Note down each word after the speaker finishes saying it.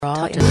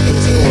Rotten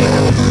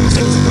albums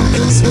is not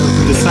just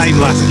The same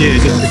last year,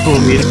 just before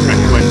the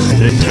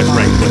interest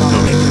rate went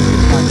up.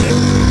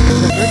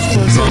 The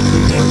virtuoso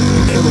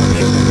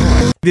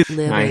Live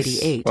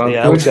Nice. 88. Well,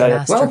 Yeah, good.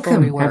 Master Welcome,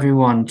 Foley work.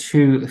 everyone,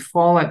 to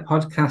Fallout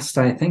Podcast.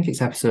 I think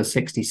it's episode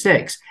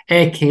 66,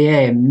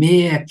 aka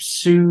mere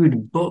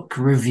Pseud book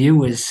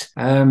reviewers.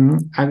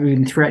 I've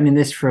been threatening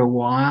this for a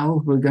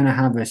while. We're going to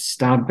have a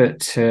stab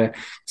at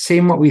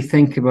seeing what we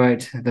think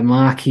about the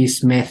Marquis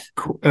Smith,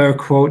 air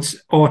quotes,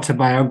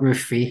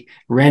 autobiography,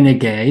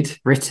 Renegade,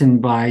 written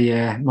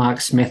by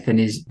Mark Smith and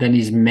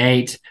his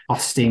mate,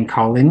 Austin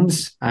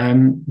Collins.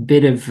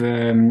 Bit of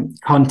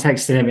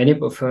context in a minute,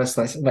 but first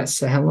let's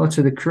say hello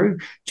to the crew.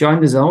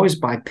 Joined as always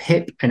by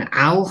Pip and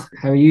Al.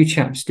 How are you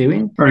chaps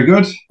doing? Very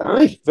good.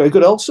 Aye, very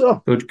good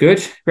also.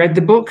 Good. Read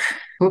the book?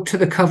 Look to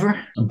the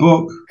cover. A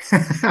book.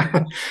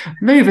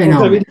 Moving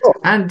Okay, on. we go.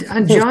 And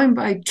joined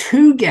by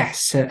two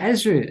guests.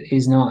 Ezra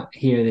is not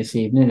here this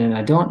evening, and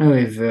I don't know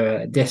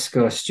if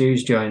Disco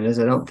Stew's joined us.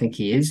 I don't think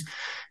he is.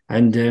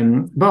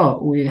 And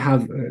but we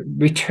have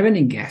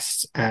returning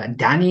guests,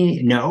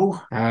 Dannyno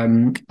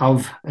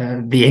of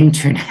the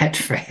internet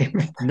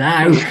fame,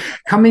 now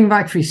coming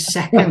back for his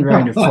second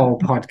round of fall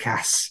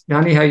podcasts.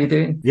 Danny, how you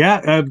doing?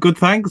 Yeah, good,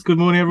 thanks. Good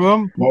morning,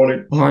 everyone.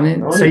 Morning.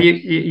 So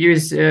you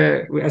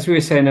as we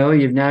were saying earlier,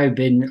 you've now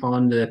been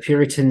on the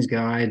Puritan's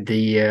Guide,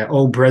 the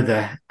Oh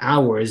Brother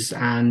Hours,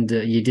 and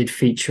you did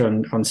feature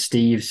on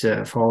Steve's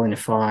Fall in a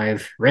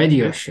Five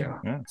radio show.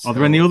 Yeah. So, Are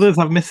there any others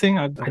I'm missing?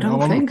 I don't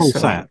want think the full so.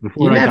 set You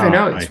before I never die.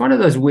 know. It's one of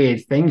those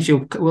weird things.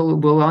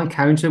 We'll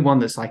encounter one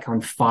that's like on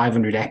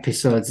 500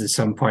 episodes at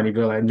some point. You'll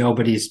be like,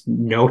 nobody's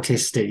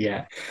noticed it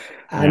yet.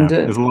 And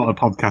There's a lot of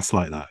podcasts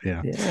like that.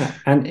 Yeah.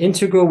 And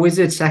Integral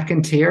Wizard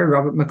second tier,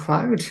 Robert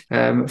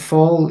MacLeod.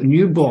 Fall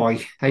new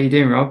boy. How you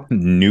doing, Rob?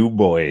 New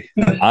boy.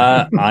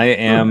 I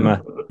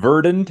am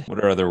verdant. What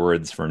are other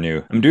words for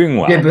new? I'm doing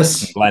well.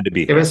 Gibbous. I'm glad to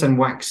be here. Gibbous and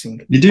waxing.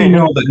 You do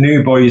know that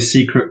new boy is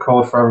secret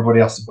code for everybody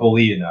has to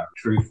bully you now,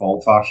 true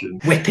fault fashion.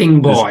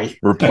 Whipping boy.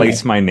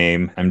 Replace my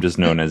name. I'm just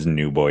known as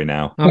New Boy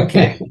now.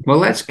 Okay, well,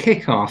 let's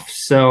kick off.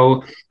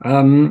 So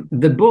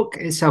the book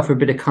itself, for a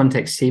bit of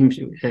context,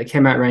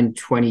 came out around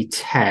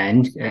 2010.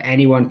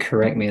 Anyone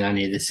correct me on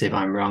any of this if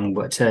I'm wrong,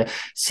 but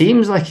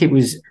seems like it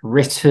was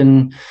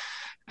written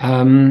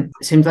during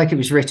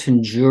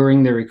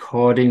the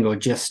recording or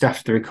just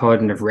after the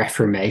recording of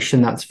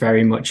Reformation. That's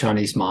very much on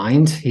his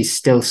mind. He's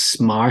still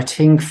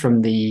smarting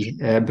from the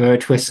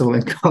bird whistle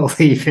and Kool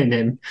leaving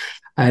him,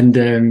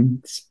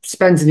 and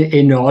spends an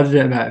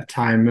inordinate amount of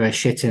time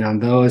shitting on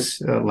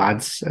those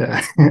lads.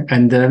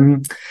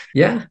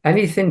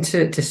 Anything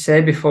to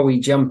say before we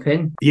jump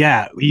in?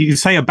 Yeah, you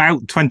say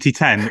about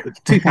 2010,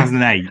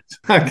 2008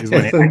 is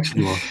when it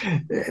actually was.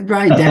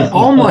 Right then,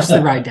 almost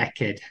the right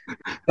decade.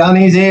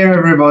 Danny's here,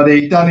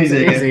 everybody. Danny's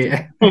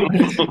here.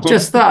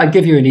 Just thought I'd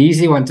give you an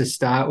easy one to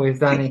start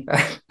with, Danny.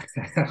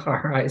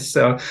 All right,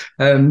 so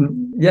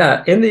in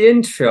the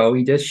intro,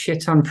 he does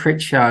shit on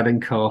Pritchard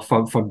and co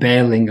for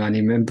bailing on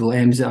him and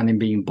blames it on him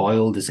being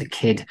boiled as a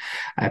kid.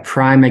 A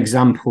prime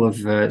example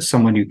of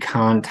someone who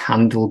can't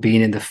handle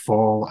being in the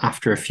fall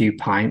after a few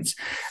pints.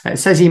 It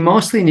says he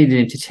mostly needed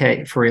him to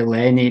take for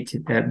Elaine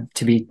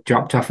to be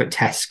dropped off at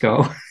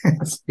Tesco.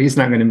 He's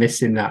not going to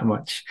miss him that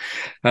much.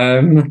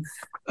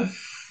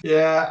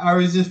 Yeah, I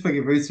was just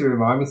thinking to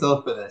remind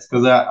myself of this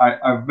because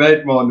I've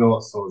made more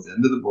notes towards the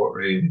end of the book,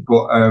 really.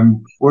 But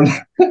when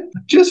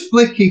just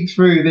flicking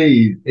through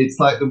these, it's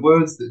like the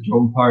words that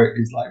jump out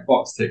is like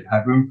box tick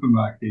heaven for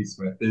Marquis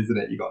Smith, isn't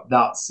it? You got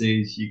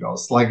Nazis, you got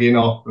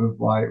slagging off of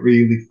like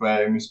really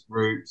famous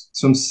groups,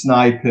 some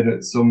sniping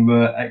at some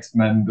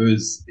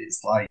ex-members.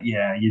 It's like,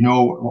 yeah, you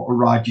know what a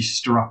ride you're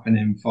strapping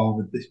in for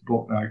with this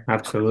book now.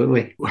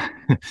 Absolutely.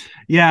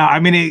 Yeah,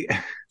 I mean,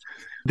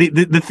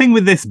 the thing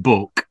with this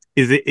book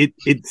is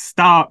it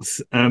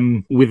starts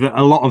with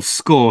a lot of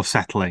score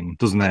settling,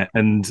 doesn't it?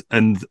 And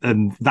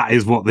that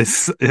is what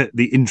this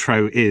the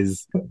intro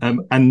is.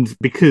 And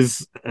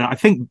because I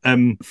think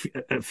I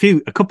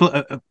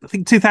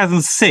think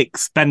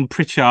 2006, Ben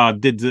Pritchard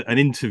did an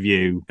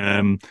interview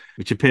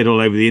which appeared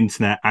all over the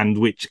internet and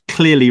which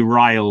clearly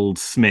riled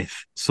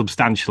Smith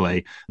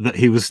substantially, that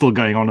he was still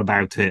going on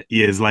about it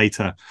years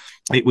later.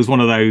 It was one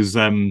of those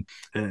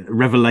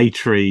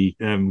revelatory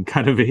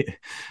kind of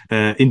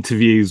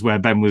interviews where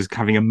Ben was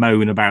having a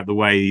moan about the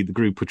way the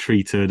group were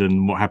treated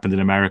and what happened in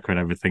America and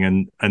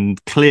everything.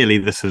 And clearly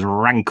this has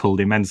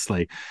rankled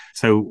immensely.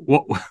 So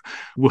what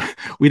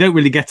we don't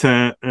really get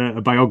a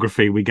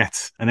biography. We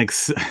get an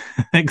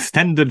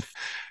extended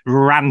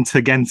rant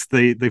against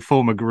the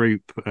former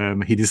group.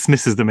 He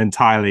dismisses them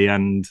entirely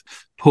and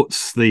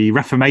puts the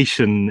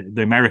Reformation,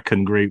 the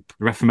American group,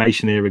 the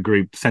Reformation era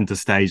group, center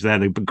stage. They're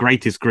the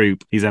greatest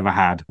group he's ever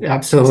had.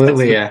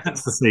 Absolutely,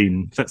 That's the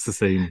scene. That's the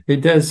scene. It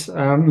does.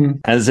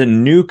 As a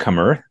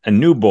newcomer, a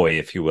new boy,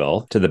 if you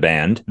will, to the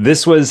band,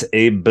 this was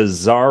a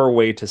bizarre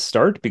way to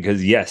start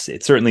because, yes,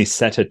 it certainly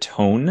set a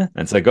tone.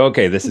 It's like,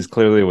 okay, this is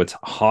clearly what's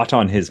hot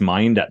on his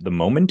mind at the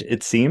moment,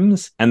 it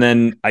seems. And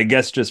then I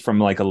guess just from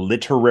like a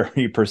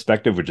literary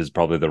perspective, which is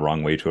probably the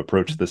wrong way to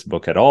approach this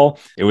book at all.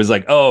 It was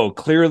like, oh,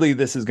 clearly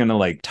this is going to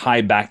like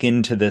tie back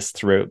into this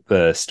throughout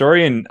the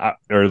story and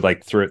or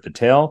like throughout the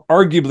tale.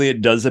 Arguably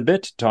it does a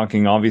bit,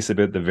 talking obviously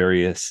about the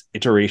various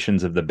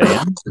iterations of the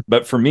band.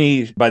 But for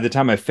me, by the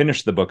time I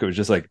finished the book, it was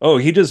just like, oh,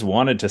 he just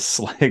wanted to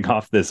slag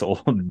off this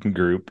old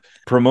group,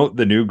 promote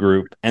the new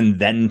group, and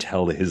then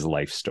tell his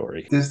life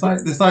story. There's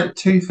like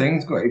two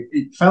things.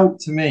 It felt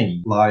to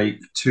me like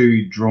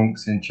two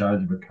drunks in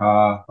charge of a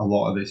car. A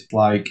lot of this,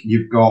 like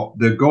you've got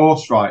the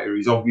ghostwriter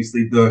who's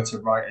obviously there to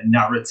write a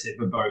narrative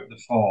about the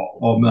fall,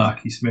 or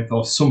Marky Smith,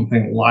 or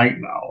something like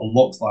that, or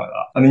looks like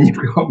that. And then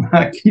you've got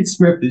Marky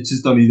Smith who's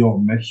just on his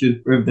own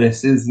mission with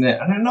this, isn't it?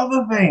 And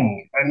another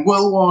thing, and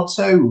World War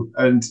II,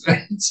 and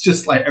it's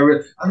just like,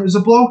 and there's a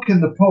bloke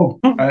in the pub,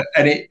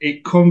 and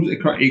it comes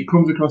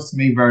across to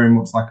me very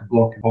much like a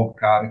bloke in pub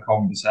kind of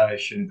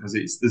conversation, because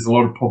there's a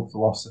lot of pub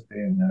philosophy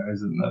in there,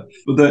 isn't there?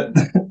 But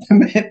the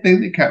main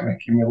thing that kept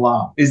making me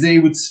laugh is that he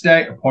would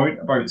state a point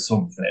about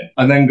something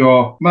and then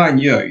go, man,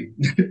 you,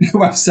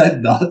 I've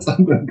said that,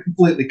 I'm going to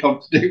completely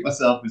contradict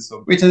myself with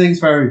something, which I think is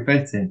very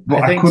fitting.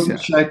 But I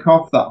couldn't shake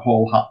off that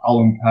whole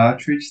Alan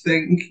Partridge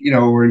thing,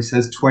 where he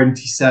says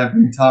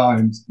 27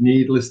 times,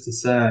 needless to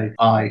say,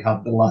 I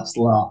had the last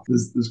laugh.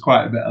 There's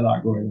quite a bit of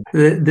that going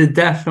on. There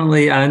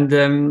definitely, and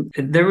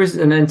there was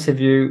an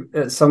interview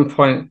at some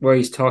point where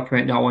he's talking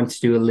about not wanting to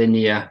do a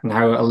linear, and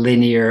how a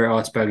linear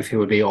autobiography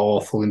would be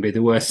awful and be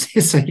the worst.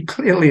 So he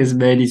clearly has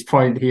made his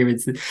point here.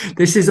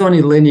 This is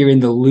only linear in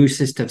the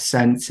loosest of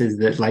senses,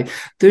 that like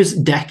there's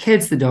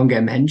decades that don't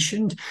get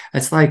mentioned.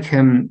 It's like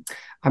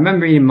I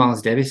remember reading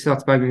Miles Davis'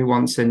 autobiography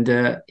once, and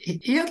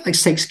he had like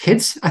 6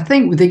 kids. I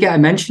think they get a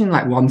mention in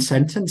like one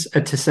sentence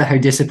to say how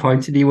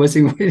disappointed he was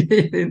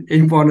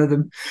in one of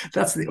them.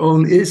 That's the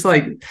only. It's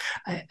like,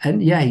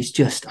 and yeah, he's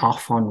just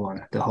off on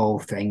one, the whole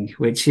thing,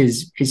 which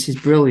is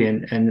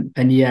brilliant.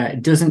 And yeah,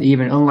 it doesn't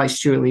even, unlike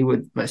Stuart Lee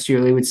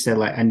would say,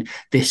 like, and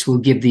this will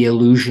give the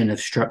illusion of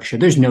structure.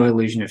 There's no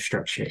illusion of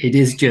structure. It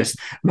is just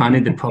man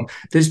in the pub.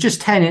 There's just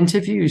 10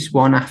 interviews,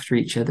 one after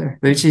each other,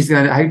 which is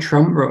how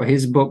Trump wrote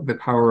his book, The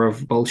Power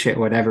of Bullshit,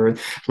 whatever.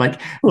 Like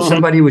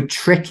somebody would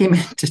trick him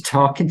into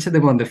talking to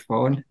them on the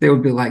phone. They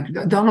would be like,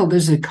 Donald,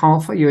 there's a call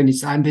for you, and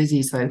he's, I'm busy.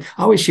 He's like,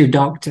 oh, it's your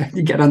doctor.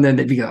 You get on there and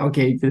they'd be like,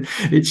 okay,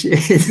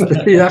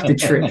 you have to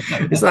trick.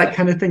 It's that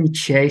kind of thing,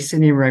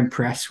 chasing him around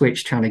press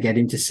switch, trying to get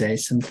him to say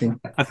something.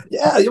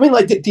 Yeah, I mean,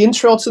 like the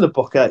intro to the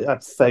book, I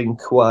think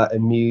quite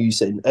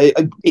amusing.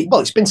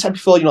 It's been said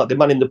before, the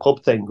man in the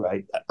pub thing,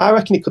 right? I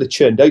reckon it could have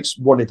churned out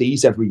one of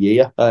these every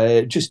year.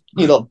 Just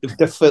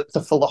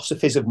the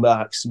philosophies of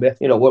Mark Smith.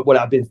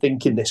 What I've been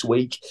thinking this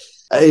week.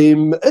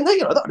 And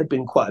that would have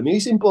been quite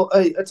amusing. But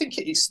I think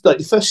it's like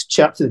the first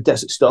chapter, The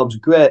Desert Storm's a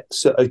great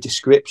sort of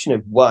description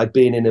of why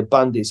being in a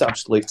band is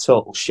absolute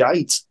total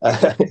shite.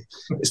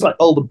 It's like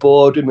all the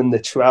boredom and the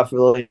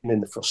travelling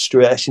and the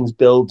frustrations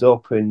build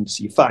up, and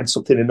so you find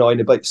something annoying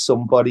about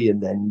somebody,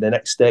 and then the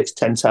next day it's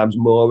 10 times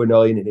more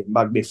annoying, and it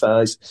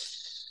magnifies.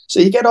 So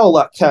you get all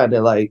that kind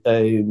of like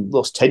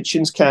those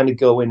tensions kind of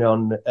going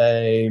on.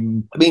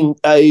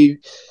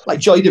 Like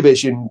Joy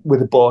Division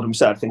with the boredom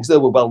side of things, they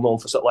were well known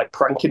for sort of like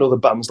pranking other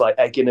bands, like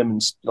egging them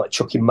and like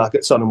chucking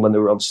maggots on them when they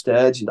were on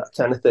stage and that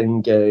kind of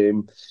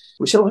thing.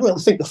 Which I don't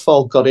really think the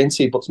Fall got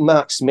into, but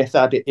Mark Smith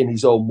had it in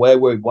his own way,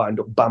 where he'd wind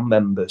up band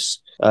members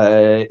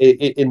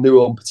in their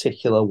own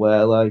particular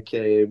way. Like,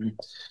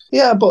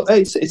 yeah, but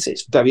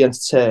it's very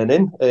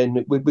entertaining,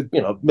 and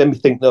made me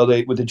think though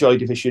with the Joy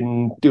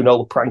Division doing all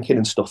the pranking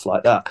and stuff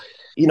like that.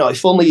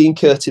 If only Ian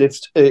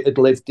Curtis had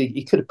lived,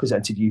 he could have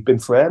presented You've Been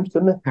Framed,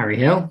 couldn't he? Harry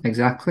Hill,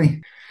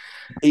 exactly.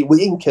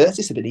 Ian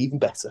Curtis had been even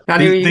better.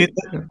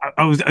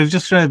 I was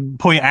just trying to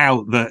point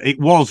out that it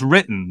was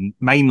written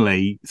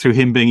mainly through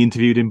him being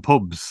interviewed in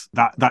pubs.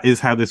 That is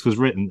how this was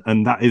written,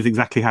 and that is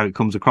exactly how it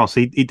comes across.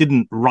 He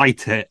didn't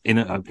write it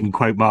in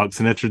quote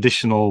marks in a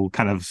traditional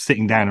kind of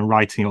sitting down and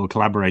writing or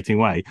collaborating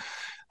way.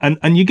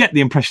 And you get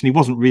the impression he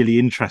wasn't really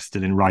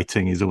interested in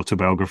writing his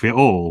autobiography at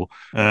all.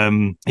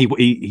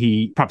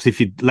 He perhaps if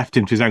you'd left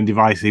him to his own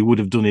device, he would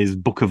have done his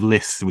book of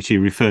lists, which he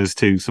refers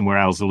to somewhere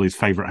else, all his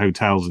favourite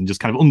hotels, and just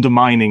kind of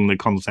undermining the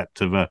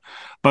concept of a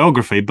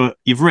biography. But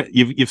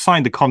you've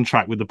signed a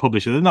contract with the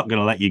publisher; they're not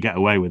going to let you get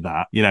away with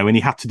that, And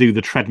he had to do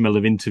the treadmill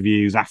of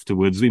interviews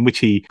afterwards, in which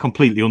he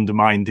completely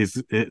undermined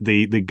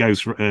the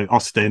ghost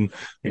Austin,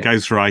 the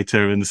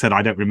ghostwriter, and said,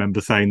 "I don't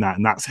remember saying that,"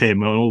 and that's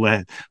him.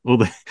 And all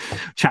the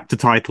chapter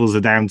titles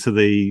are down to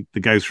the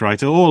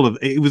ghostwriter. All of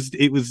it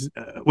was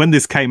when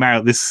this came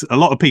out, a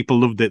lot of people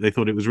loved it. They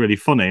thought it was really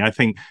funny. I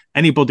think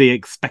anybody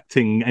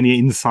expecting any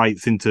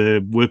insights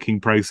into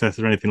working process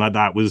or anything like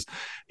that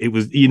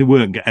you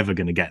weren't ever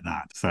going to get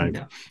that. So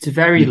no. It's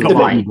very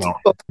light.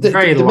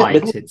 Very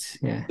light. It's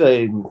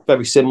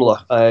very similar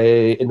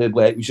in the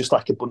way it was just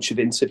like a bunch of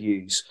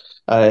interviews.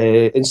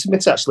 And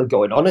Smith's actually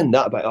going on in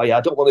that about, oh yeah,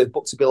 I don't want the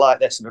book to be like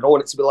this, and I don't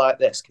want it to be like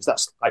this because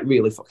that's like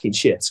really fucking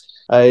shit.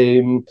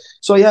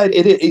 So yeah,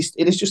 it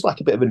is just like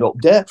a bit of an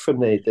update from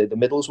the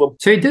Middles one.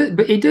 So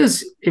it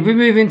does. If we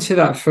move into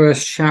that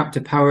first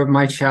chapter, "Power of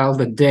My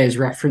Childhood Days,"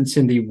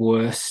 referencing the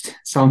worst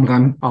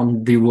song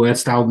on the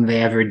worst album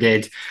they ever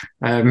did.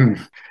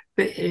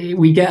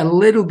 We get a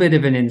little bit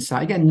of an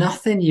insight. Again,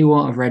 nothing you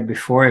won't have read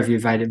before if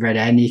you've read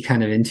any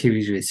kind of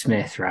interviews with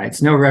Smith, right?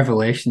 It's no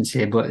revelations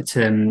here, but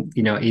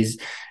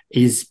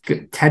he's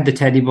Ted the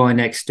teddy boy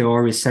next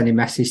door is sending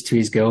messages to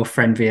his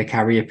girlfriend via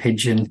carrier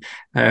pigeon,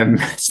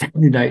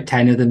 sending out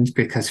 10 of them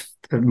because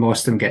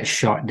most of them get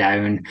shot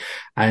down.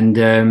 And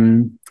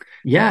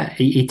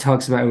he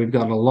talks about we've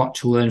got a lot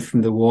to learn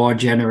from the war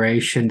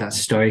generation, that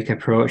stoic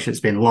approach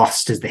that's been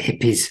lost as the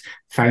hippies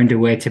found a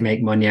way to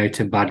make money out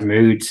of bad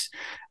moods,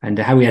 and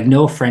how he had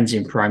no friends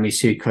in primary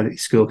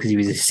school because he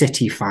was a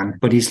City fan,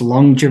 but his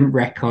long jump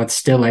records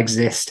still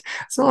exist.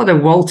 It's a lot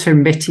of Walter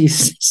Mitty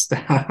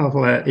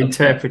style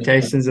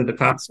interpretations of the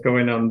past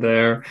going on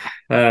there,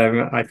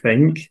 I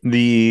think.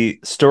 The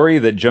story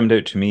that jumped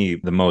out to me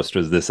the most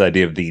was this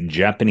idea of the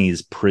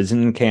Japanese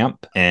prison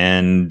camp.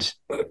 And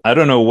I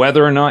don't know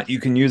whether or not you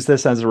can use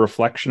this as a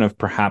reflection of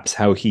perhaps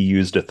how he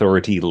used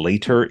authority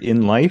later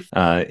in life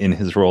in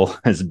his role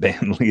as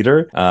band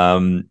leader.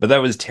 But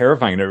that was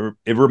terrifying.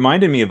 It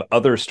reminded me of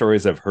other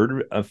stories I've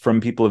heard from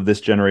people of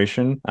this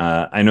generation.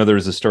 I know there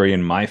was a story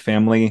in my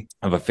family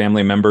of a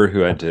family member who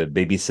had to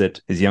babysit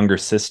his younger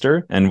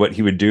sister. And what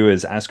he would do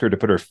is ask her to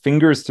put her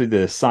fingers through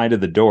the side of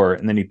the door,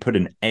 and then he'd put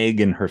an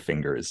egg in her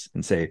fingers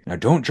and say, "Now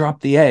don't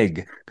drop the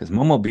egg because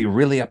mom will be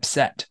really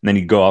upset." And then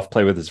he'd go off,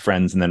 play with his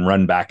friends, and then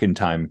run back in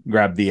time,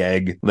 grab the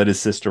egg, let his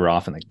sister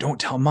off, and like, "Don't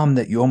tell mom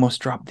that you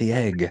almost dropped the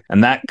egg."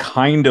 And that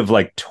kind of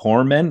like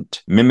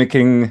torment,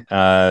 mimicking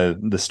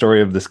the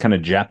story of this kind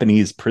of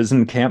Japanese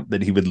prison camp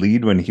that he would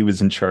lead when he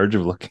was in charge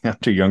of looking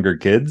after younger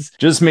kids,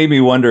 just made me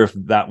wonder if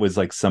that was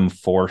like some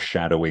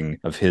foreshadowing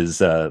of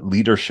his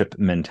leadership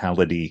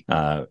mentality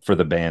for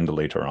the band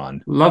later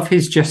on. Love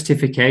his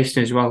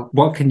justification as well.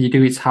 What can you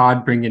do? It's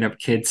hard bringing up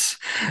kids.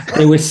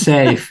 They were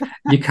safe.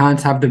 You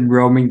can't have them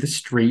roaming the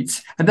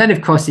streets. And then,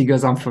 of course, he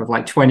goes on for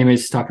like 20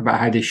 minutes to talk about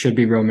how they should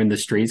be roaming the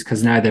streets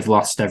because now they've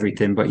lost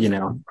everything. But,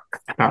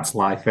 that's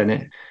life, isn't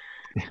it?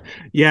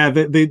 Yeah,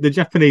 the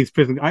Japanese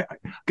prison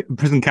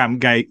camp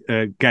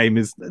game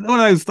is one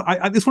of those.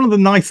 It's one of the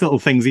nice little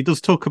things. He does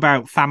talk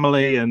about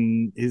family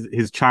and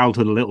his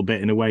childhood a little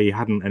bit in a way he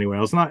hadn't anywhere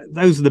else. And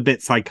those are the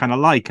bits I kind of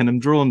like and I'm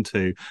drawn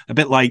to. A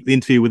bit like the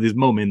interview with his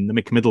mum in the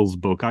Mick Middles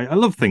book. I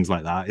love things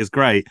like that. It's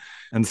great.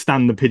 And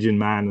Stan the Pigeon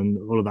Man and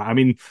all of that. I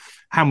mean,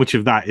 how much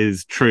of that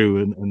is true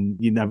and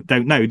you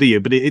don't know, do you?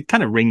 But it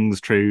kind of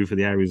rings true for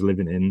the area he's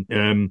living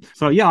in.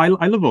 So yeah,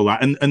 I love all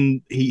that.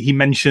 And he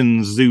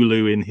mentions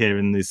Zulu in here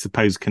and the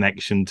supposed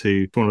connection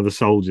to one of the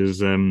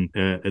soldiers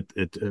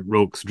at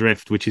Rorke's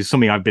Drift, which is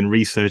something I've been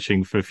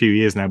researching for a few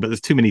years now. But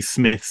there's too many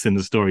Smiths in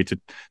the story to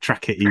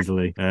track it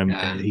easily.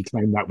 He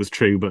claimed that was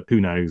true, but who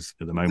knows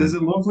at the moment. There's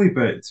a lovely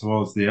bit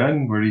towards the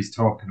end where he's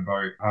talking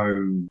about how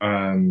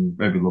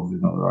maybe lovely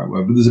is not the right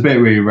word, but there's a bit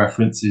where he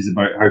references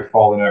about how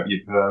falling out with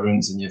your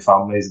parents and your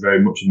family is very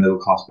much a middle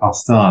class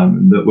pastime,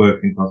 and that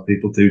working class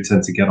people do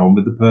tend to get on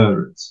with the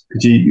parents.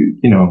 Because you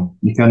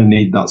kind of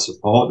need that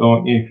support,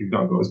 don't you? If you've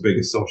not got as big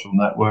a social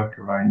network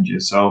around you.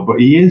 So, but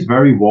he is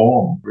very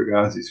warm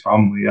regards his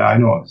family. Yeah, I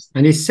noticed.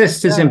 And his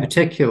sisters in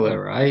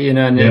particular, right?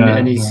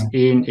 And he's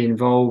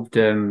involved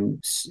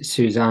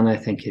Suzanne, I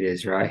think it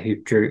is, right?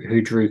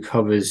 Who drew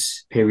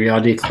covers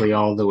periodically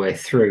all the way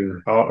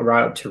through,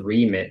 right up to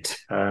Remit.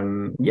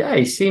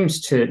 He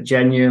seems to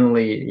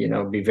genuinely,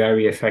 be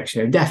very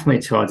affectionate, definitely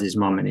towards his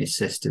mum and his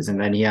sisters. And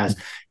then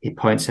he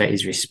points out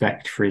his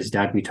respect for his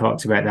dad. We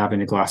talked about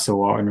having a glass of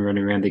water and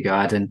running around the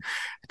garden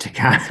to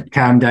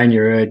calm down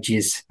your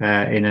urges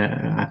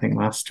I think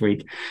last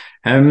week.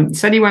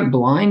 Said he went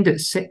blind at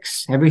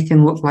 6.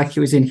 Everything looked like it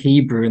was in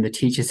Hebrew, and the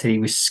teacher said he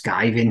was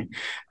skiving,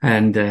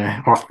 and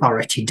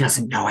authority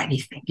doesn't know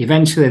anything.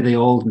 Eventually, the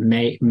old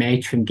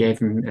matron gave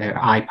him an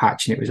eye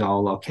patch, and it was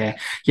all okay.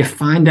 You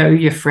find out who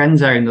your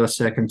friends are in those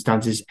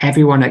circumstances.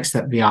 Everyone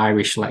except the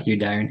Irish let you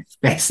down.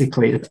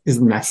 Basically, is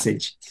the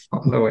message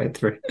all the way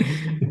through.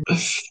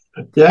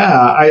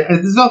 Yeah,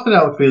 there's nothing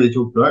else really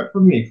jumped out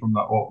from me from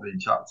that opening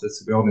chapter,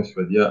 to be honest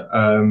with you.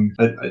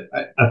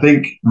 I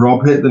think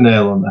Rob hit the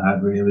nail on the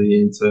head, really,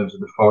 in terms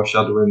of the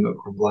foreshadowing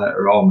that comes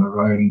later on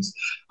around.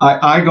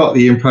 I got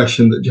the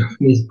impression that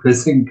Japanese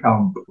prison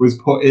camp was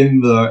put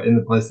in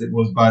the place it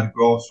was by the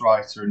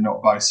ghostwriter and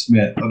not by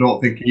Smith. I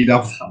don't think he'd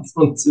have that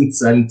front and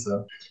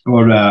centre.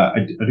 Or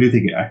I do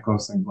think it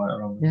echoes things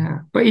later on. Yeah,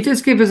 but he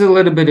does give us a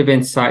little bit of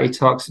insight. He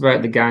talks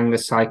about the gang, the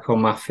Psycho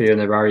Mafia,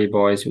 and the Rari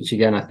Boys, which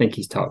again I think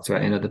he's talked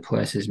about in other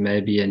places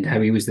maybe, and how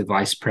he was the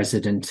vice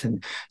president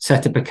and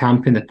set up a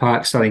camp in the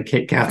park selling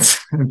Kit Kats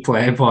and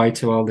Playboy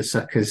to all the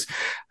suckers.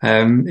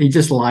 He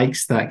just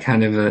likes that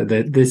kind of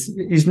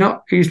he's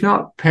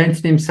not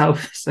painting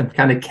himself as some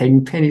kind of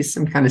kingpin. He's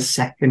some kind of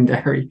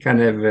secondary kind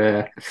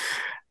of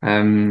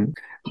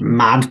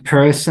mad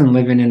person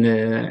living in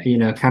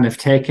a, kind of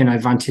taking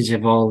advantage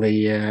of all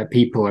the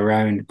people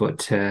around,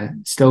 but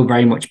still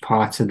very much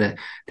part of the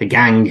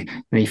gang.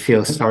 And he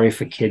feels sorry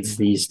for kids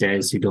these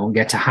days who don't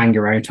get to hang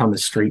around on the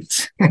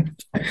streets.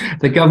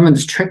 The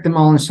government's tricked them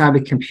all inside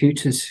with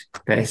computers,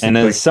 basically. And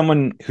as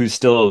someone who's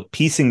still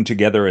piecing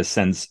together a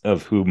sense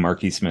of who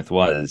Marky Smith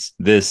was,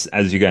 this,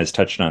 as you guys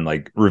touched on,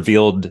 like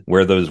revealed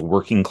where those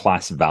working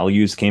class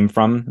values came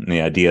from. And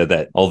the idea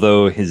that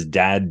although his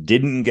dad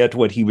didn't get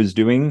what he was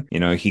doing,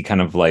 he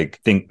kind of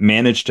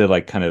managed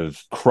to kind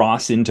of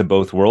cross into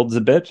both worlds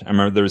a bit. I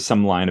remember there was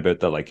some line about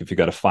that, like, if you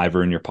got a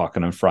 $5 in your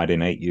pocket on Friday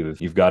night,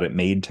 you've got it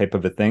made type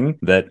of a thing.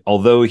 That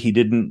although his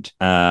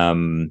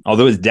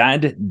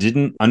dad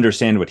didn't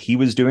understand what he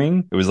was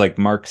doing, it was like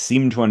Mark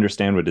seemed to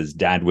understand what his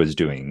dad was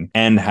doing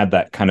and had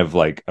that kind of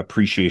like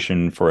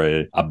appreciation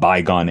for a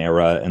bygone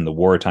era and the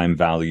wartime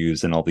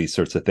values and all these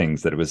sorts of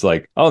things, that it was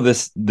like, oh,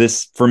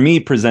 this for me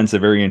presents a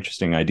very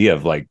interesting idea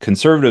of like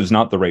conservative's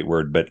not the right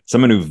word, but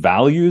someone who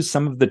values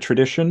some of the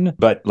tradition,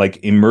 but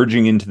like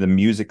emerging into the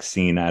music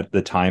scene at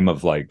the time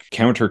of like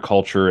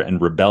counterculture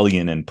and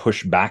rebellion and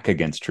push back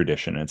against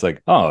tradition. And it's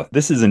like, oh,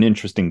 this is an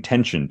interesting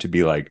tension to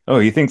be like, oh,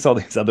 he thinks all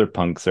these other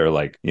punks are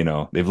like,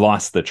 they've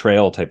lost the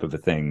trail type of a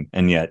thing.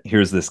 And yet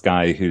here's this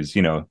guy who's,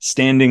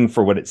 standing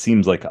for what it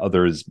seems like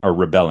others are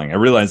rebelling. I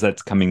realize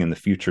that's coming in the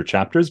future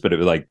chapters, but it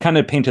was like kind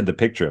of painted the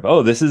picture of,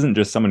 oh, this isn't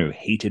just someone who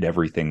hated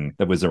everything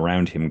that was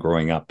around him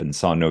growing up and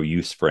saw no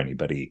use for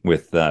anybody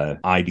with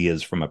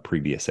ideas from a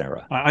previous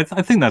era. I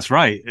think that's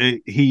right.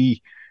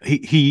 He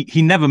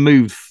never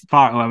moved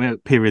far. I mean,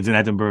 periods in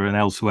Edinburgh and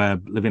elsewhere,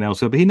 living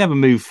elsewhere, but he never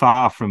moved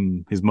far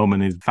from his mum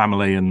and his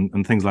family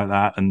and things like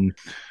that. And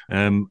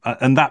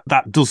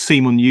that does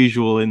seem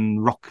unusual in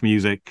rock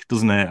music,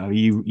 doesn't it?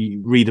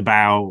 You read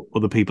about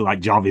other people like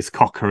Jarvis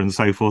Cocker and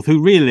so forth,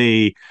 who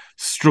really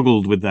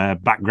struggled with their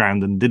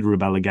background and did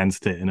rebel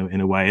against it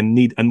in a way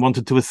and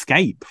wanted to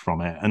escape from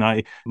it.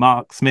 And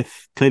Mark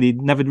Smith clearly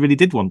never really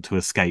did want to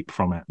escape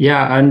from it.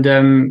 Yeah, and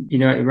it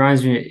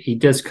reminds me, he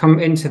does come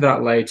into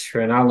that later,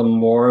 and Alan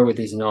Moore with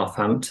his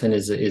Northampton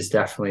is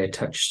definitely a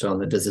touchstone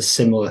that does a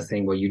similar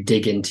thing where you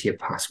dig into your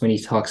past. When he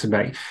talks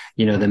about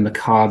the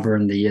macabre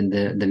and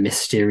the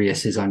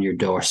mysterious is on your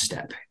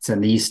doorstep. It's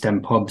in the East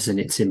End pubs and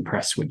it's in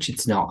Prestwich.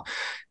 It's not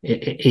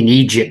in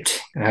Egypt.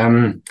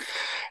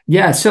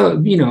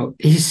 So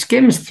he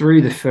skims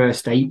through the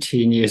first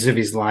 18 years of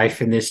his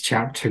life in this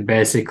chapter,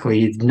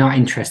 basically not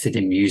interested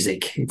in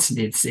music.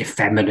 It's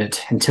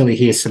effeminate until he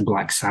hears some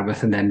Black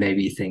Sabbath, and then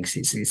maybe he thinks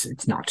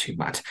it's not too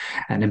bad.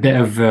 And a bit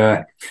of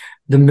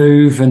the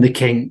Move and the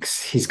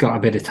Kinks he's got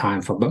a bit of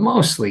time for, but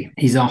mostly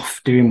he's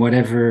off doing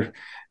whatever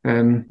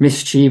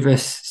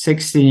mischievous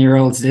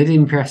 16-year-olds did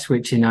in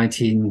Prestwich in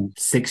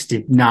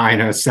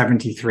 1969 or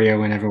 73 or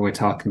whenever we're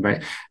talking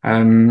about.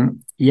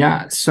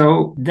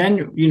 So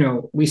then,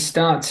 we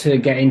start to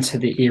get into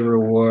the era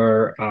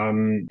where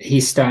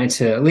he's starting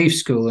to leave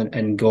school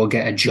and go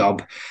get a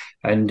job.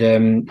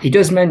 And he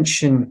does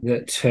mention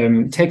that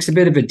takes a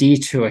bit of a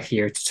detour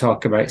here to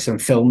talk about some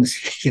films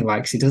he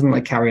likes. He doesn't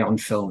like Carry On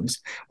films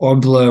or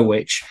Blair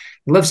Witch.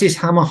 He loves his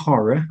Hammer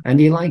horror, and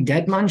he liked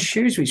Dead Man's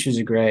Shoes, which was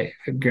a great,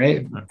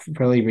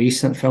 fairly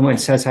recent film. And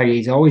says how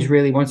he's always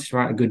really wanted to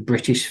write a good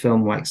British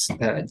film like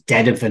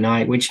Dead of the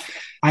Night, which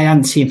I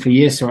hadn't seen for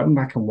years, so I went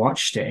back and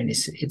watched it, and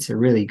it's a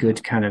really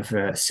good kind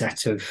of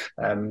set of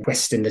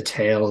twist in the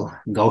tail,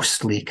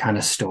 ghostly kind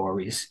of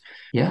stories.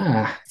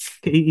 Yeah.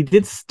 He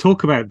did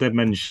talk about Dead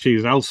Men's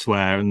Shoes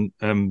elsewhere,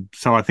 and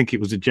so I think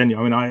it was a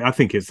genuine. I mean, I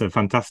think it's a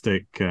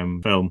fantastic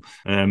film.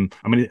 I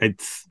mean,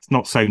 it's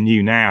not so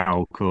new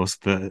now, of course,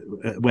 but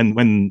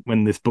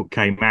when this book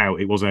came out,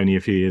 it was only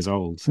a few years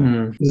old. So.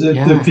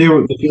 The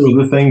few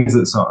other things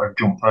that sort of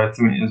jumped out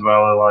to me as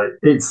well are like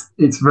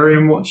it's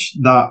very much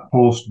that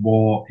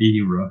post-war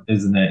era,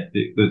 isn't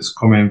it? That's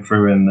coming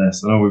through in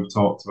this. I know we've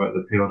talked about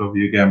the POW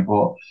again,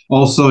 but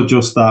also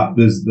just that I think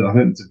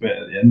there's a bit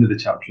at the end of the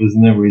chapter,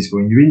 isn't there, where he's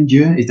going, "You're in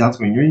Germany." His dad's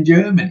going, "You're in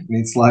Germany," and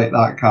it's like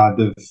that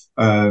kind of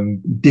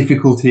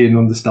difficulty in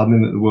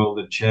understanding that the world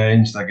had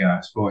changed, I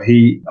guess. But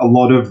a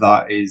lot of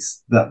that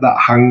is that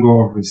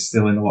hangover is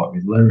still in a lot of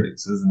his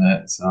lyrics, isn't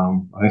it?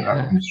 So I think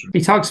that comes through.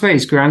 He talks about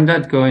his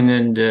granddad going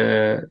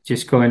and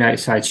just going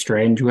outside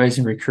strange ways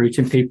and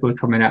recruiting people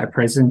coming out of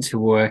prison to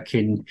work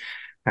in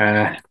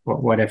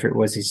whatever it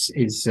was,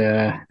 his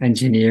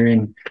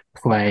engineering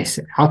place.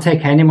 I'll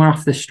take anyone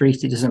off the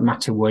street. It doesn't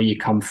matter where you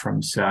come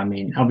from. So I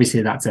mean,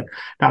 obviously that's a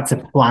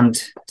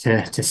plant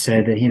to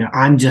say that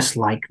I'm just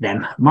like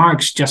them.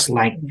 Mark's just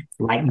like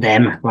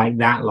them, like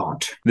that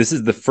lot. This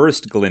is the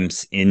first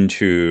glimpse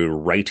into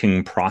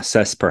writing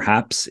process,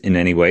 perhaps in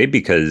any way,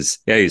 because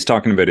he's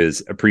talking about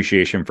his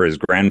appreciation for his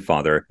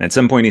grandfather. At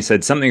some point, he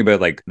said something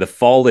about like the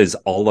fall is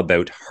all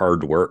about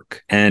hard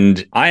work,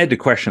 and I had to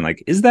question,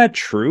 like, is that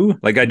true?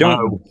 Like, I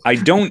don't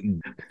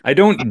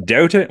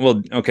doubt it.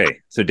 Well, okay,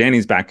 so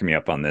Danny's backing me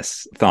up on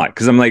this thought,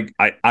 because I'm like,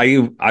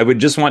 I would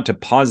just want to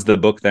pause the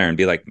book there and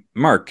be like,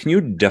 Mark, can you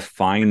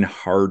define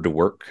hard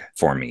work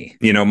for me?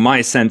 You know,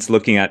 my sense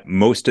looking at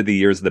most of the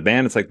years of the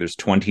band, it's like there's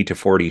 20 to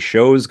 40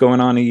 shows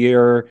going on a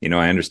year. You know,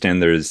 I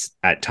understand there's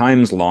at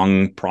times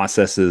long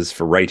processes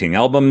for writing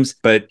albums,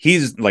 but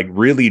he's like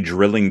really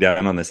drilling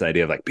down on this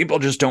idea of like, people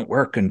just don't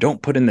work and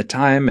don't put in the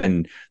time,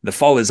 and the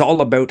fall is all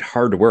about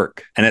hard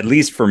work. And at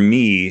least for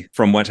me,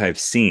 from what I've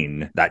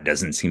seen, that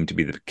doesn't seem to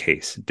be the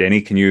case.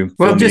 Danny, can you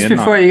Well, fill just me in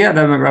before on- you get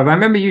that, Rob, I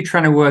remember you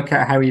trying to work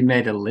out how he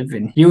made a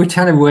living. You were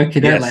trying to work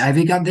it out, Yes. like, have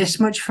you got this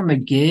much from a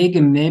gig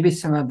and maybe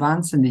some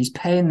advance, and he's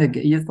paying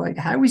the... You're like,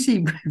 how is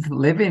he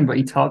living? But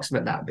he talks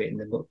about that bit in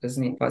the book,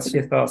 doesn't he? What's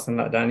your thoughts on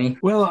that, Danny?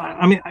 Well,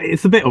 I mean,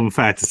 it's a bit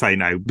unfair to say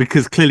no,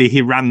 because clearly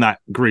he ran that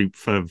group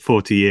for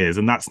 40 years,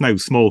 and that's no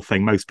small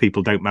thing. Most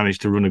people don't manage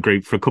to run a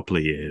group for a couple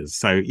of years.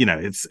 So, you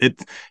know,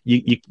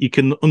 you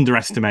can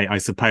underestimate, I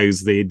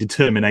suppose, the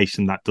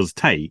determination that does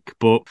take.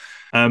 But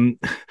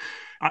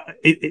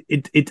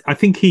I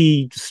think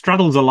he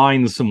straddles a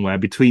line somewhere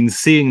between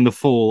seeing the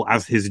fall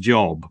as his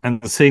job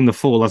and seeing the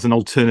fall as an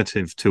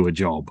alternative to a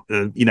job.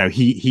 You know,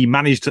 he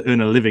managed to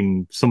earn a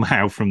living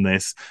somehow from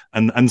this,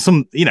 and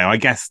some, you know, I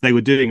guess they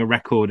were doing a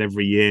record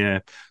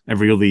every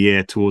other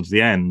year towards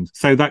the end,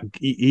 so that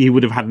he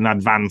would have had an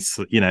advance,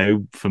 you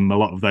know, from a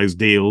lot of those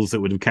deals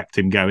that would have kept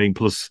him going,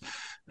 plus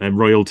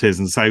royalties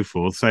and so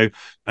forth. So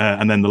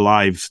and then the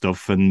live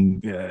stuff,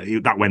 and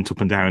that went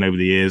up and down over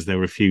the years. There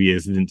were a few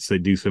years that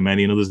didn't do so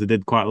many, and others that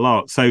did quite a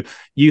lot. So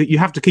you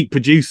have to keep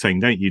producing,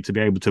 don't you, to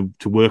be able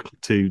to work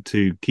to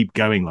keep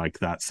going like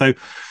that. So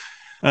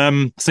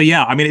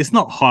yeah, I mean, it's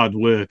not hard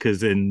work,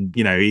 as in,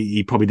 you know,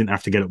 he probably didn't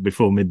have to get up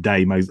before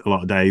midday a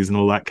lot of days and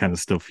all that kind of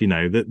stuff. You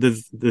know,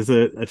 there's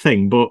a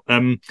thing, but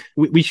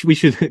we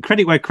should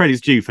credit where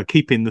credit's due for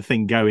keeping the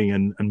thing going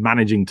and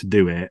managing to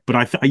do it. But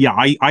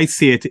I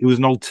see it. It was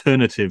an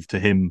alternative to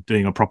him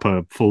doing a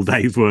proper full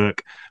day's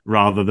work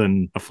rather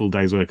than a full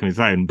day's work on his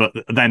own. But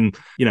then,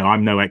 you know,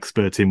 I'm no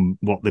expert in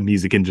what the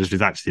music industry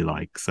is actually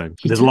like. So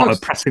there's a lot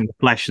of pressing the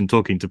flesh and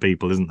talking to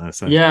people, isn't there?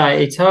 So yeah,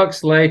 he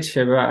talks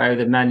later about how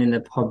the men in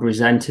the pub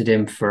resented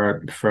him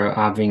for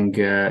having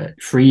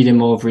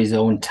freedom over his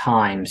own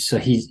time. So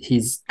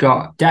he's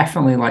got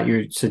definitely, like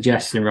you're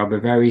suggesting, Rob, a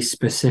very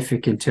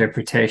specific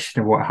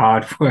interpretation of what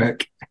hard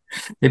work.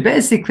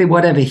 Basically,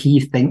 whatever he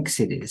thinks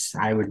it is,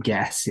 I would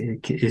guess,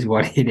 is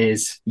what it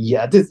is.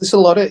 Yeah, there's a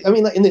lot of... I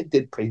mean, like in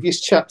the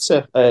previous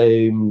chapter,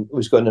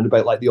 was going on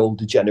about like the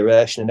older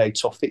generation and how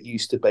tough it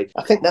used to be.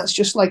 I think that's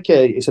just like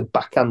it's a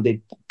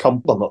backhanded...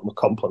 well, not a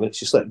compliment, it's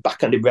just like a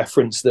backhanded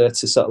reference there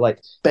to sort of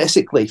like,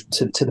 basically,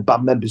 to the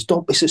band members,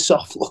 don't be so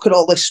soft. Look at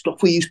all this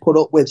stuff we used to put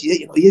up with.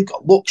 You know, you've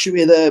got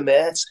luxury there,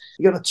 mate.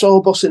 You got a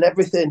tour bus and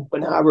everything.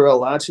 When I were a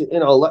lad, you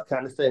know, all that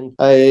kind of thing.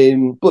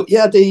 But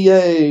yeah, I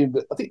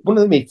think one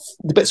of the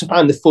bits I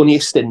find the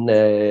funniest in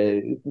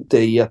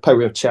the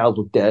Power of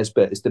Childhood Days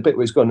bit is the bit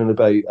where he's going on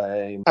about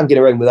hanging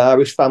around with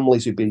Irish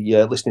families who'd be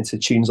listening to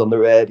tunes on the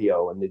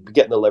radio and they'd be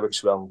getting the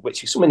lyrics wrong,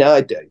 which is something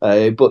I do.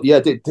 But yeah,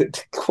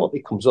 what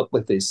he comes up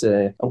with is,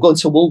 I'm going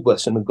to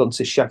Woolworths and I'm going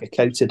to shag a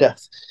cow to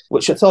death,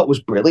 which I thought was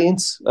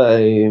brilliant.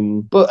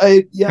 But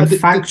yeah,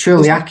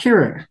 factually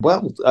accurate.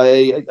 Well,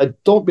 I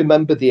don't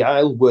remember the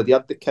aisle where they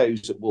had the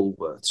cows at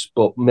Woolworths,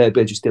 but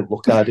maybe I just didn't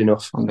look hard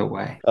enough. On the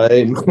way.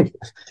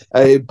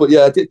 But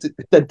yeah,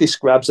 then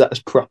describes that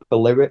as proper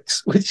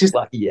lyrics, which is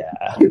like, yeah.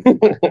 He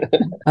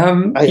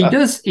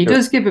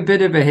does give a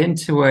bit of a hint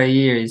to where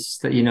he is,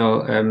 that, you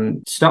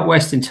know, stop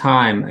wasting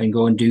time and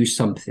go and do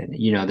something.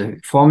 You know, the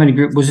forming a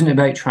group wasn't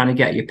about trying to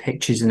get your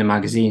pictures in the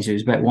magazines. It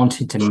was about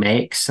wanting to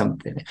make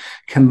something,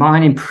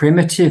 combining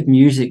primitive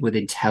music with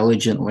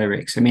intelligent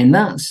lyrics. I mean,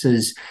 that's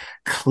as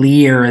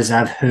clear as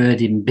I've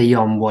heard him be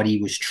on what he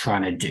was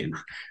trying to do.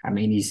 I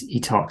mean, he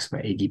talks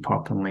about Iggy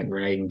Pop and Link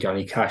Wray and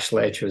Johnny Cash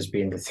later as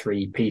being the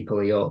three people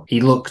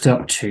he looked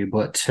up to.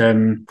 But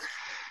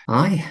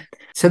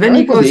so then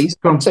he goes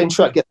from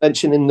soundtrack get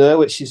mentioned in there,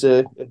 which is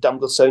a damn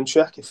good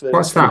soundtrack.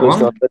 What's that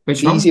one?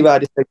 Which one? Easy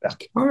Rider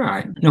Back. All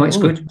right, no, it's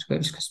good.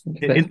 It's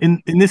good.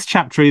 In this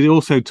chapter, he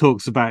also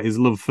talks about his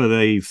love for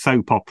the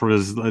soap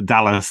operas,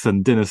 Dallas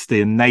and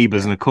Dynasty and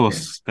Neighbours, and of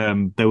course,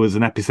 there was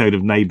an episode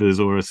of Neighbours,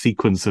 or a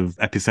sequence of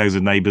episodes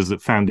of Neighbours,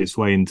 that found its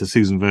way into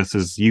Susan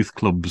versus Youth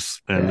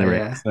Club's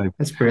lyrics. So,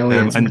 that's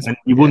brilliant. And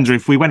you wonder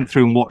if we went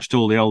through and watched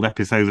all the old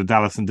episodes of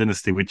Dallas and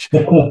Dynasty, which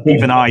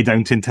even I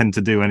don't intend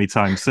to do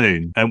anytime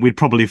soon, and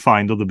we'd probably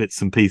find other bits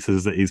and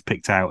pieces that he's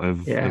picked out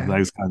of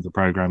those kinds of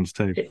programs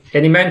too.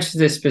 And he mentions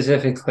this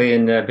specifically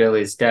in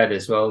Billy's Dead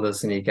as well,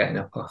 doesn't he? Getting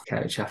up off the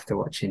couch after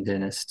watching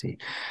Dynasty.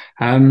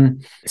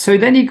 So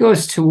then he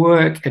goes to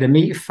work at a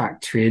meat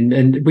factory,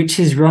 and which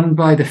is run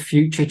by the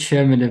future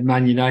chairman of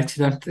Man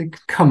United. I'm thinking,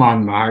 come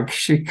on, Mark,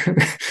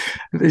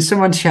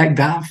 someone check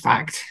that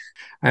fact.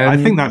 I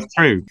think that's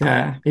true.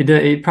 Yeah,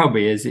 it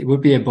probably is. It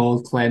would be a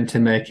bold claim to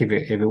make if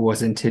it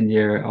wasn't in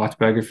your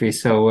autobiography.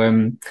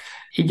 So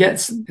he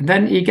gets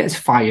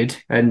fired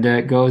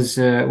and goes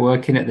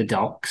working at the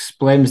docks,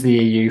 blames the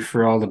EU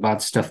for all the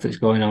bad stuff that's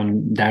going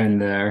on down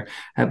there,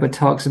 but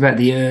talks about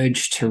the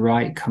urge to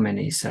write coming.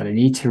 He said, I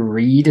need to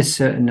read a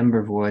certain number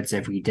of words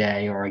every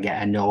day or I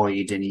get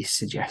annoyed, and he's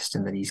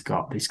suggesting that he's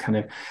got this kind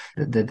of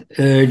the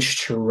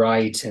urge to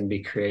write and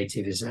be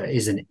creative is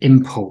an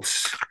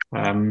impulse.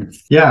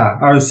 Yeah,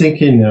 I was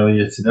thinking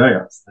earlier today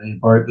actually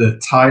about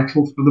the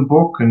title for the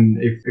book, and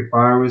if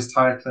I was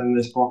titling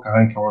this book, I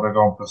think I would have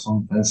gone for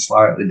something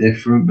slightly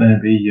different.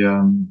 Maybe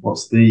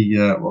what's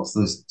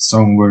the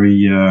song where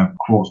he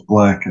quotes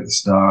Blake at the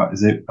start?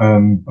 Is it?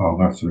 I'll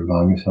have to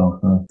remind myself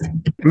now.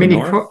 I mean,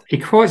 he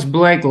quotes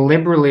Blake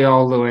liberally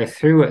all the way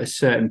through at a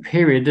certain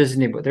period,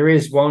 doesn't he? But there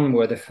is one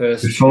where the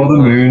first Before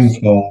the moon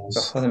falls.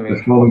 Before the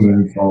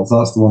moon falls.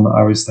 That's the one that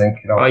I was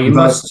thinking of. Oh, you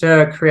must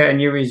create a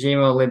new regime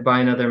or live by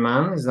another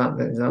man. Is that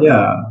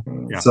yeah.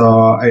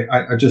 So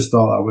I just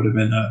thought that would have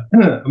been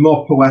a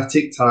more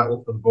poetic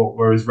title for the book,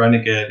 whereas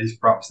Renegade is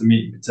perhaps the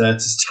meat and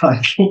potatoes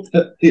title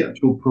that the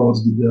actual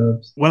prose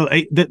deserves. Well,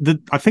 I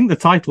think the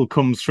title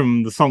comes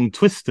from the song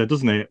Twister,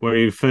 doesn't it? Where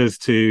he refers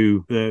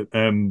to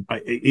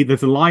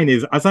there's a line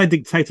is, as I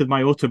dictated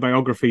my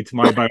autobiography to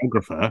my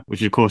biographer,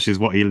 which of course is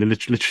what he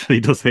literally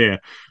does here.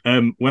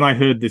 When I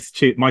heard this,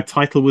 my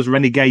title was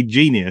Renegade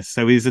Genius.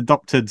 So he's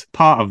adopted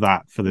part of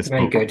that for this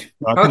book. Very good.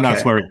 I think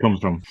that's where it comes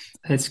from.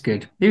 It's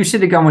good. You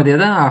should have gone with the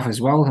other half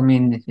as well. I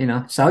mean,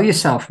 sell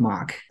yourself,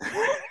 Mark.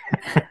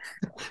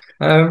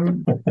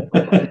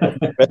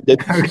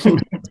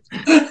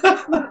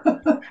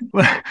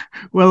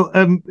 Well,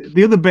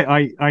 the other bit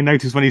I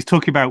noticed when he's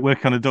talking about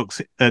working on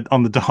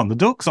the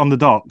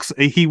docks,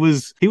 he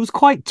was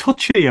quite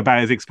touchy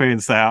about his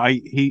experience there.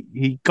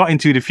 He got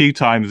into it a few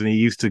times, and he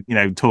used to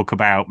talk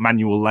about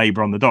manual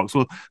labour on the docks.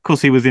 Well, of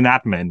course, he was in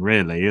admin,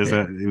 really.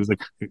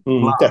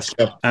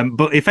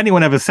 But if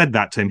anyone ever said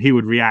that to him, he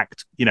would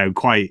react,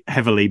 quite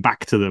heavily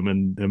back to them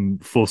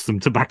and force them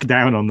to back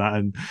down on that.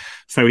 And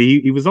so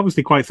he was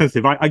obviously quite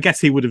sensitive. I guess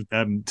he would have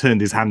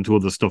turned his hand to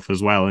other stuff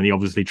as well, and he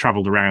obviously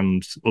travelled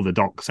around other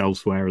docks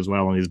elsewhere as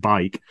well on his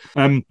bike.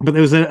 But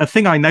there was a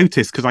thing I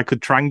noticed, because I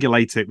could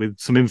triangulate it with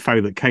some info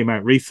that came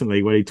out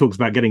recently, where he talks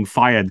about getting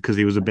fired because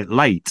he was a bit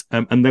late.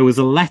 And there was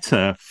a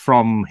letter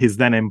from his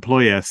then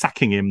employer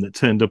sacking him that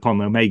turned up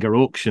on Omega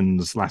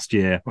Auctions last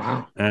year.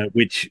 Wow.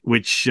 which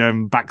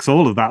backs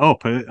all of that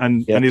up,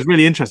 and is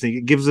really interesting.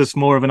 It gives us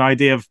more of an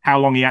idea of how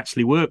long he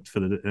actually worked for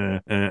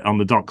on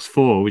the docks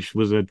for, which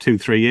was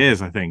 2-3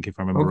 years, I think, if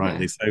I remember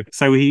rightly.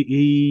 So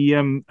he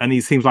and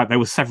he seems like there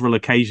were several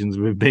occasions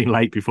with being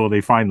late before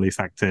they finally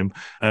sacked him.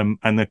 And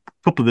a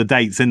couple of the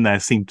dates in there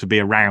seemed to be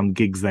around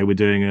gigs they were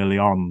doing early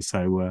on.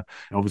 So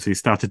obviously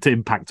started to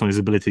impact on his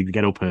ability to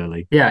get up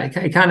early. Yeah,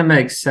 it kind of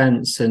makes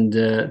sense. And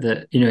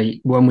that,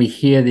 when we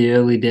hear the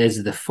early days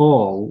of the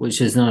Fall, which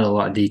there's not a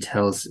lot of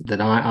details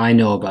that I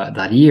know about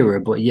that era,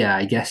 but yeah,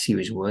 I guess he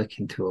was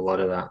working through a lot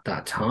of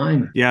that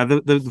time. Yeah,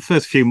 the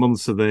first few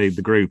months of the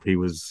group, he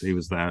was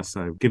there.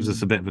 So it gives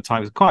us a bit of a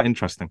time. It's quite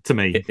interesting to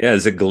me. Yeah,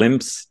 as a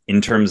glimpse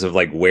in terms of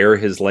like where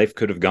his life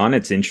could have gone,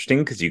 it's interesting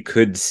because you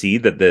could see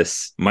that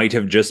this might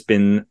have just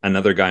been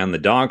another guy on the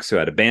docks who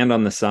had a band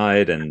on the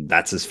side, and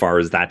that's as far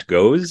as that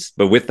goes.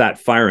 But with that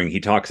firing, he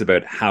talks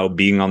about how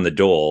being on the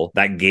dole,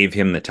 that gave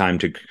him the time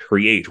to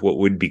create what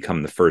would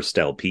become the first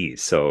LP.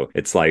 So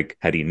it's like,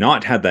 had he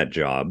not had that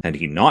job, had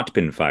he not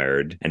been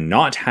fired and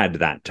not had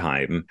that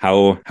time,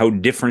 how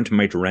different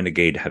might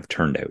Renegade have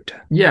turned out?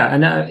 Yeah,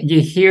 and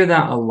you hear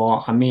that a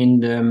lot. I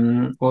mean,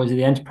 what was it,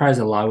 the Enterprise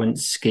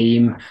Allowance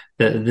scheme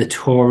that the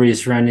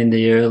Tories ran in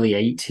the early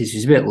 80s? It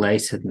was a bit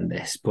later than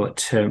this,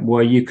 but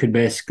where you could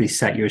basically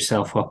set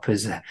yourself up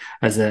as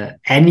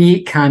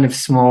any kind of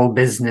small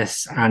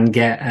business and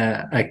get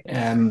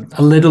a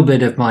little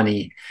bit of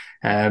money.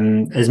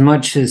 As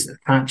much as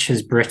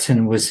Thatcher's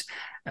Britain was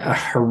a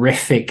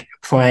horrific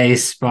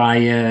place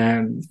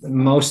by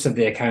most of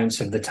the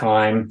accounts of the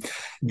time,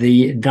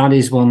 that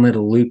is one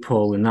little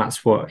loophole, and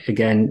that's what,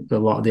 again, a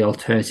lot of the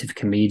alternative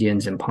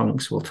comedians and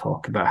punks will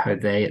talk about, how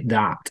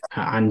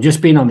and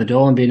just being on the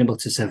dole and being able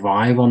to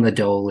survive on the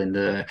dole in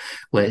the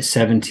late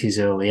 70s,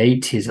 early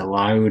 80s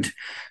allowed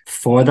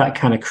for that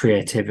kind of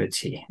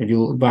creativity. If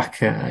you look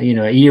back at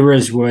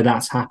eras where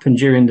that's happened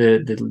during the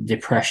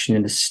Depression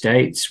in the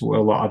States, where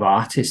a lot of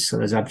artists, so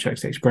there's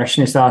abstract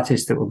expressionist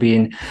artists that were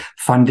being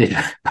funded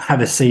by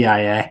the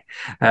CIA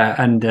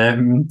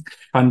and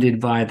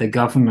funded by the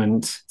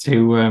government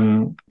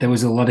there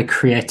was a lot of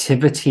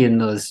creativity in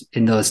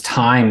those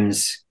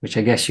times, which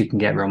I guess you can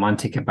get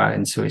romantic about,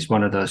 and so it's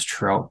one of those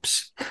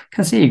tropes. I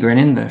can see you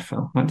grinning there,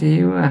 Phil. What do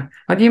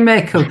you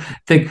make of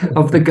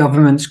the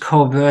government's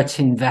covert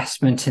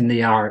investment in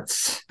the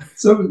arts?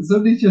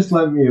 Somebody just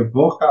lent me a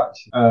book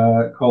actually,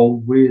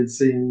 called Weird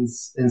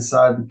Scenes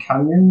Inside the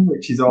Canyon,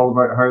 which is all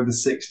about how the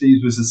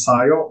 60s was a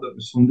psyop that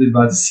was funded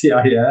by the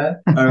CIA.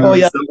 Oh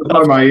yeah, So that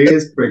was why my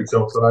ears pricked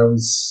up, and I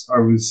was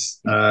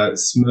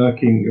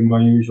smirking in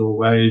my usual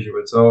way as you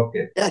were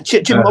talking. yeah.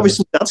 Jim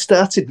Morrison's dad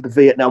started the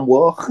Vietnam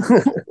War.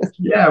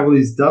 Yeah, well,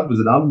 his dad was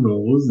an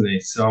admiral, wasn't he?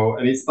 So,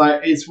 and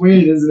it's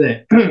weird, isn't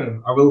it?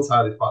 I will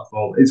tie this back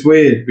forward. It's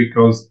weird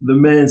because the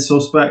main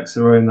suspects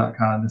around that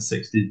kind of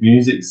 60s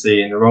music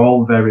scene are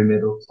all very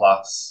middle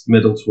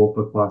to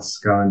upper class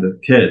kind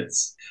of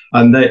kids.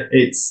 And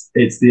it's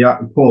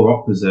the polar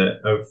opposite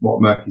of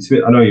what Murphy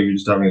Smith. I know you were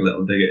just having a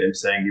little dig at him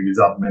saying he was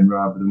admin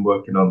rather than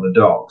working on the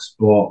docks,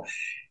 but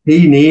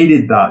he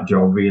needed that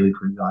job really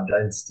for his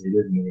identity,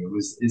 didn't he?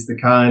 It's the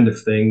kind of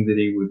thing that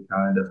he would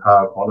kind of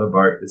harp on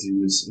about as he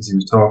was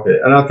talking.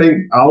 And I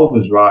think Al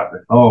was right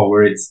before,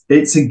 where it's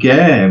a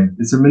game,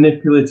 it's a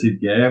manipulative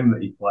game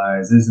that he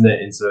plays, isn't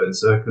it? In certain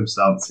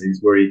circumstances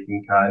where he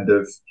can kind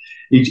of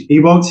he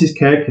wants his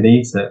cake and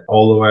eat it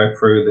all the way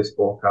through this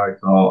book. I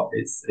thought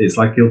it's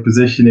like he'll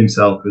position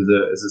himself as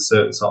a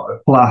certain sort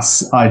of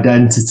class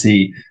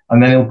identity,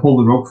 and then he'll pull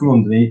the rug from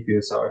underneath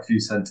you sort of a few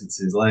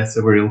sentences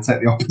later where he'll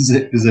take the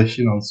opposite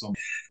position on something,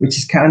 which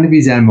is kind of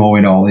his MO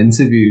in all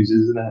interviews,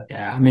 isn't it?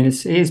 Yeah, I mean,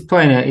 he's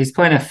playing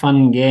a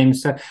fun game.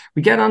 So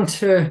we get on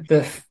to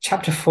the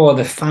chapter 4,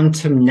 the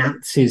Phantom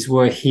Nazis,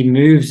 where he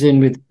moves in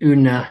with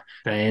Una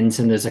Baines,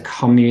 and there's a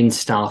commune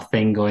style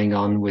thing going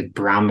on with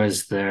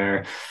Brammers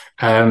there.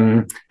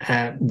 Then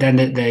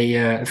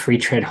the free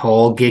trade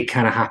hall gig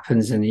kind of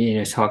happens,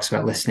 and talks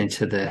about listening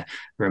to the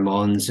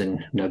Ramones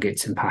and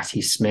Nuggets and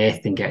Patti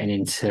Smith and getting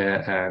into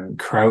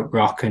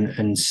krautrock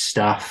and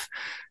stuff.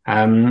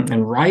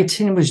 And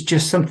writing was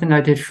just something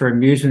I did for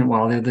amusement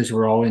while the others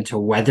were all into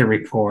Weather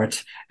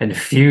Report and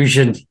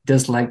Fusion. He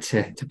does like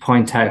to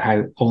point out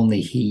how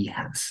only he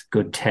has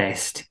good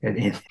taste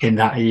in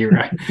that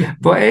era.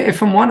 But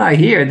from what I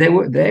hear,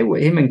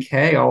 him and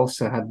Kay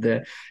also had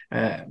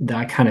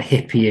that kind of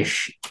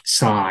hippie-ish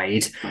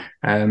side,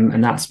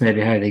 and that's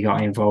maybe how they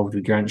got involved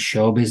with Grant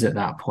Showbiz at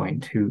that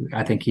point, who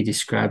I think he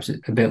describes it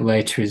a bit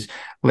later as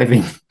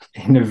living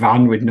in a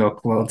van with no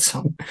clothes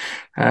on.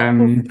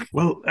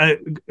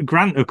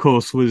 Grant, of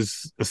course,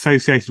 was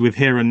associated with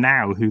Here and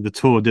Now, who the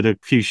tour did a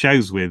few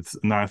shows with,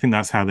 and I think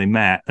that's how they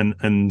met.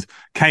 And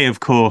Kay, of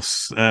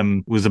course,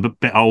 was a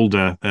bit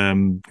older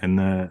and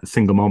a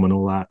single mom and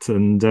all that.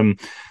 And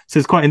so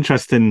it's quite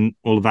interesting,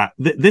 all of that.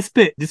 This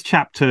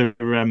chapter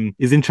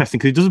is interesting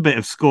because he does a bit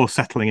of score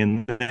settling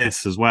in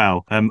this as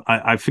well.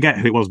 I forget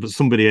who it was, but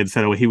somebody had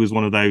said, he was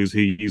one of those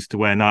who used to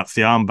wear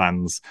Nazi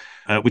armbands,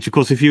 which, of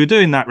course, if you were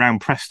doing that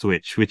round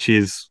Prestwich, which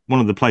is one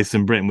of the places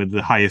in Britain with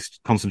the highest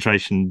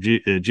concentration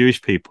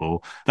Jewish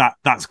people,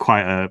 that's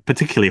quite a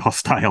particularly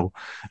hostile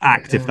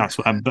act. If that's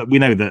what, but we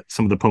know that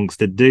some of the punks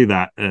did do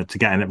that to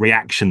get a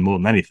reaction more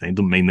than anything. It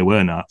doesn't mean they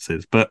were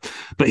Nazis, but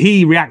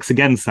he reacts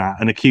against that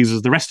and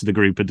accuses the rest of the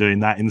group of doing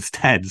that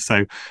instead.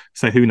 So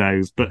who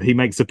knows? But he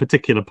makes a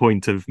particular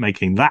point of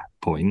making that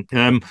point.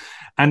 And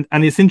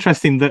it's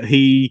interesting that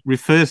he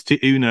refers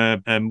to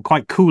Una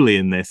quite coolly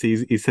in this.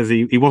 He says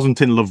he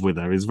wasn't in love with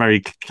her. He's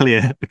very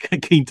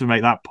keen to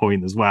make that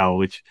point as well,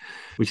 which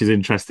is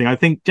interesting. I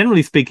think,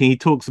 generally speaking, he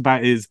talks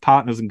about his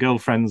partners and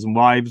girlfriends and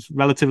wives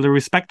relatively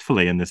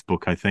respectfully in this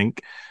book, I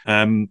think.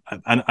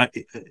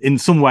 In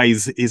some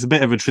ways, he's a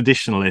bit of a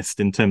traditionalist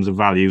in terms of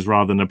values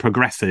rather than a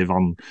progressive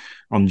on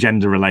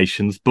gender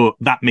relations, but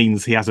that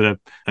means he has a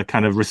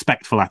kind of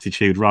respectful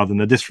attitude rather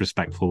than a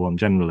disrespectful one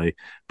generally.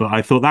 But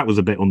I thought that was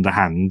a bit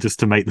underhand, just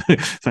to make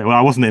say, well,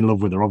 I wasn't in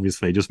love with her,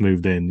 obviously, just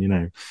moved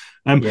in,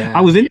 I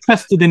was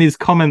interested in his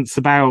comments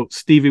about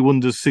Stevie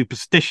Wonder's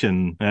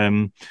Superstition.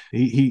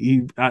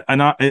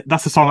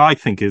 That's a song I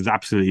think is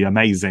absolutely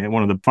amazing.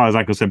 One of the, as far as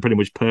I can say, pretty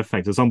much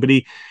perfect a song. But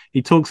he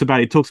talks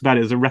about it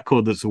as a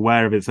record that's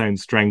aware of its own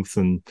strengths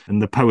and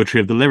the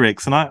poetry of the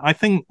lyrics. And I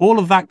think all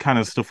of that kind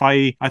of stuff,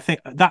 I think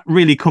that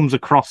really comes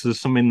across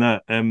as something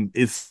that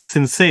is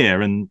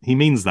sincere, and he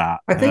means that.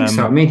 I think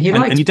so. I mean,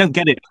 and you don't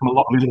get it from a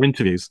lot of other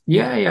interviews.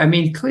 Yeah. I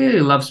mean, clearly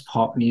loves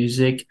pop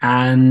music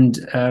and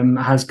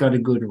has got a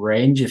good range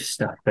of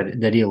stuff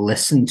that he'll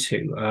listen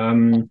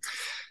to.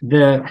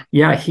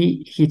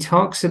 He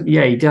talks.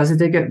 He does a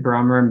dig at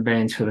Brammer and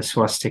Baines for the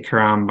swastika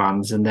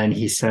armbands, and then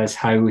he says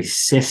how his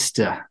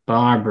sister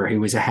Barbara, who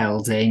was a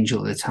Hell's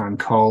Angel at the time,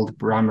 called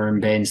Brammer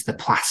and Baines the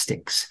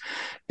Plastics,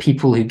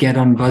 people who get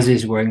on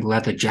buses wearing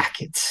leather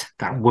jackets,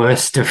 that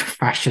worst of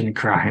fashion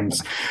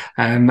crimes.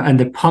 And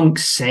the punk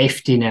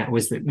safety net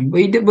was that.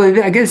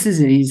 I guess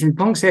the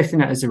punk safety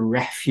net is a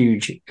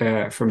refuge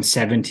from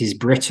 70s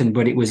Britain,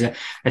 but it was a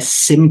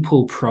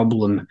simple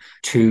problem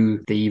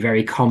to the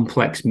very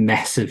complex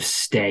mess of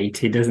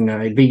state. It doesn't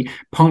know.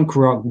 Punk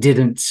rock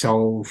didn't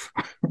solve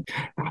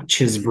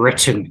Thatcher's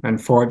Britain,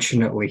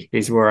 unfortunately,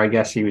 is where I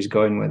guess he was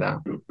going with that.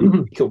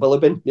 Could well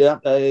have been, yeah.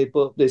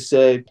 But there's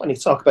plenty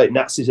of talk about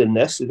Nazis in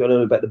this. We've got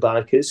about the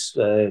bikers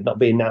not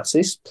being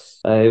Nazis,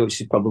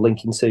 which is probably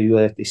linking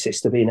to the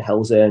sister being a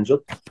Hell's Angel.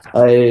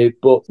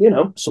 But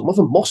some of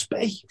them must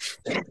be.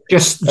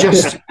 Just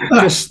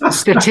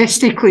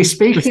statistically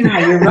speaking,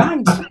 are you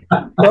right?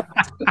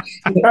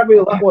 You can't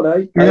rule that one out.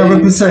 Do you have a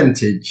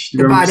percentage?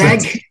 The bad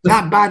egg,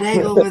 that bad egg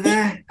over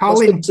there.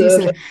 Colin, he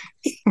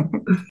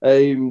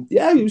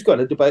was going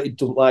to debate. He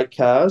doesn't like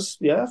cars.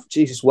 Yeah,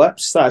 Jesus wept.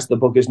 Starts the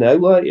buggers now.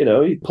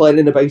 He's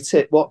complaining about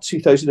it.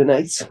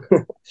 2008.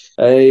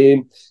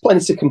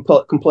 Plenty to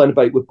complain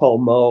about with Paul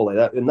Morley,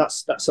 and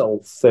that's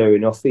all fair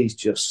enough. He's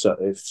just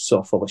sort of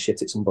so full of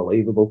shit. It's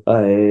unbelievable.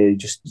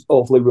 Just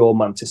overly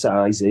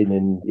romanticising,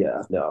 and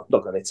no,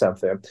 not got any time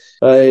for him.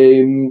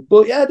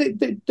 But yeah,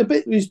 the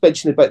bit he was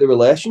mentioning about the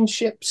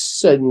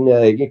relationships and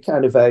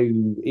kind of how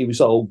he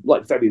was all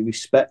like very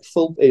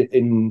respectful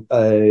in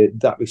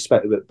that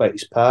respect about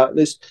his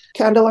partners,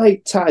 kind of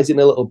like ties in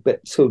a little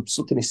bit to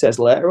something he says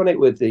later on it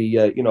with the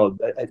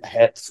a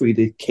head through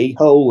the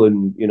keyhole,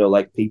 and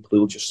like people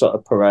who just sort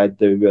of parade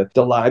their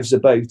lives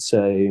about.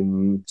 So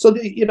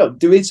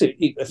there is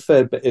a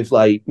fair bit of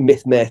like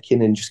myth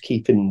making and just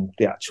keeping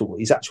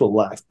his actual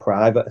life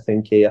private. I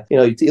think here,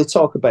 he'll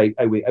talk about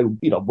how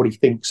what he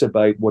thinks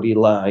about what he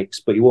likes,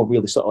 but he won't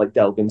really sort of like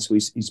delve into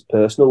his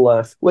personal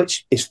life,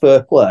 which is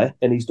fair play,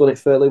 and he's done it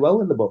fairly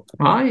well in the book.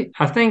 I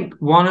think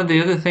one of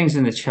the other things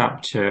in the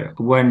chapter,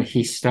 when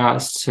he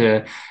starts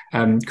to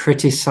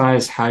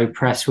criticize how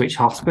Prestwich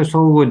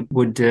Hospital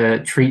would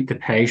treat the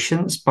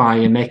patients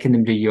by making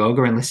them do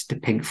yoga and listen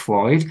to Pink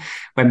Floyd,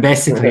 when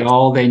basically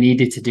all they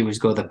needed to do was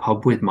go to the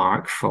pub with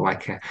Mark for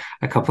like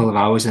a couple of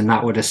hours, and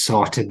that would have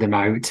sorted them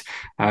out,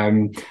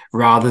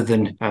 rather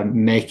than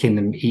making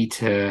them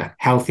eat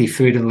healthy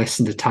food and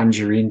listen to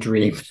Tangerine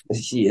Dream.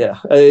 Yeah.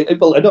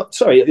 Well, I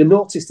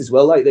noticed as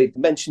well, like they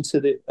mentioned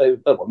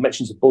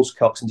mentions of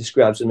Buzzcocks and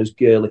describes them as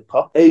girly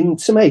pop. And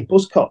to me,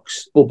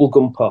 Buzzcocks,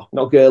 bubblegum pop,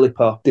 not girly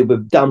pop. They were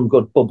damn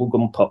good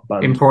bubblegum pop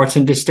band.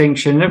 Important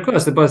distinction. And of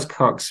course, the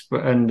Buzzcocks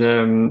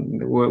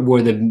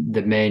were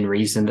the main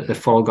reason that the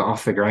Fall got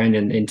off the ground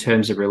in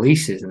terms of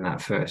releases in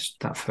that first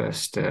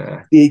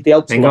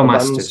the Bingo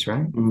Masters,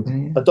 right?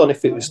 Mm-hmm. Yeah. I don't know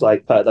if it was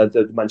like part of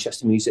the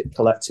Manchester Music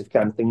Collective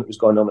kind of thing that was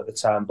going on at the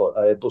time, but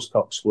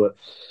Buzzcocks were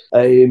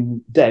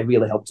they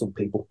really helped some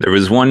people. There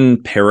was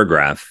one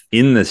paragraph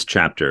in this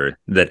chapter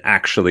that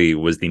actually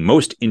was the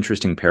most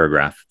interesting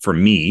paragraph for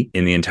me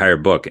in the entire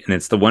book, and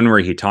it's the one where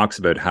he talks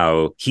about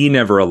how he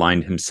never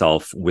aligned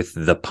himself with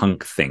the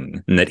punk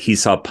thing, and that he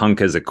saw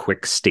punk as a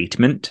quick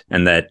statement,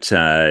 and that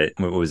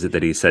what was it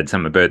that he said?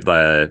 Something about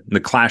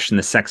the Clash and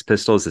the Sex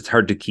Pistols. It's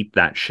hard to keep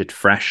that shit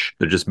fresh.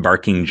 They're just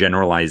barking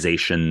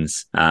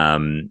generalizations.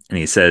 And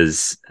he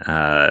says,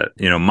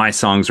 my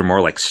songs are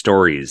more like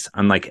stories,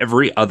 unlike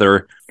every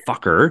other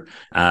fucker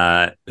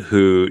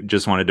who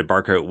just wanted to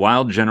bark out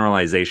wild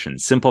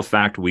generalizations. Simple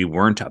fact, we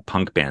weren't a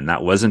punk band.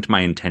 That wasn't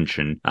my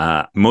intention.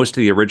 Most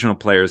of the original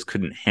players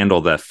couldn't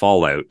handle the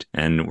fallout.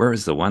 And where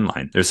is the one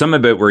line? There's some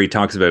about where he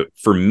talks about,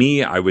 for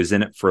me, I was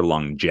in it for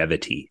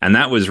longevity. And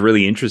that was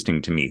really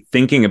interesting to me,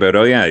 thinking about,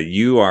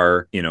 you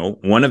are,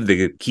 one of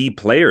the key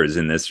players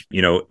in this,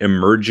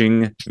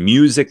 emerging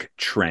music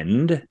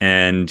trend.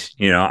 And,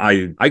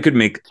 I could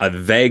make a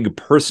vague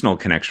personal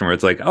connection where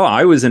it's like,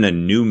 I was in a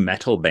new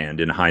metal band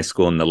in high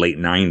school in the late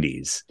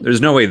 90s. There's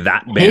no way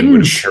that band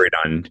would have carried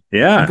on.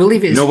 Yeah. I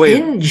believe it's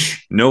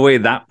Hinge. No way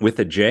that with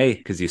a J,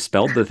 because you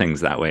spelled the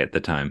things that way at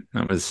the time.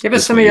 That was Give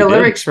us some of your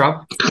lyrics,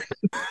 Rob.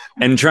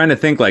 And trying to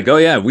think like,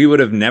 we would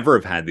have never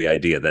have had the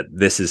idea that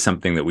this is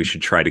something that we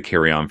should try to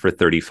carry on for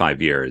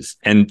 35 years.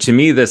 And to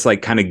me, this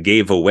like kind of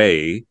gave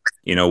away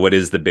what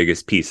is the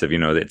biggest piece of,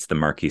 it's the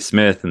Marky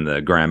Smith and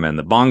the Grandma and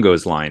the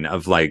Bongos line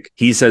of like,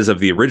 he says of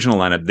the original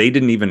lineup, they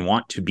didn't even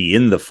want to be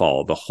in the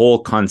Fall. The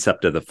whole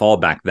concept of the Fall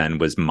back then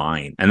was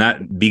mine. And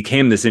that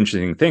became this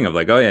interesting thing of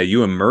like,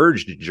 you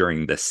emerged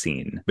during this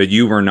scene, but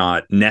you were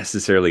not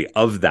necessarily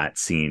of that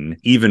scene.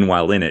 Even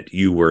while in it,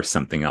 you were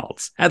something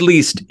else, at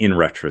least in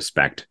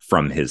retrospect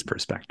from his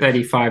perspective.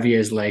 35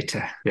 years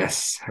later.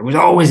 Yes. I was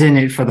always in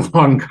it for the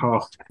long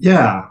haul.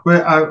 Yeah.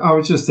 But I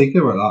was just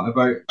thinking about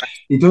that,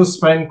 he does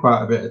spend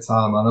quite a bit of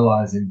time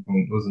analysing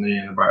punk, doesn't he,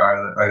 and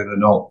about how they're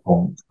not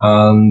punk.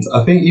 And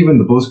I think even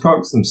the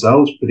Buzzcocks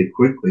themselves pretty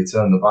quickly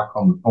turned their back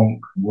on the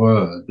punk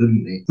word,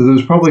 didn't they? So there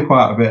was probably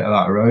quite a bit of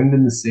that around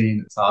in the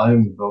scene at the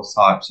time with those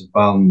types of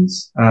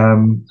bands.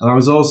 And I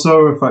was also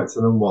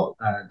reflecting on what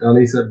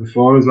Danny said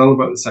before as well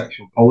about the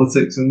sexual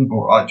politics in the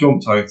book. It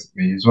jumped out at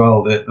me as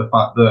well, the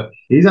fact that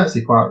he's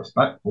actually quite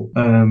respectful.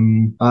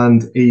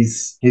 And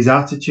his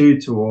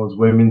attitude towards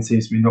women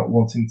seems to be not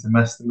wanting to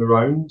mess them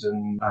around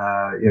and,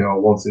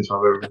 wanting seems to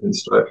have everything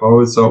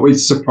straightforward. So, which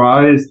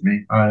surprised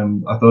me.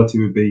 I thought he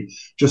would be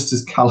just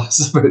as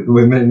callous about the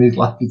women in his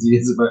life as he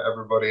is about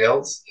everybody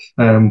else.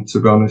 To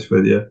be honest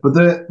with you, but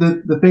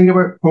the thing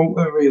about punk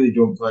that really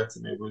jumped out to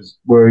me was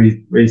where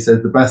he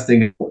said the best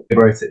thing about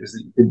it was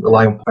that you didn't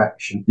rely on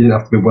perfection. You didn't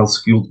have to be a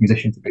well-skilled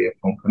musician to be a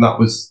punk, and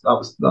that's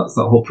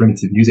that whole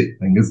primitive music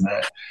thing, isn't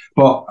it?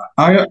 But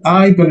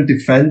I'm going to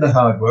defend the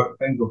hard work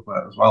thing of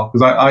that as well,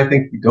 because I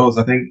think he does.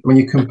 I think when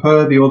you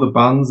compare the other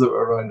bands that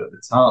were around at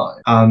the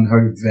time and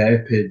how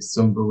vapid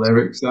some of the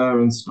lyrics are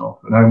and stuff,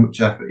 and how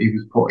much effort he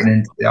was putting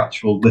into the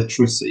actual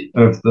literacy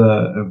of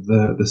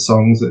the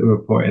songs that they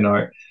were putting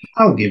out,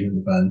 I'll give him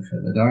the benefit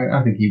of the doubt.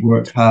 I think he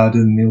worked harder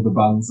than the other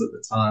bands at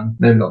the time.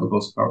 Maybe not the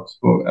Buzzcocks,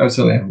 but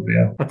certainly everybody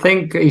else. I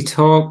think he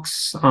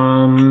talks.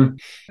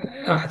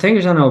 I think it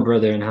was on Old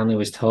Brother and Hanley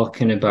was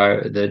talking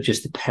about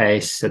the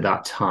pace at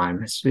that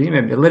time. It's maybe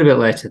a little bit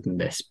later than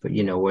this, but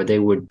where they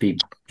would be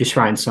just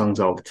writing songs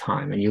all the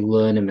time, and you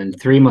learn them, and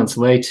 3 months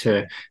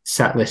later,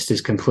 set list has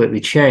completely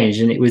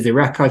changed, and it was the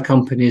record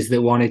companies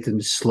that wanted them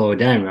to slow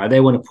down. Right, they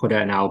want to put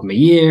out an album a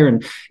year,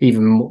 and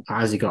even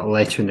as he got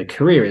later in the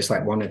career, it's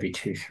like one every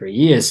 2-3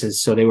 years. And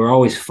so they were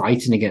always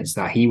fighting against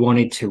that. He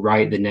wanted to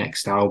write the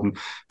next album,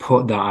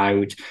 put that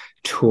out,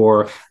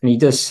 tour, and he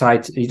does say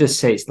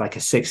it's like a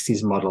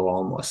 60s model,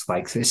 almost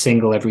like a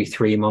single every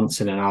 3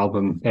 months and an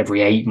album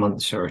every 8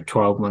 months or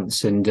 12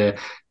 months, and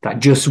that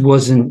just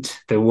wasn't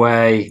the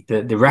way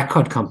the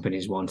record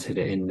companies wanted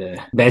it. In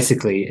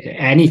basically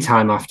any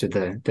time after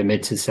the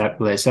mid to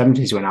late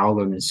 70s, when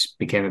albums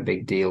became a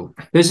big deal.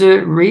 There's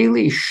a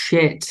really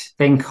shit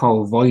thing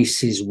called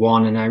Voices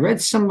One, and I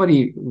read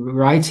somebody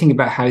writing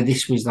about how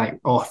this was like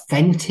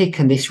authentic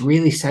and this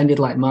really sounded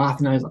like Mark,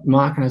 and I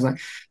was like,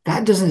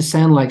 that doesn't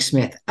sound like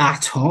Smith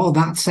at all.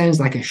 That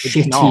sounds like a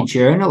shitty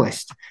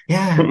journalist.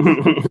 Yeah.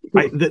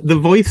 The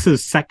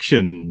Voices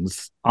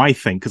sections, I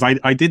think, because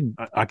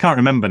I can't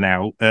remember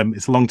now,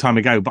 it's a long time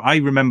ago, but I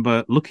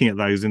remember looking at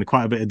those in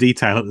quite a bit of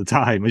detail at the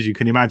time, as you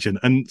can imagine,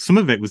 and some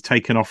of it was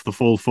taken off the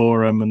Fall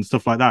Forum and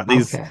stuff like that.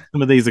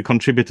 Some of these are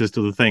contributors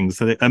to the things.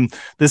 So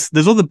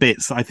there's other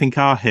bits that I think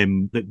are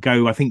him that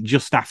go, I think,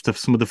 just after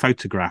some of the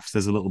photographs.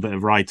 There's a little bit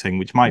of writing,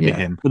 which might be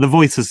him, but the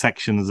Voices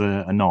sections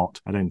are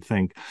not, I don't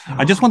think.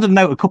 I just wanted to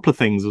note a couple of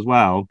things as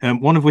well.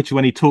 One of which,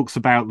 when he talks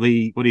about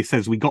what he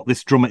says, we got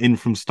this drummer in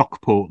from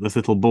Stockport, this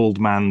little bald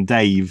man,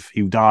 Dave,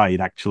 who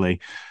died, actually,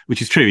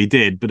 which is true, he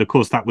did, but of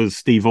course that was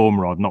Steve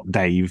Ormerod, not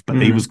Dave,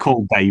 but he was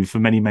called Dave for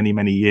many, many,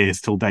 many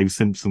years till Dave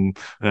Simpson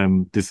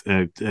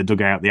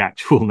dug out the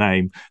actual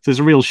name. So it's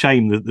a real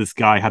shame that this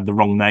guy had the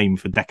wrong name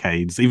for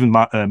decades. Even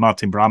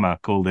Martin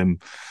Brammer called him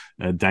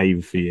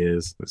Dave for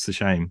years. It's a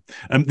shame.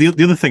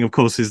 The other thing, of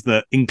course, is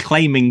that in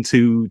claiming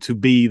to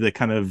be the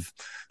kind of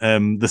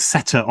the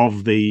setter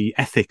of the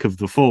ethic of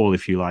the Fall,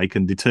 if you like,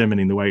 and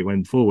determining the way it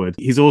went forward,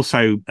 he's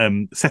also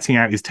setting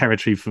out his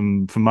territory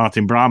from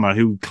Martin Brammer,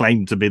 who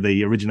claimed to be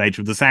the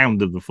originator of the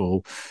sound of the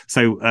Fall.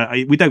 So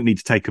we don't need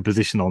to take a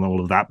position on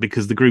all of that,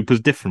 because the group was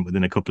different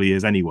within a couple of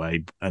years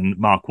anyway, and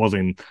Mark was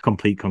in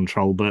complete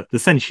control. But the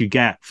sense you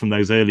get from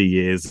those early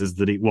years is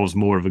that it was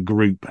more of a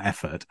group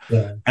effort.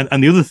 Yeah.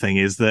 And the other thing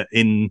is that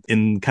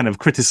in kind of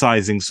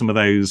criticizing some of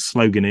those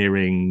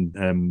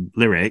sloganeering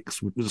lyrics,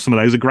 some of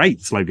those are great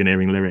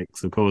sloganeering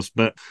lyrics, of course,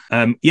 but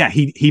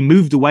he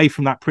moved away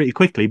from that pretty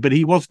quickly, but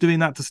he was doing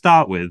that to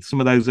start with. Some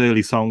of those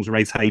early songs,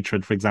 Race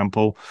Hatred, for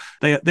example,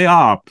 they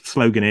are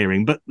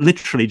sloganeering, but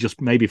literally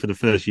just maybe for the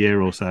first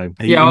year or so.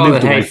 All the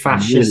hey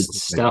fascist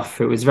stuff,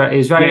 it was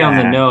very on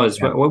the nose.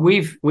 But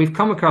we've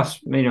come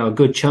across a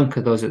good chunk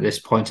of those at this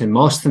point, and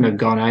most of them have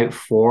gone out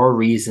for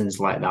reasons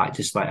like that.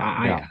 Just like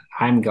I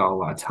haven't got a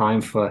lot of time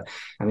for.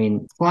 I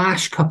mean,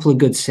 Flash, couple of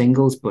good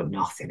singles, but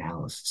nothing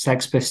else.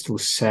 Sex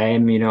Pistols,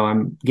 same.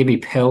 Give me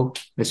Pill.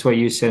 That's what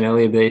you said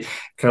earlier. They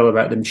feel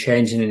about them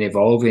changing and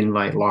evolving,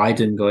 like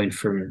Lydon going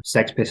from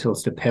Sex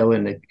Pistols to Pill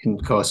in the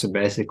course of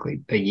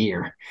basically a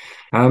year.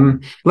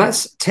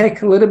 Let's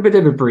take a little bit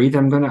of a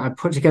breather. I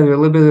put together a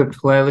little bit of a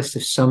playlist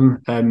of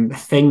some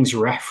things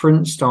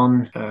referenced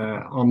on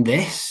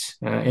this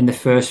in the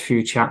first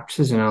few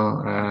chapters,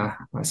 and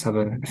let's have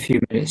a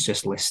few minutes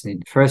just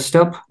listening. First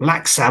up,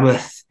 Black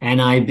Sabbath,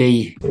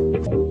 NIB.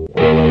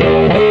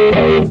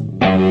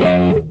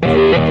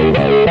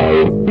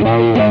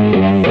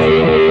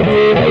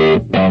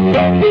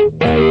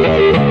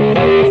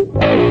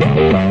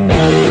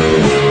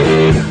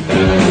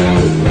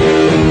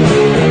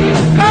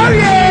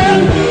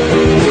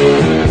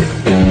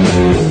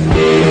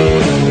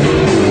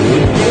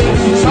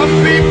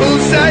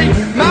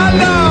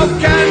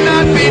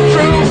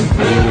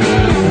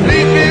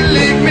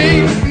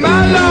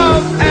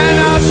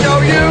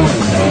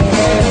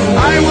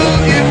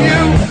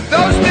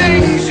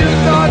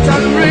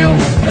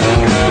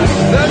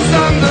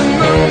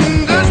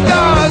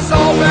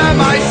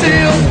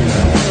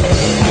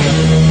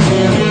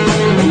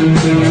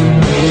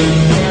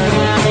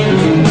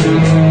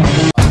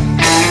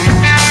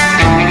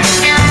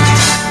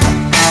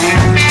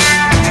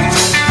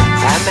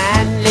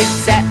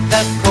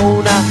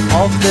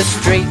 The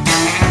street,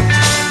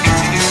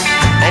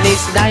 and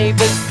his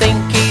neighbours think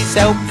he's he's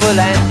helpful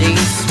and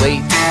he's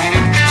sweet.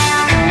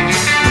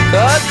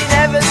 'Cause he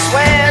never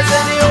swears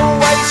and he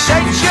always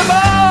shakes you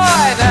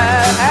by the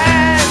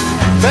hand.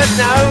 But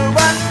no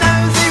one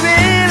knows he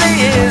really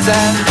is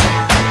a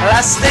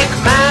plastic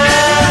man.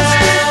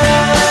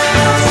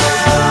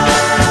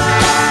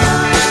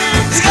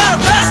 He's got a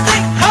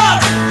plastic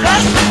heart,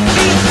 plastic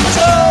feet and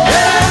toes.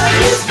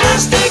 Yeah, he's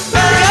plastic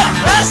man. He's got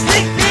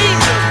plastic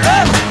knees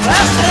and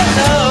plastic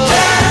nose.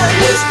 Yeah,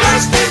 he's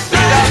plastic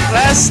man. He's got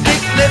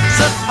plastic lips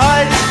that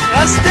hide his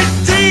plastic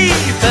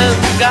teeth and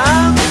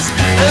gums,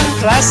 and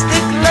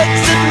plastic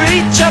legs that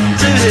reach up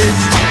to his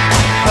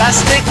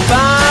plastic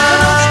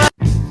bum.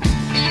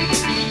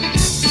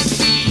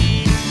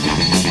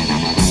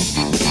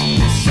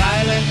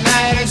 Silent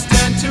night has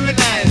turned to a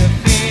night of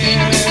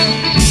fear.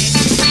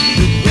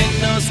 The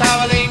windows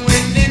howling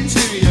wind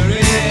into your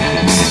ear.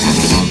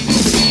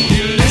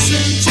 You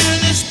listen to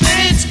the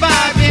spirits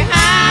far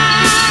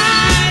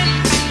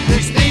behind.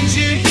 These things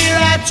you hear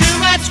are too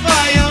much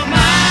for your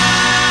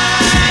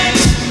mind.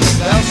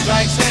 Bell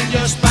strikes and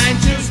your spine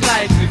turns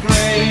like the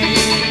grave.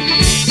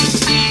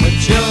 A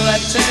chill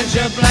that turns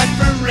your blood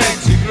from red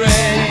to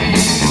grey.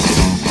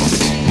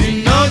 You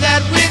know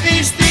that with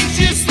these things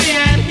you see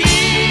and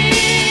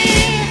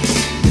hear,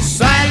 the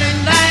silent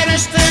night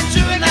has turned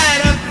to a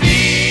night of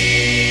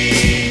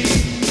fear.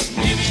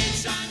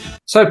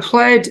 So I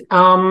played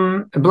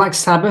Black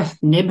Sabbath,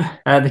 Nib,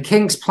 the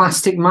Kinks,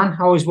 Plastic Man.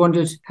 I always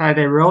wondered how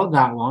they wrote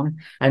that one.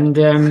 And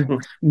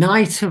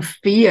Night of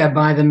Fear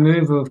by The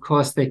Move, of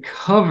course, they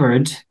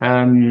covered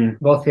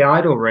both the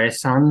Idol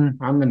Race and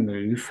The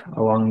Move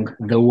along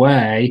the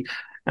way.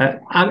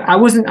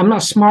 I'm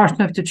not smart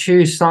enough to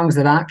choose songs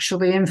that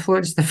actually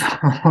influenced the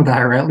F.A.L.L.O.U.T.P.O.D.C.A.S.T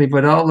directly,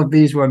 but all of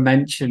these were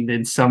mentioned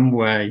in some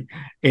way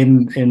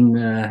in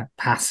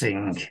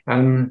passing.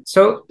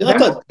 So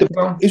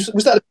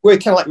was that where he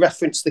kind of like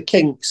referenced the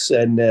Kinks,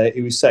 and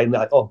he was saying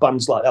that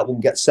bands like that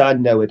won't get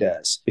signed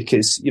nowadays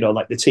because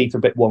like the teeth are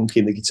a bit wonky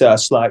and the guitar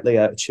slightly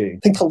out of tune. I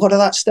think a lot of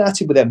that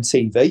started with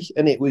MTV,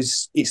 and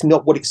it's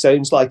not what it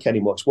sounds like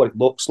anymore. It's what it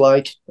looks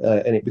like,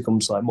 and it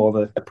becomes like more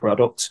of a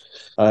product.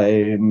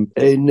 And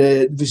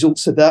the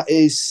results of that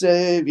is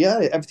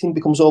everything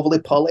becomes overly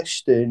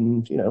polished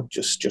and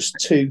just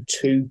too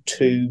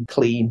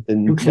clean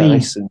and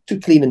nice and too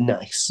clean and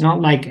nice. Not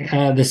like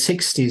the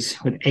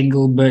 60s with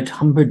Engelbert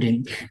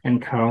Humperdinck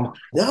and co.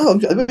 No,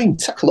 I mean,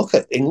 take a look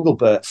at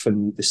Engelbert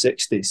from the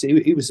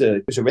 60s. He was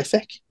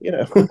horrific,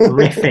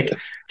 Horrific.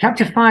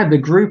 Chapter 5, the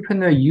group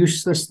and their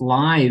useless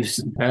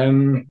lives.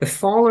 The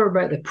fall are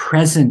about the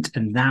present,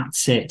 and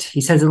that's it.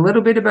 He says a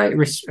little bit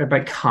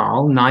about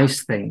Carl,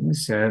 nice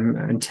things,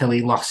 until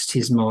he lost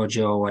his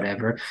mojo or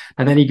whatever.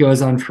 And then he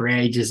goes on for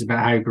ages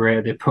about how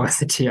great the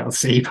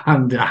TLC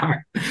band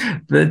are.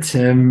 But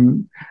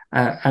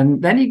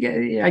and then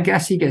I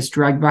guess he gets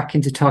dragged back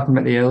into talking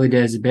about the early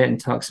days a bit and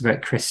talks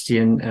about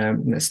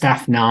Christian,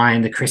 Staff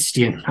 9, the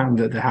Christian band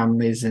that the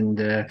Hamleys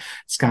and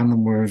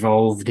Scanlon were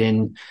involved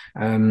in.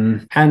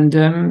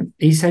 And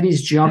he said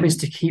his job is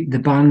to keep the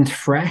band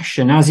fresh.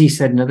 And as he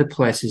said in other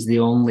places, the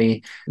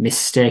only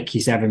mistake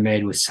he's ever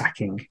made was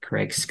sacking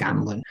Craig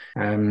Scanlon.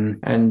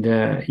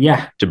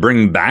 To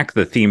bring back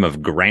the theme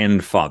of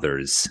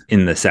grandfathers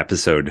in this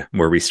episode,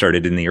 where we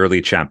started in the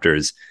early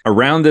chapters,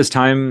 around this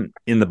time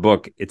in the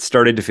book, it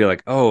started to feel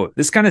like,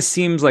 this kind of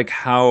seems like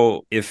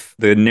how if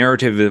the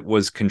narrative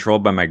was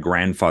controlled by my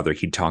grandfather,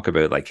 he'd talk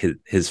about like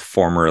his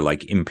former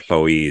like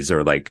employees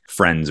or like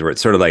friends, where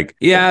it's sort of like,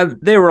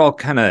 they were all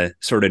kind of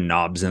sort of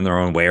knobs in their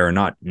own way, or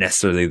not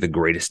necessarily the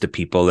greatest of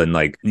people. And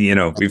like,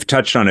 we've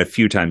touched on it a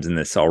few times in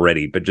this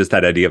already, but just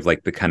that idea of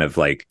like the kind of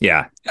like,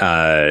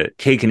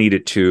 cake and eat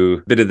it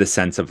too, bit of the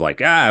sense of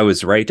like, I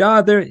was right.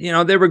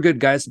 They were good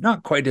guys,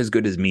 not quite as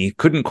good as me,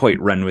 couldn't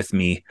quite run with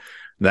me.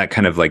 That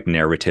kind of like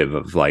narrative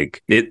of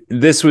like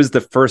this was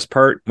the first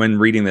part when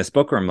reading this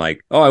book where I'm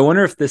like, I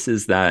wonder if this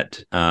is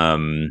that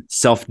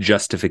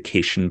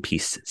self-justification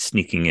piece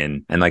sneaking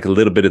in, and like a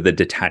little bit of the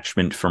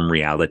detachment from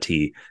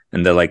reality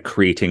and the like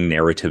creating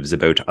narratives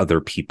about other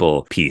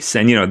people piece.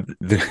 And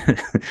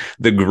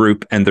the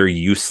group and their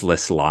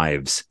useless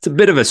lives. It's a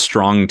bit of a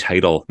strong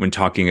title when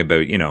talking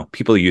about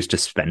people you used to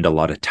spend a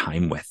lot of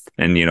time with,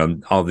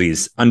 and all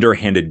these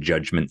underhanded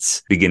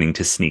judgments beginning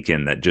to sneak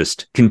in that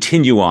just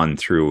continue on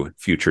through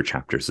future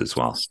chapters as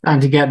well. And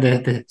to get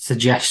the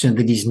suggestion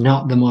that he's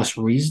not the most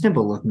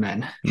reasonable of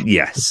men.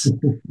 Yes.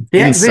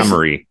 In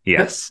summary,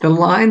 yes. The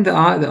line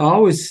that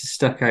always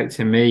stuck out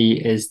to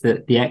me is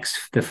that the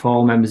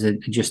F.A.L.L.O.U.T.P.O.D.C.A.S.T members are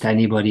just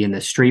anybody in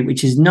the street,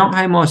 which is not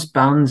how most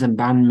bands and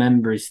band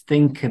members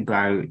think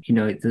about,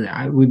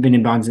 we've been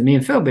in bands, and me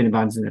and Phil have been in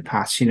bands in the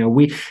past,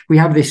 we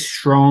have this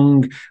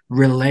strong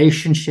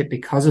relationship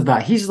because of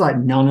that. He's like,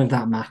 none of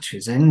that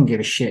matters. I didn't give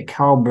a shit.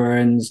 Carl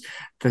Burns,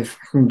 the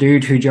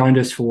dude who joined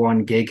us for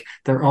one gig,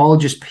 they're all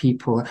just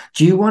people.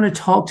 Do you want to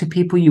talk to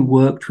people you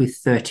worked with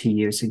 30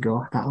 years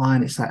ago? That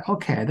line, it's like,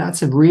 okay,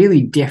 that's a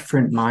really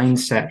different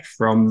mindset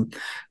from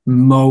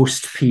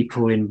most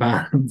people in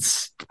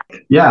bands.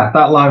 Yeah,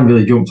 that line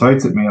really jumped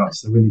out at me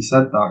actually when he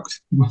said that.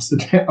 'Cause I must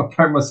admit, I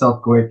found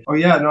myself going, "Oh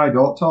yeah, no, I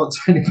don't talk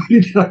to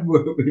anybody that I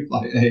worked with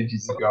like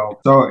ages ago."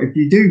 So if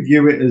you do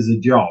view it as a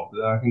job,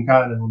 then I can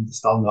kind of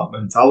understand that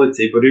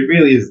mentality. But it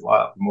really is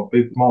like more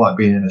like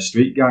being in a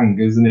street gang,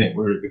 isn't it?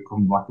 Where it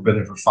becomes like a bit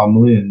of a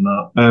family and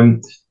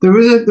that. There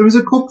was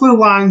a couple of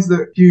lines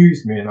that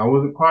confused me, and I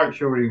wasn't quite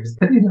sure what he was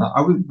getting at.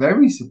 I was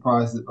very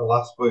surprised at the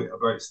last bit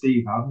about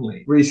Steve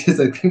Hanley, where he says,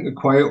 "I think the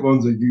quiet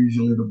ones are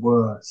usually the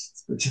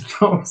worst," which I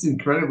thought was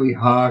incredibly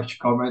harsh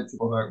comment to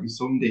go out with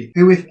somebody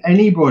who, if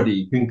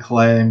anybody can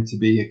claim to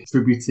be a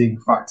contributing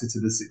factor to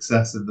the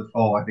success of the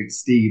Fall, I think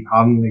Steve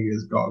Hanley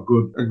has got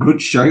a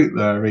good shout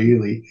there,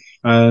 really.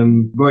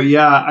 But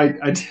yeah,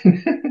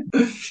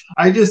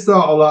 I just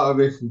thought a lot of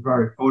this was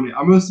very funny.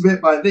 I must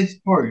admit, by this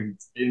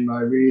point in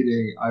my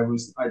reading,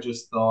 I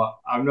just thought,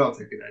 I'm not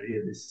taking any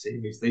of this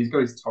seriously. He's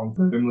got his tongue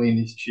firmly in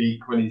his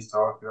cheek when he's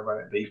talking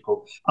about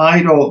people.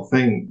 I don't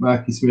think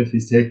Marky Smith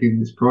is taking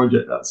this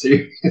project that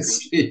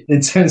seriously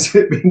in terms of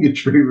it being a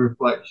true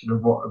reflection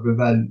of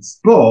events.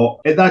 But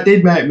that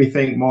did make me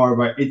think more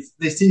about it.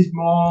 This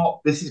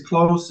is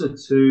closer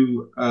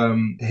to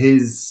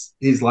his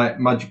like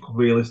magical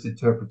realist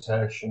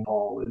interpretation,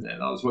 Paul, isn't it?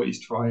 That's what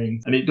he's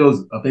trying. And it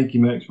does, I think he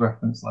makes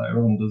reference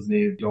later on, doesn't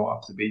he? You don't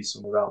have to be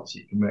somewhere else,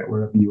 you can make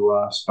wherever you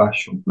are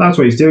special. That's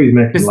what he's doing, he's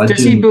making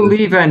legends. Does he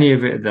believe any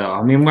of it though?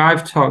 I mean,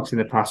 I've talked in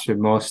the past with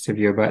most of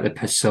you about the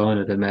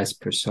persona, the MES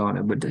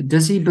persona, but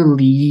does he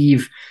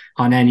believe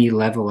on any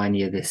level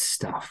any of this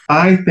stuff?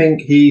 I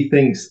think he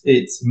thinks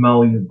it's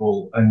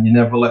malleable and you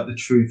never let the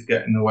truth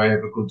get in the way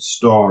of a good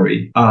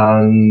story.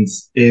 And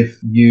if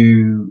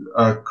you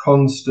are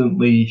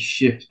constantly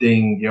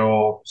shifting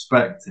your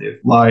perspective,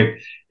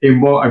 like in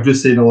what I've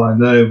just seen a line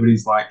there, but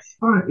he's like,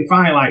 if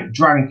I like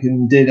drank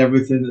and did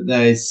everything that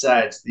they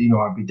said,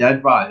 I'd be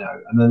dead by now.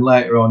 And then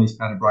later on, he's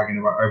kind of bragging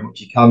about how much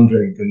he can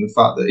drink and the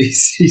fact that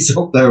he's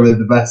up there with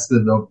the best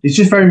of them. He's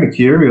just very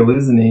mercurial,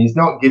 isn't he? He's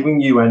not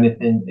giving you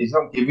anything. He's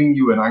not giving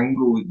you an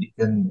angle that you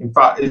can. In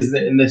fact, isn't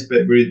it in this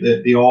bit where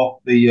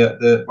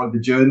one of the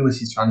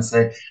journalists is trying to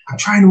say, "I'm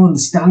trying to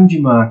understand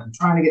you, Mark. I'm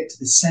trying to get to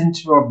the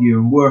center of you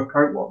and work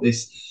out what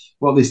this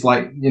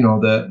like,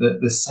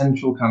 the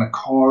central kind of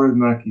core of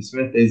Marky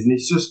Smith is," and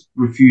he's just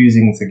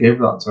refusing to give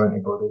that to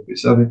anybody,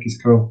 which I think is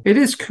cool. It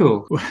is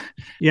cool.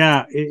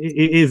 Yeah,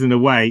 it is in a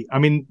way. I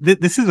mean,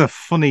 this is a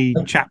funny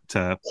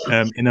chapter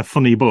in a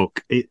funny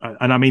book,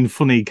 and I mean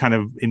funny kind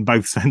of in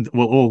both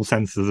all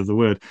senses of the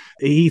word.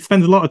 He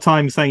spends a lot of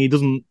time saying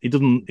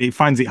he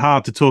finds it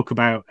hard to talk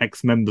about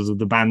ex-members of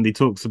the band. He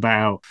talks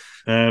about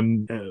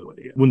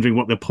wondering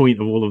what the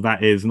point of all of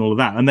that is and all of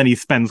that, and then he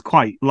spends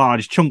quite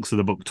large chunks of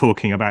the book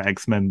talking about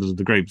ex-members of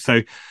the group.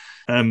 So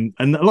and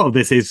a lot of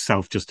this is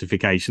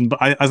self-justification,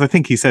 but as I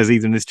think he says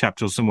either in this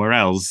chapter or somewhere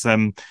else,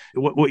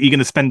 what are you going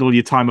to spend all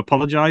your time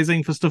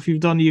apologizing for stuff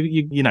you've done?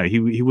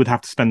 He would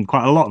have to spend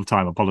quite a lot of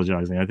time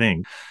apologizing, I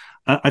think.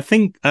 I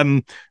think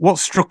what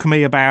struck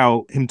me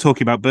about him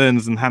talking about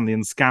Burns and Hanley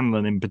and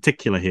Scanlon in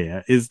particular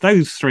here is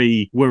those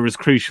three were as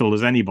crucial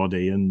as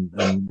anybody, and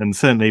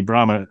certainly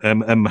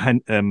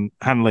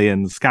Hanley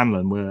and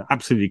Scanlon were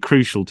absolutely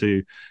crucial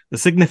to a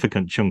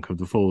significant chunk of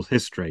the Fall's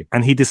history,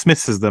 and he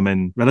dismisses them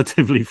in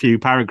relatively few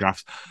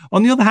paragraphs.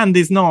 On the other hand,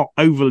 he's not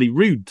overly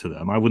rude to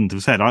them, I wouldn't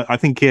have said. I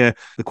think here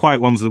the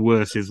quiet ones are the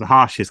worst is the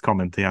harshest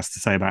comment he has to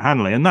say about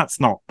Hanley, and that's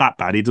not that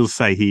bad. He does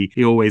say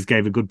he always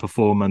gave a good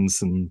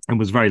performance and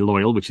was very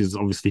loyal, which is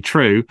obviously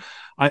true.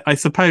 I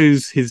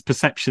suppose his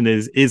perception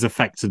is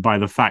affected by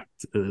the fact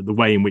the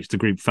way in which the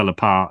group fell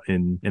apart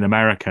in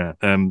America.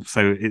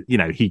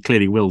 He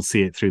clearly will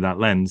see it through that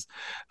lens.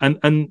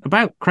 And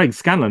about Craig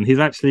Scanlon, he's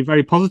actually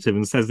very positive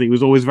and says that he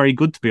was always very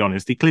good, to be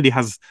honest. He clearly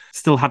has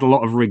still had a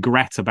lot of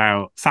regret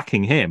about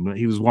sacking him.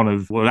 He was one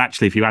of, well,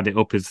 actually, if you add it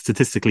up, it's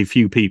statistically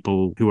few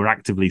people who were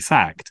actively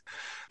sacked.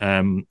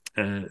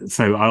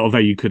 So although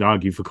you could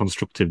argue for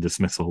constructive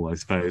dismissal, I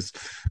suppose,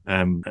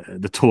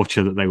 the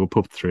torture that they were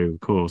put through, of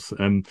course.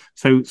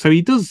 So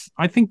he does,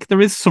 I think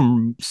there is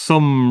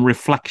some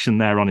reflection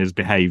there on his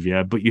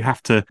behaviour, but you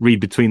have to read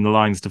between the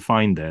lines to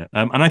find it.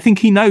 And I think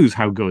he knows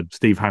how good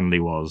Steve Hanley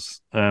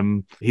was.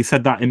 He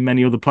said that in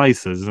many other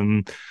places,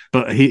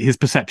 but his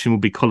perception will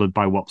be coloured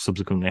by what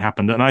subsequently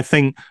happened. And I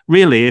think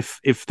really,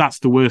 if that's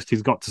the worst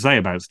he's got to say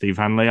about Steve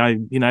Hanley,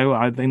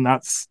 I think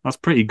that's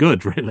pretty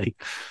good, really.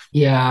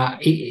 Yeah,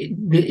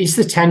 it's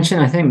the tension,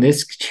 I think,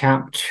 this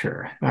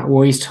chapter,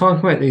 where he's talking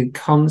about the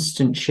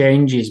constant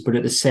changes, but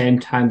at the same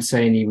time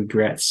saying he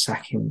regrets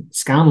sacking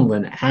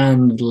Scanlon.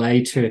 And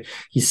later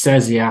he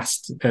says he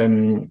asked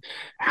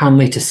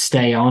Hanley to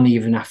stay on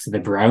even after the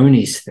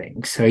Brownies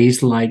thing. So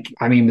he's like,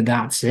 I mean, but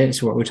that's it.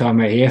 It's what we're talking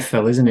about here,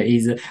 Phil, isn't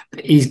it?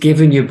 He's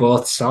giving you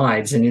both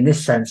sides. And in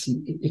this sense,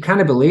 he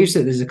kind of believes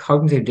that there's a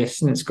cognitive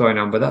dissonance going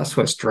on, but that's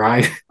what's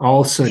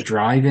also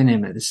driving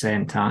him at the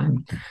same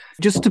time.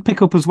 Just to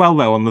pick up as well,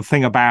 though, on the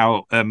thing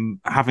about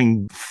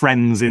having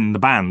friends in the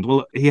band.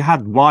 Well, he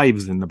had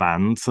wives in the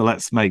band, so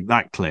let's make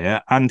that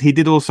clear. And he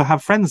did also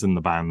have friends in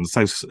the band.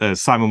 So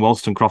Simon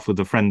Wollstonecroft was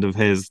a friend of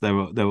his. There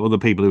were other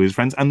people who were his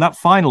friends. And that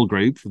final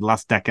group for the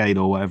last decade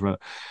or whatever,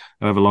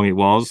 however long it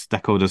was,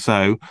 decade or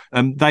so,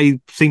 they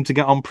seemed to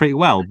get on pretty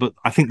well. But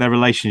I think their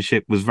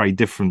relationship was very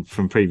different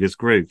from previous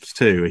groups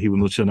too. He was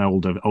much an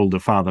older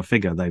father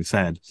figure, they've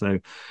said. So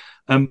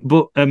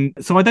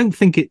so I don't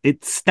think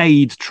it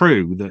stayed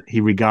true that he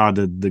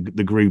regarded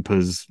the group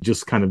as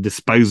just kind of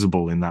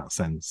disposable in that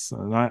sense.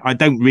 And I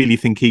don't really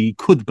think he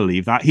could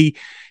believe that.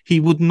 He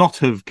would not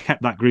have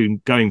kept that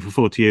group going for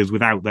 40 years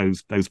without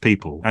those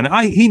people. And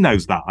he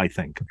knows that, I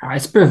think.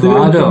 It's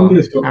bravado.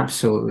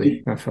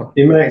 Absolutely.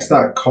 He makes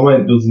that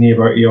comment, doesn't he,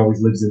 about he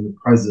always lives in the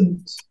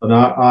present. And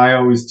I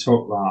always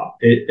took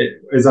that.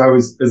 As I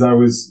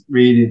was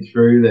reading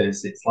through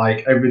this, it's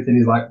like everything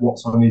is like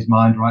what's on his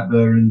mind right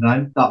there and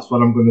then. That's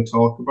what I'm going to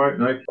talk about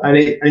now.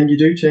 And you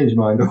do change your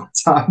mind all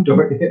the time,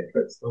 don't you?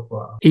 Stuff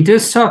like that. He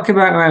does talk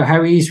about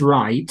how he's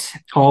right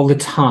all the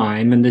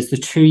time, and there's the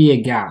 2-year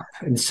gap.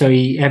 And so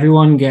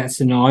everyone gets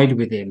annoyed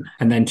with him.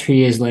 And then 2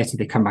 years later,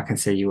 they come back and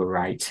say, you were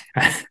right.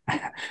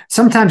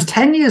 Sometimes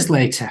 10 years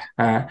later,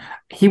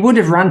 he would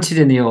have ranted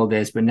in the old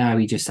days, but now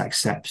he just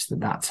accepts that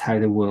that's how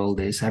the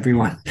world is.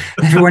 Everyone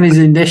is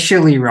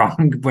initially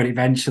wrong, but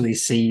eventually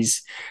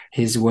sees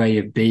his way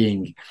of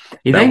being.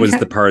 That was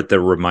the part that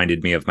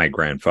reminded me of my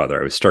grandfather.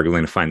 I was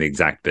struggling to find the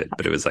exact bit,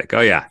 but it was like, oh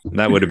yeah,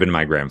 that would have been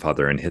my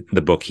grandfather and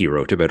the book he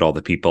wrote about all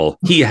the people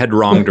he had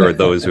wronged or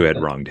those who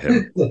had wronged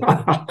him.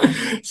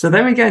 So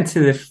then we get into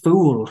the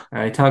Fool.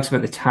 He talks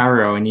about the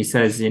tarot, and he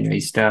says, he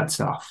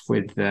starts off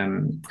with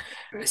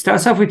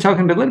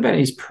talking a little bit of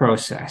his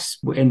process,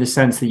 in the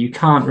sense that you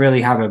can't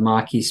really have a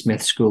Marquis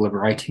Smith school of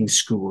writing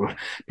school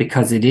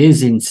because it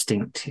is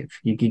instinctive.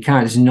 You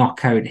can't just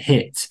knock out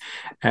hits.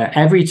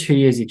 Every 2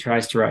 years he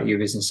tries to write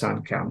Eurovision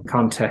Song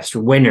Contest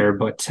winner,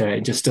 but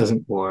it just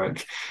doesn't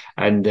work.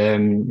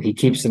 And he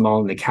keeps them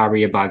all in the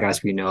carrier bag,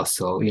 as we know.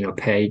 So,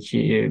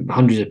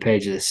 hundreds of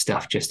pages of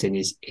stuff just in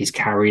his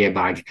carrier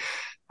bag.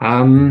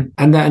 And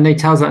he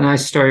tells that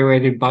nice story where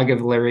they had a bag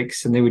of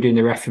lyrics and they were doing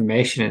the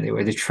Reformation, and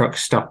where the truck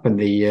stopped and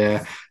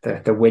the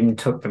wind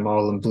took them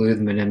all and blew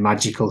them, and a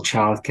magical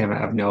child came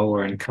out of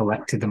nowhere and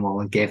collected them all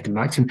and gave them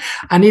back to him.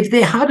 And if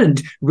they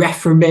hadn't,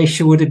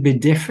 Reformation would have been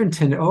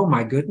different. And oh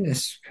my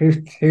goodness, who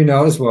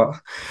knows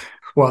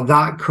what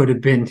that could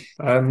have been.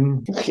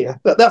 Yeah,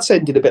 that's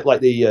ended a bit like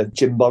the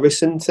Jim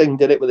Morrison thing,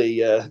 did it, with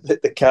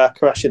the car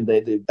crash and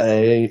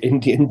the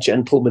Indian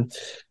gentleman.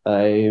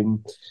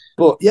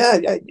 But yeah,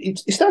 it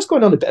starts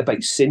going on a bit about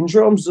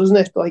syndromes, doesn't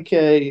it? Like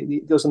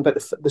it goes on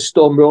about the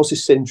Stone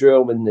Roses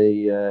syndrome in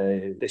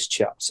this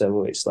chapter.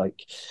 So it's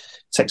like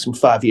takes him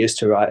 5 years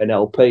to write an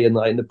LP, and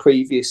like in the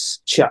previous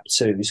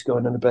chapter, he's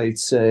going on about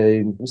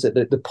was it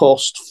the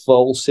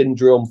post-fall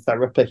syndrome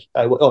therapy?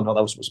 That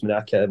was something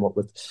I came up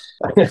with.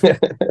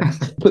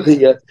 But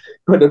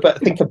going about, I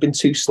think I've been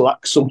too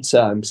slack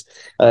sometimes.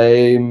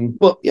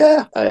 But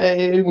yeah,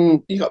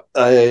 you got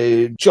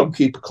John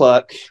Cooper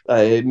Clarke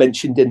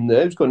mentioned in there.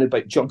 He was going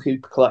about John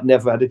Cooper Clarke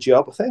never had a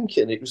job, I think,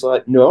 and it was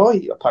like, no,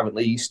 he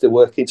apparently used to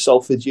work in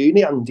Salford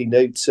Uni, handing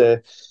out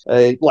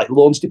like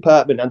loans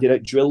department, handing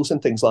out drills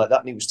and things like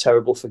that. And he was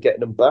terrible for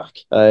getting them back.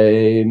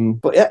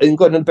 But yeah, and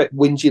going on about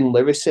whinging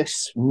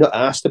lyricists, not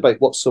asked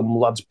about what some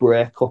lads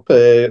break up.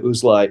 It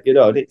was like,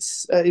 and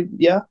it's,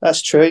 yeah,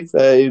 that's true.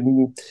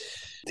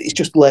 It's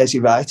just lazy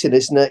writing,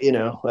 isn't it?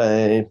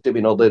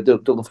 Doing all the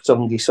love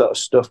songy sort of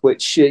stuff,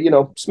 which,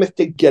 Smith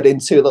did get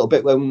into a little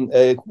bit when,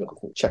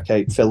 check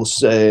out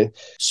Phil's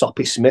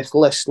Soppy Smith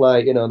list,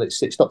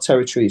 it's not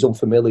territory he's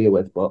unfamiliar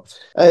with, but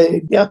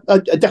yeah, I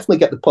definitely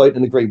get the point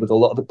and agree with a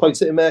lot of the points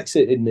that he makes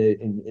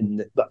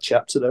in that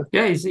chapter there.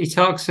 Yeah, he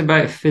talks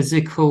about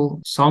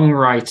physical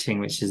songwriting,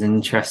 which is an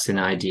interesting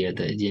idea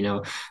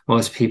that,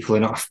 most people are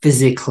not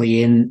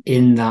physically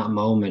in that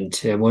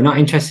moment. We're not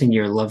interested in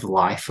your love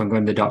life. I'm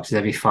going to the doctors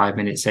every 5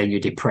 minutes saying you're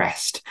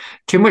depressed.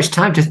 Too much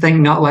time to think,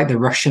 not like the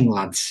Russian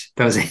lads,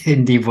 those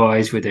indie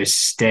boys with their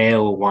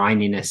stale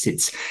whininess.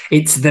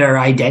 It's their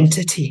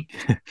identity.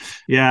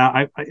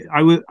 Yeah,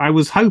 I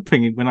was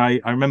hoping when I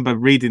remember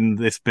reading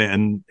this bit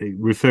and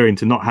referring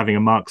to not having a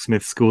Mark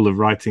Smith school of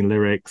writing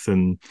lyrics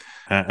and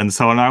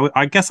so on.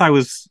 I guess I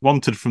was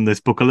wanted from this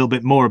book a little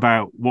bit more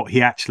about what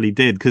he actually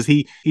did, because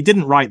he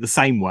didn't write the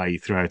same way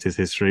throughout his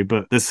history,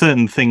 but there's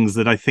certain things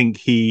that I think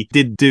he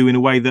did do in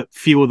a way that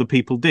few other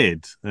people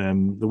did.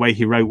 The way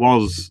he wrote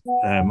was,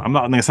 I'm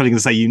not necessarily going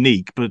to say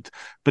unique, but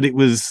it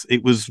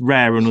was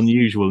rare and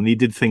unusual, and he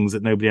did things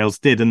that nobody else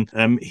did.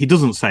 And he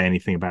doesn't say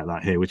anything about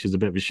that here, which is a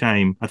bit of a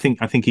shame. I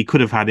think he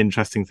could have had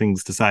interesting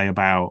things to say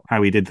about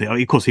how he did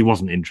things. Of course, he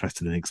wasn't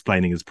interested in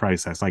explaining his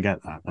process. I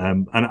get that.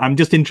 And I'm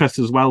just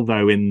interested as well,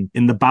 though, in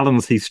the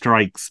balance he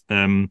strikes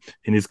in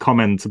his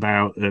comments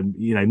about,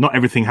 not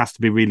everything has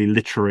to be really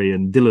literary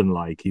and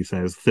Dylan-like. He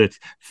says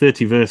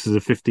 30 verses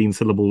of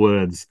 15-syllable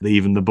words that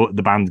even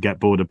the band get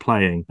bored of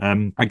playing.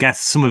 I guess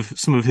some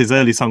of his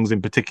early songs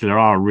in particular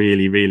are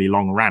really, really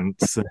long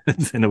rants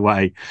in a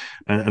way,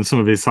 and some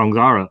of his songs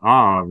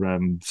are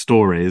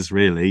stories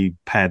really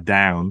pared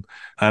down.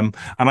 And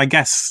I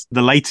guess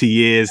the later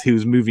years he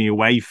was moving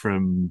away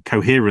from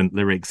coherent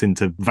lyrics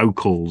into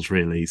vocals,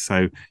 really.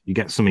 So you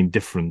get something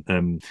different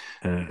and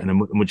a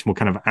much more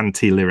kind of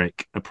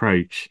anti-lyric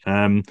approach.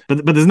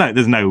 But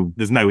there's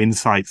no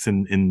insights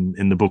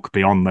in the book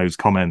beyond those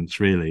comments,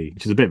 really,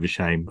 which is a bit of a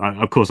shame.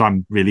 Of course,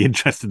 I'm really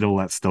interested in all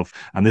that stuff,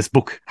 and this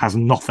book has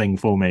nothing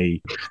for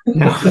me.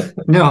 No.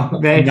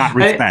 In that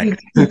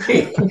respect.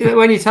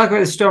 When you talk about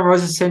the Stone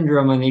Roses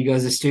syndrome, and he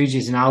goes, the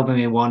Stooges an album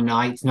in one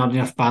night, not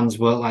enough bands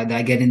work like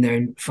that. Get in there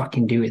and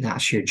fucking do it.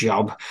 That's your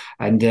job.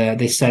 And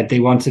they said they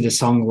wanted a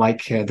song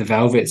like the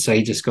Velvet, so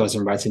he just goes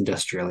and writes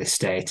Industrial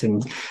Estate.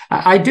 And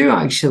I do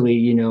actually,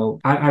 you know,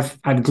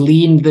 I've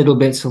gleaned little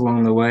bits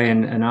along the way,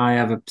 and I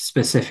have a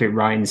specific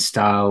writing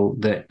style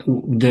that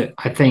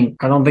I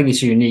don't think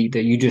it's unique,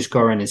 that you just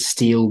go around and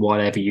steal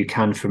whatever you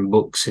can from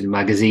books and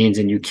magazines,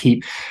 and you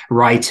keep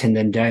writing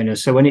them down. And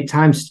so when it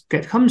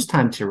comes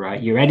time to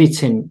write, you're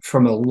editing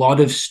from a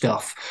lot of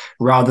stuff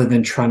rather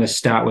than trying to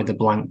start with a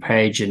blank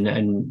page,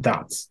 and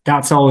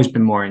that's always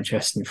been more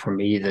interesting for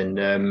me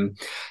than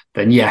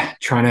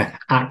trying to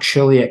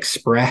actually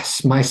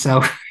express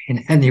myself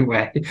in any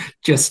way.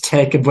 Just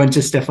take a bunch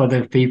of stuff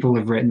other people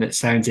have written that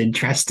sounds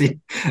interesting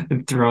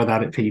and throw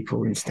that at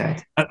people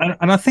instead.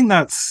 And I think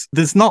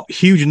there's not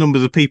huge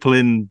numbers of people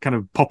in kind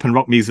of pop and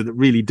rock music that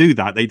really do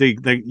that.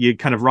 You're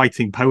kind of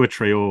writing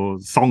poetry or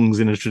songs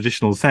in a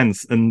traditional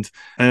sense, and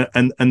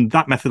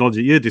that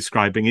methodology you're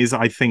describing is,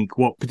 I think,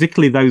 what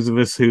particularly those of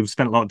us who've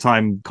spent a lot of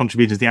time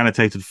contributing to the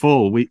annotated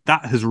fall,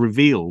 that has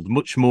revealed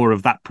much more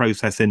of that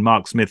process in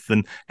Mark Smith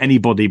than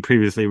anybody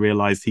previously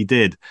realized he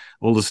did.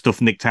 All the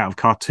stuff nicked out of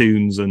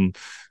cartoons and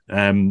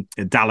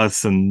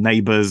Dallas and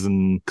Neighbours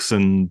and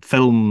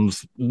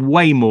films,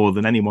 way more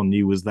than anyone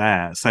knew was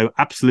there. So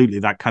absolutely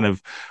that kind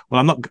of, well,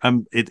 I'm not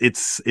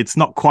it's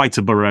not quite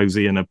a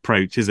Burroughsian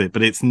approach, is it?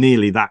 But it's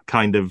nearly that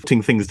kind of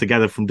putting things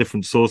together from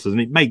different sources, and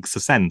it makes a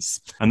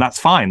sense, and that's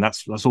fine.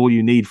 That's all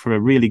you need for a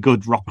really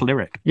good rock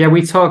lyric. Yeah,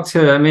 we talked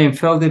to,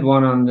 Phil did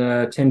one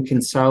on Tim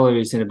Kinsella,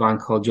 who's in a band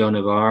called Joan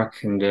of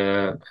Arc and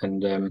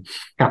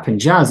Cap and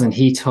Jazz, and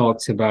he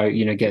talked about,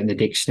 you know, getting the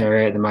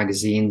dictionary out, the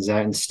magazines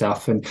out and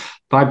stuff, and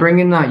by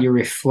bringing that, you're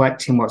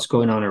reflecting what's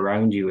going on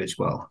around you as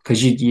well,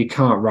 because you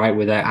can't write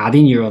without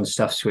adding your own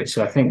stuff to it.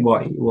 So I think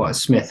what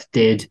Smith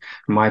did,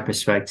 from my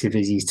perspective,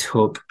 is he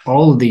took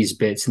all of these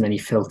bits and then he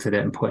filtered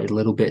it and put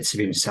little bits of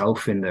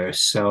himself in there.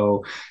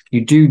 So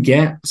you do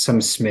get some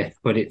Smith,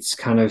 but it's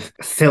kind of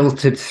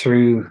filtered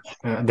through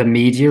the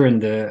media and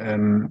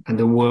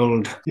the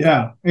world.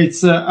 Yeah,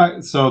 it's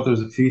so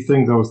there's a few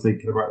things I was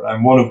thinking about there,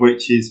 and one of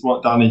which is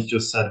what Danny's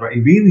just said. Right,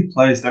 he really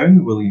plays down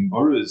the William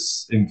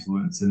Burroughs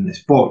influence in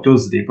this book,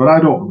 doesn't he? But I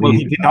don't believe. Well,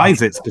 he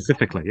denies it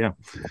specifically, yeah.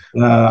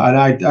 And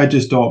I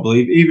just don't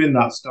believe even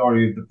that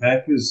story of the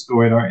papers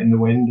going out in the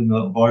wind and the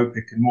little boy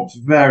picking them up.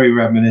 Very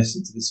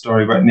reminiscent to the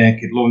story about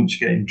Naked Lunch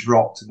getting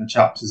dropped and the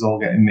chapters all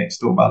getting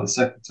mixed up by the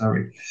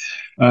secretary.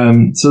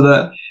 So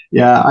that,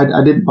 yeah,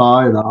 I didn't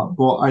buy that,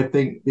 but I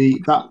think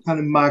that kind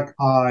of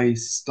magpie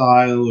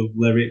style of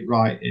lyric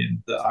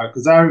writing,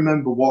 because I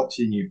remember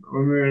watching you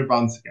when we were in a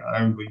band together. I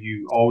remember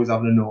you always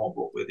having a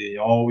notebook with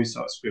you, always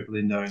sort of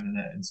scribbling down in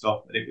it and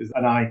stuff.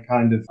 And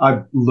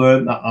I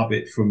learned that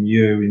habit from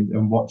you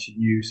and watching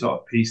you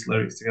sort of piece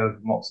lyrics together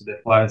from lots of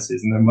different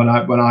places. And then when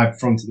I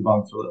fronted the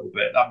band for a little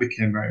bit, that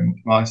became very much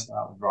my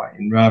style of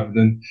writing, rather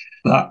than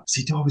that.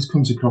 It always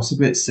comes across a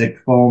bit sick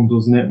form,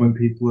 doesn't it, when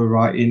people are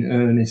writing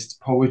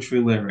earnest poetry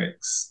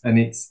lyrics, and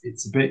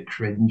it's a bit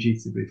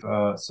cringy, to be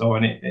fair. So,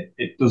 and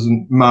it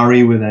doesn't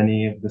marry with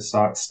any of the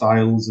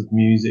styles of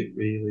music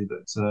really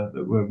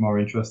that we're more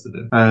interested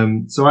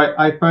in. So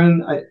I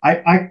found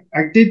I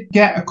did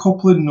get a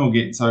couple of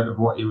nuggets out of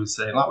what he was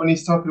saying, like when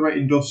he's talking about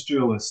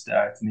Industrial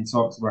Estate, and he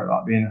talks about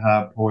that being a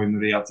hard poem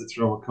that he had to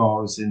throw a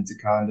chorus in to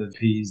kind of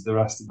appease the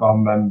rest of the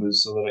band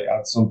members so that it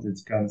had something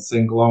to kind of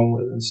sing along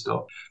with and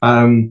stuff.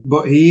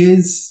 But he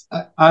is,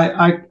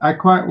 I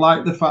quite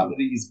like the fact that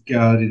he's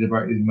guarded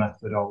about his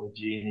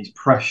methodology and he's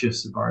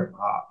precious about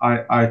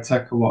that. I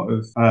take a lot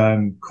of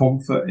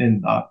comfort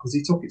in that, because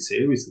he took it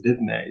seriously,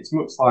 didn't he? It's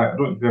much like, I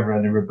don't know if you've ever read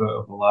any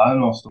Roberto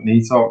Bolaño or something.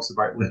 He talks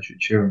about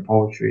literature and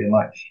poetry and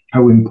like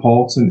how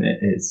important it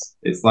is.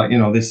 It's like, you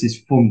know, this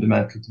is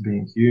fundamental to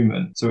being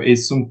human. So it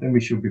is something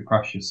we should be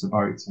precious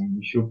about, and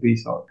we should be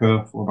sort of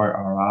careful about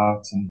our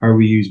art and how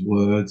we use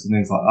words and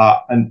things like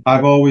that. And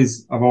I've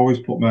always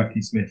put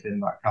Marky Smith in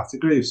that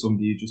category of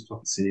somebody who just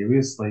took it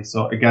seriously.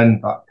 So again,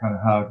 that kind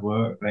of hard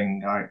work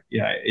thing,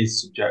 it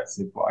is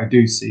subjective, but I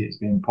do see it as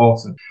being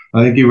important.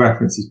 I think he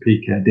references P.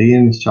 PKD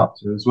in this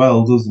chapter as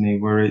well, doesn't he?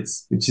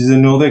 Which is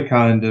another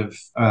kind of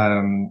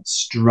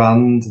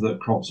strand that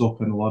crops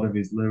up in a lot of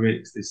his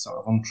lyrics, this sort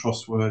of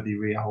untrustworthy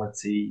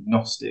reality,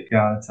 Gnostic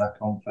kind of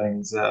take on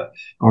things,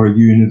 or a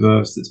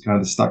universe that's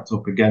kind of stacked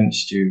up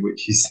against you,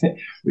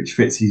 which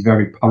fits his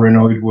very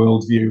paranoid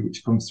worldview,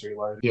 which comes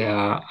through later.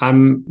 Yeah,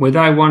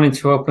 without wanting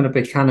to open up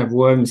a can of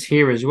worms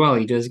here as well,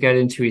 he does get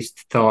into his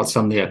thoughts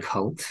on the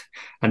occult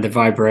and the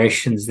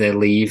vibrations they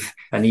leave.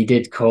 And he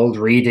did cold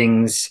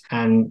readings,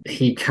 and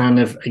he kind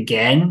of,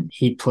 again,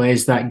 he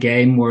plays that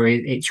game where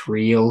it's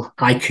real.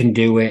 I can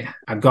do it.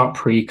 I've got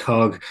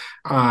precog,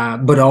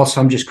 but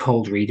also I'm just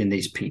cold reading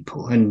these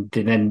people. And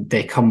then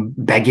they come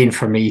begging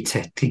for me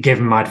to give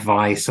them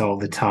advice all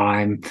the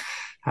time.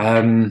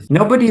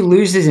 Nobody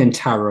loses in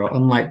tarot,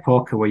 unlike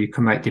poker, where you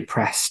come out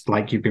depressed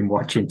like you've been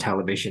watching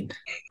television.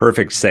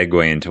 Perfect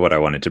segue into what I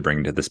wanted to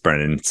bring to this,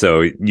 Brendan.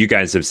 So you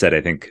guys have said,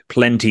 I think,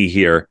 plenty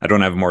here. I don't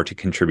have more to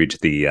contribute to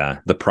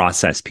the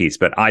process piece,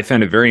 but I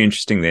found it very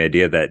interesting, the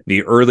idea that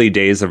the early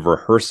days of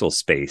rehearsal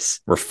space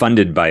were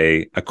funded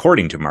by,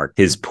 according to Mark,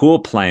 his pool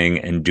playing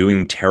and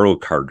doing tarot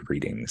card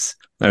readings.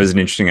 That was an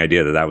interesting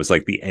idea, that was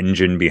like the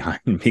engine behind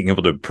being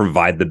able to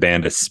provide the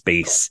band a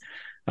space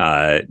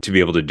to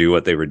be able to do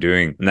what they were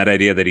doing. And that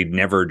idea that he'd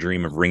never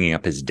dream of ringing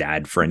up his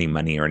dad for any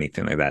money or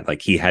anything like that.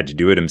 Like, he had to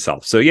do it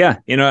himself. So yeah,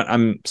 you know what?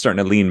 I'm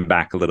starting to lean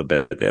back a little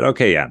bit.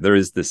 Okay, yeah, there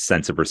is this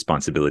sense of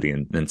responsibility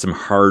and some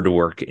hard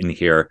work in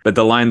here. But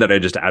the line that I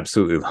just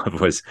absolutely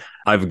love was,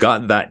 I've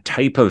got that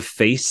type of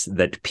face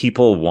that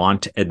people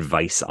want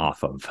advice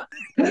off of.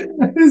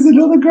 There's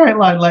another great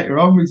line later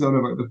on where he's on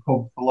about the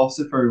pub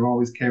philosopher who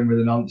always came with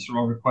an answer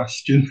on a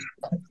question.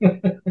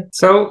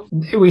 So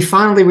we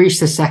finally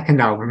reached the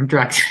second album,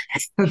 Drag.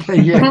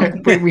 Yeah,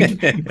 we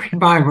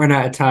might run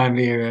out of time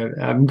here.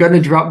 I'm going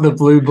to drop the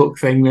Blue Book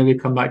thing, maybe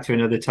come back to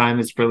another time,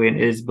 as brilliant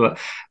it is, but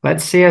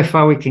let's see how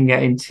far we can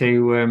get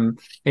into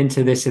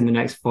this in the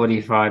next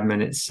 45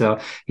 minutes. So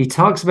he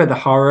talks about the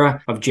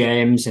horror of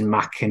James and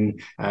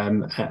Macken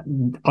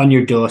on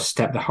your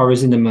doorstep, the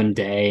horrors in the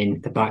mundane,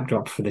 the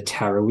backdrop for the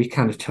terror. We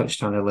kind of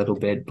touched on a little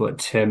bit,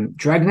 but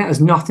Dragnet has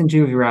nothing to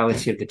do with the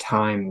reality of the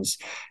times.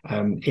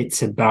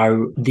 It's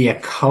about the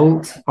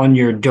occult on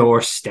your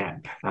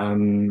doorstep.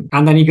 And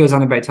then he goes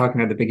on about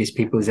talking about the biggest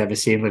people he's ever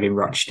seen live in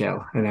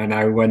Rochdale. And I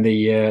know when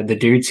the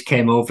dudes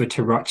came over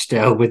to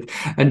Rochdale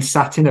and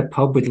sat in a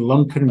pub with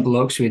lumpen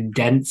blokes with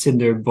dents in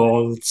their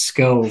bald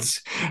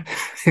skulls,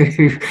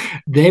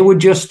 they were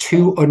just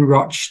too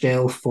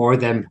un-Rochdale for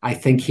them. I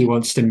think he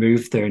wants to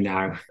move there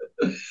now.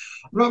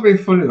 I'm not being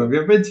funny though. Have you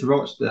ever been to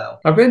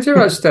Rochdale? I've been to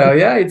Rochdale,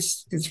 yeah.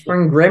 It's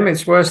fun, grim.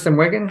 It's worse than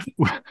Wigan.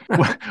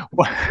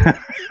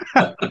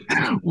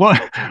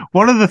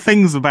 One of the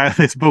things about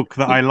this book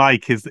that I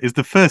like is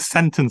the first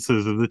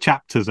sentences of the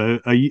chapters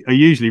are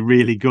usually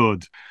really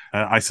good.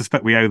 I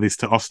suspect we owe this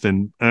to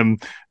Austin. And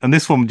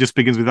this one just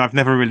begins with, I've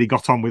never really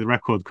got on with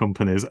record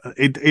companies.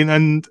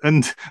 And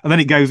then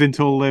it goes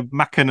into all the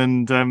Macken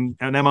and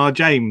MR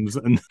James,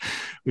 and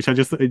which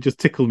it just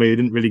tickled me. It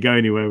didn't really go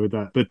anywhere with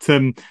that.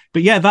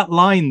 But yeah, that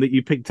line that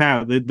you picked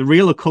out, the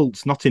real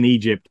occult's not in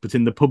Egypt, but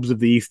in the pubs of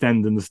the East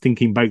End and the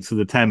stinking boats of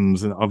the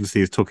Thames, and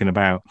obviously is talking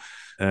about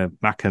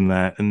Macken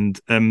there, and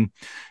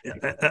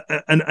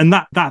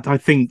that I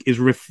think is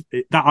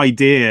that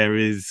idea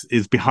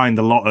is behind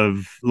a lot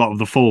of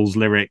the F.A.L.L.U.'s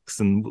lyrics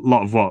and a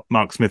lot of what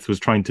Mark Smith was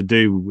trying to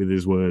do with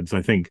his words,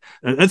 I think,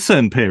 at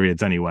certain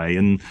periods anyway,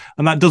 and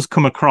that does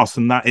come across,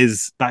 and that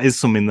is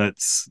something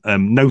that's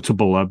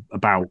notable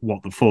about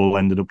what the F.A.L.L.U.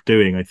 ended up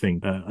doing, I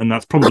think, and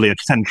that's probably a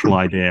central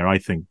idea, I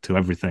think, to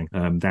everything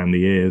down the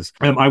years.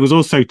 I was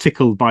also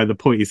tickled by the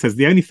point he says,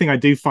 the only thing I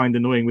do find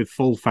annoying with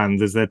F.A.L.L.U.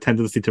 fans is their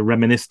tendency to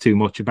reminisce too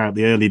much about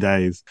the early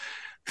days.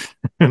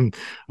 I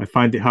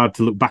find it hard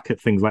to look back at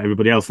things like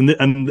everybody else, and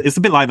it's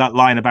a bit like that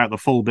line about the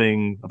F.A.L.L.U.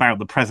 being about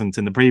the present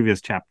in the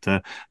previous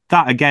chapter.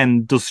 That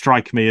again does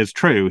strike me as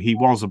true. He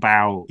was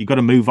about, you got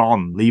to move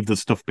on, leave the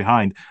stuff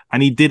behind,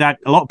 and he did. A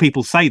lot of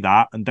people say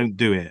that and don't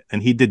do it,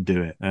 and he did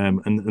do it.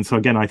 And so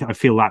again, I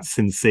feel that's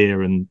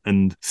sincere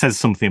and says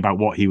something about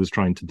what he was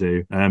trying to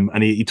do.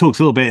 And he talks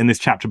a little bit in this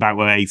chapter about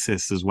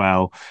Oasis as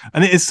well,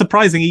 and it is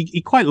surprising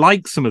he quite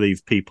likes some of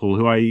these people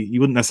who you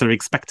wouldn't necessarily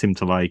expect him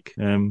to like.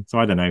 So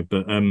I don't know,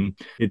 but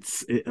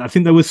I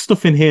think there was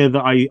stuff in here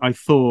that I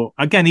thought,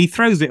 again, he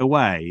throws it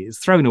away. It's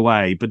thrown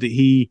away, but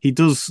he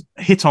does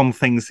hit on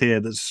things here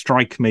that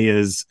strike me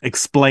as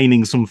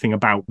explaining something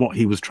about what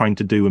he was trying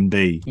to do and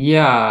be.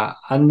 Yeah,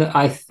 and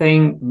I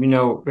think,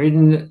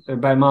 reading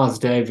about Miles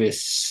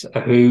Davis,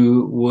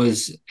 who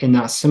was in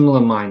that similar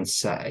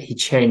mindset, he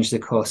changed the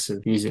course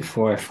of music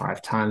 4 or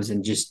 5 times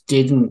and just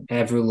didn't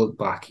ever look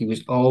back. He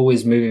was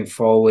always moving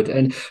forward.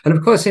 And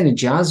of course, in the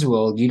jazz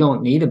world, you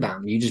don't need a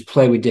band. You just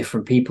play with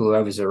different people who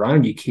whatever's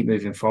around you, keep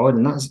moving forward.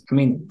 And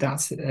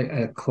that's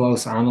a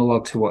close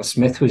analog to what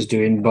Smith was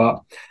doing.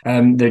 But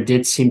there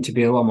did seem to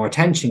be a lot more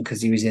tension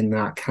because he was in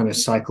that kind of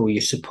cycle where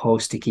you're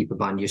supposed to keep a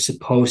band, you're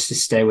supposed to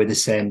stay with the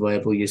same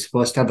label, you're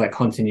supposed to have that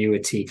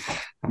continuity.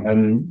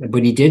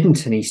 But he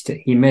didn't, and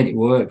he made it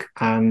work.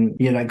 And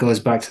that goes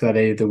back to that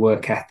idea of the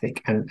work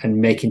ethic and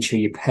making sure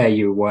you pay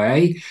your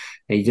way.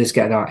 He does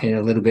get that in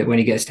a little bit when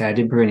he gets to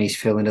Edinburgh, and he's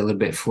feeling a little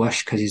bit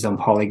flush because he's on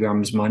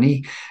Polygram's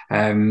money.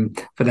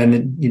 But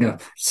then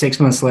 6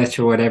 months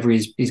later or whatever,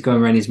 he's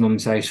going around his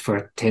mum's house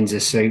for tins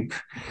of soup.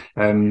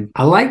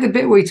 I like the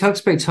bit where he talks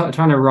about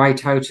trying to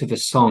write out of a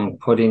song,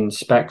 putting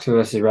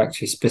Spectre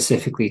actually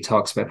specifically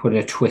talks about putting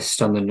a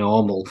twist on the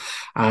normal.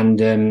 And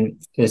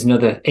there's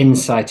another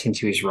insight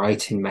into his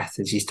writing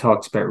methods. He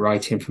talks about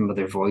writing from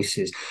other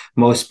voices.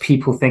 Most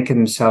people think of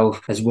themselves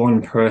as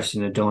one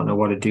person and don't know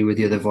what to do with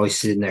the other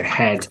voices in their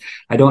head.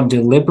 I don't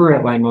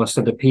deliberate like most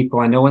other people.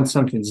 I know when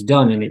something's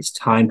done and it's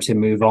time to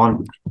move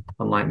on.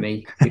 Unlike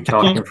me, you're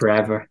talking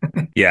forever.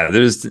 Yeah,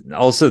 there's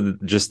also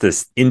just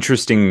this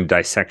interesting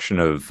dissection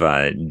of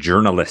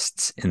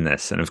journalists in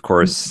this. And of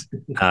course,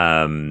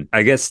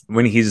 I guess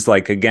when he's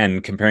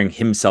again, comparing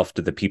himself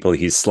to the people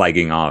he's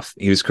slagging off,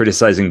 he was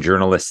criticizing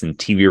journalists and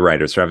TV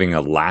writers for having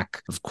a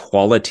lack of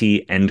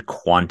quality and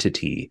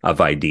quantity of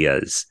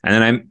ideas. And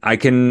then I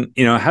can,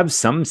 have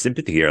some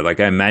sympathy here.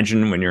 I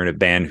imagine when you're in a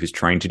band who's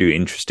trying to do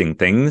interesting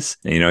things,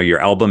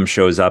 your album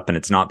shows up and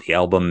it's not the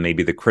album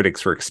maybe the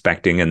critics were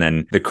expecting. And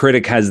then the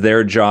critic has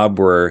their job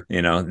where,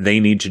 they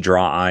need to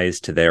draw eyes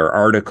to their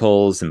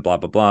articles and blah,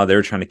 blah, blah.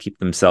 They're trying to keep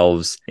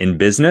themselves in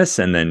business.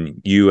 And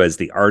then you as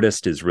the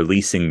artist is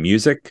releasing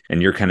music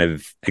and you're kind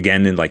of,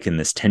 again, in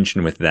this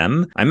tension with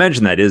them. I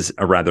imagine that is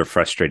a rather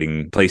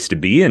frustrating place to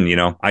be. And,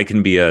 I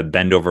can be a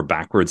bend over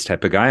backwards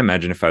type of guy.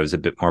 Imagine if I was a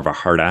bit more of a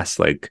hard ass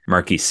like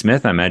Marky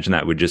Smith, I imagine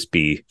that would just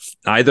be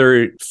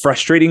either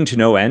frustrating to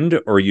no end,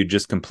 or you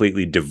just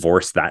completely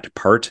divorce that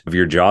part of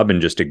your job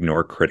and just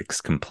ignore critics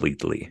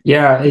completely.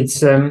 Yeah, it's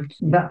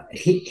that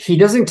he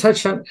doesn't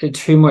touch on it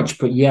too much,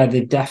 but yeah,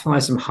 there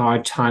definitely some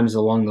hard times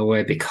along the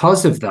way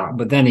because of that.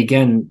 But then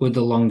again, would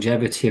the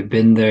longevity have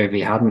been there if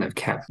he hadn't have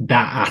kept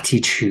that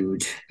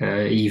attitude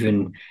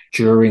even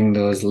during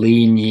those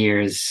lean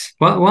years?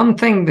 Well, one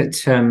thing that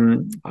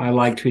I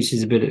liked, which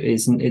is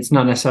it's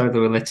not necessarily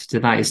related to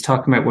that, is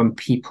talking about when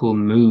people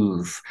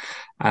move.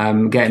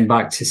 Getting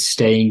back to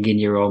staying in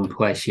your own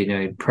place,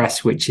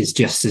 press, which is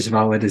just as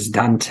valid as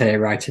Dante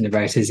writing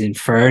about his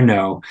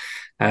Inferno.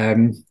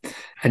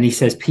 And he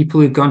says people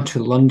who've gone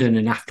to London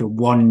and after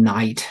one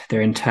night,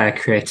 their entire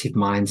creative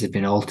minds have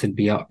been altered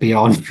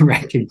beyond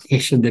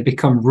recognition. They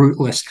become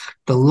rootless.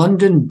 The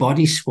London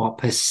body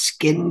swap has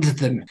skinned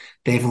them.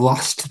 They've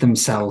lost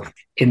themselves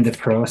in the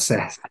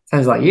process.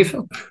 Sounds like you,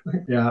 Phil.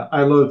 Yeah,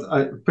 I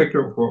picked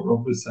up what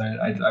Rob was saying.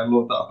 I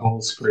loved that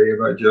whole screen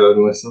about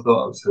journalists. I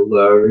thought it was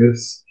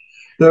hilarious.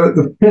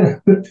 The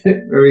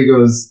bit where he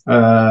goes,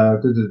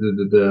 I've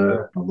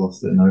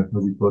lost it now, how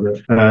do you put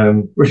it?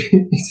 Where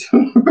he's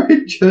talking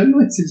about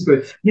journalists. He's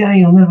going, yeah,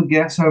 you'll never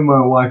guess how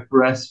my wife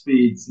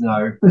breastfeeds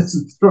now. It's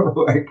a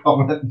throwaway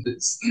comment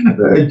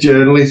that a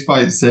journalist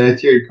might say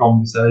to you in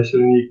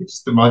conversation, and you can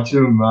just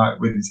imagine him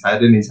with his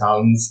head in his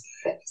hands.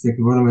 He's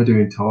thinking, what am I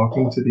doing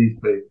talking to these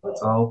people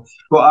at all?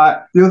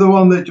 But the other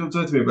one that jumped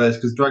out to me about is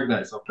because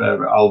Dragnet's our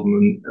favourite album,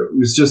 and it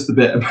was just a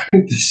bit about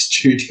the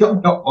studio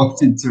not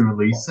wanting to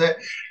release it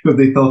because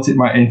they thought it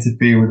might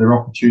interfere with their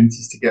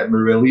opportunities to get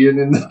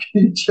Marillion in the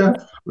future,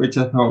 which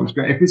I thought was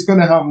great. If it's going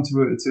to happen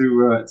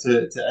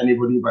to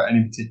anybody about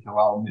any particular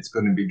album, it's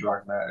going to be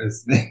Dragnet,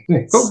 isn't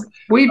it? But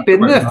we've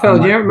been there, Phil.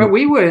 Do you remember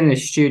we were in the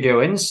studio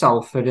in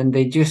Salford, and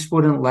they just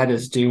wouldn't let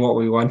us do what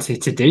we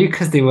wanted to do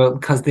because they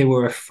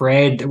were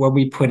afraid that when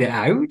we put it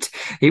out,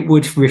 it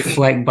would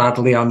reflect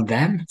badly on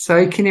them. So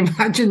I can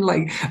imagine,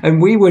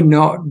 and we were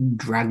not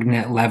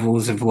Dragnet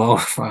levels of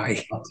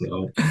lo-fi.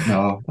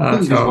 No, I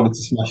think you just wanted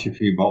to smash a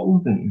few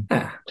bottles, didn't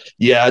you?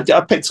 Yeah,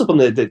 I picked up on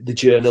the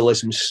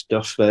journalism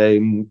stuff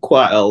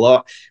quite a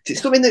lot.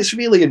 It's something that's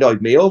really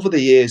annoyed me over the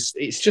years.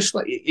 It's just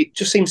it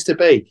just seems to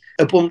be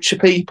a bunch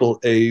of people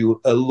who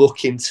are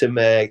looking to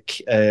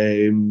make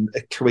a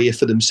career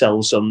for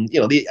themselves on,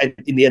 in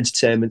the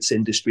entertainment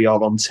industry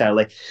or on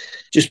telly.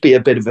 Just be a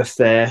bit of a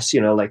face,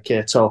 like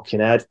Talking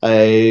Head.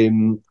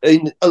 And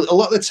a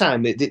lot of the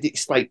time,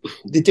 it's like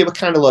they do a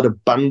kind of lot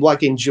of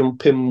bandwagon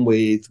jumping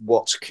with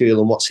what's cool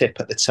and what's hip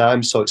at the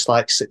time. So it's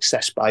like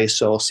success by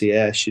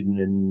association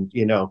and,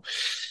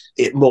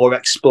 more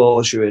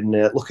exposure and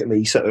look at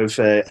me sort of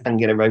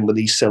hanging around with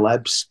these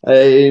celebs.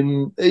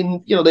 And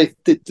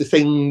the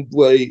thing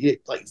where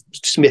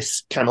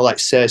Smith kind of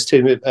says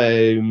to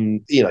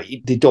him,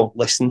 they don't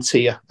listen to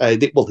you. They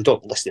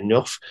don't listen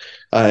enough.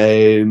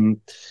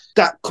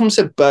 That comes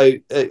about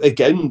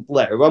again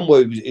later on,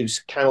 where he was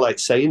kind of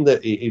saying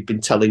that he'd been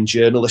telling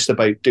journalists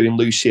about doing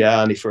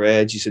Luciani for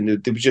ages, and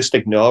they were just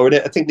ignoring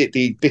it. I think that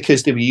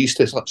because they were used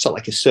to sort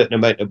of a certain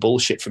amount of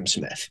bullshit from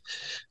Smith,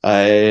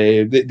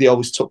 they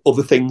always took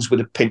other things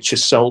with a pinch of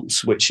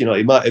salt, which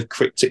he might have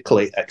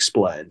cryptically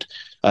explained.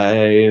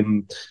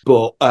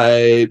 But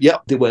yeah,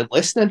 they weren't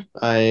listening.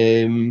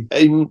 And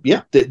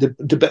yeah, the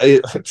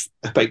bit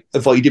about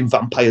avoiding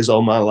vampires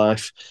all my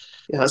life.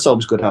 Yeah, that's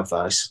always good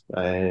advice.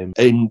 And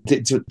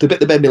the bit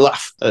that made me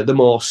laugh the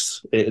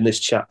most in this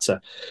chapter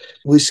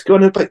was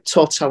going about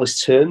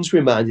Totalis turns,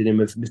 reminding him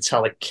of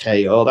Metallic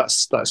KO.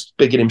 That's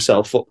bigging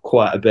himself up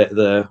quite a bit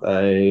there.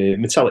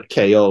 Metallic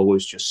KO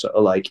was just sort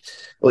of like,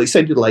 well, it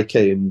sounded like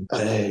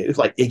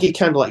Iggy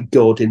kind of like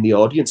goading the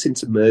audience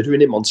into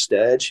murdering him on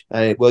stage.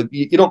 Well,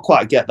 you don't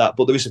quite get that,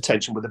 but there is a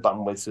tension with the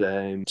band with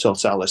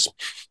Totalis.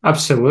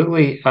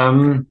 Absolutely.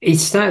 He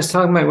starts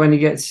talking about when he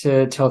gets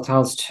to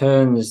Totalis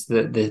turns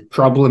that the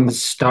problem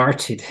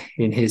started,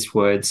 in his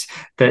words,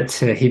 that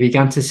he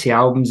began to see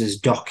albums as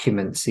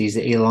documents, these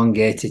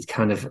elongated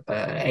kind of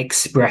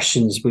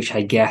expressions, which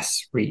I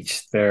guess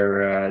reached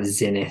their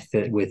zenith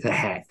with the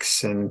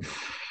Hex.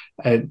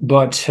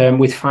 But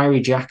with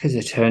Fiery Jack as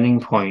a turning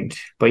point.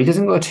 But he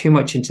doesn't go too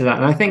much into that.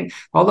 And I think,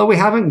 although we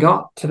haven't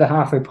got to the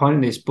halfway point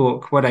in this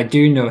book, what I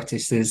do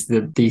notice is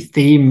the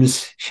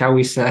themes, shall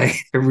we say,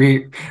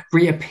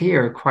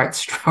 reappear quite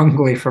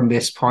strongly from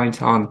this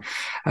point on.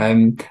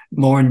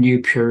 More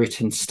New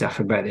Puritan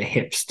stuff about the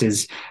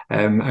hipsters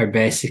are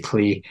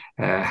basically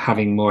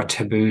having more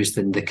taboos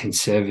than the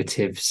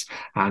conservatives,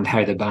 and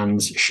how the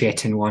band's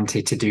shit and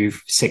wanted to do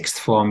sixth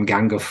form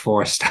Gang of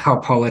Four style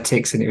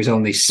politics, and it was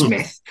only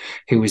Smith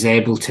who was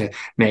able to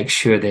make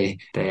sure they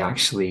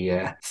actually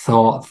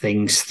thought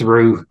things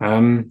through.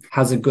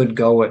 Has a good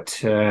go at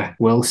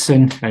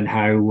Wilson and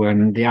how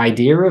the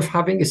idea of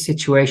having a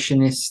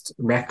situationist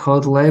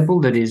record label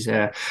that is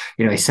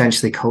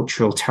essentially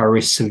cultural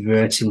terrorists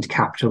subverting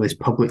capitalist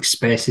public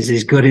spaces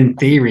is good in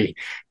theory,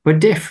 but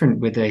different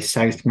with a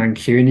South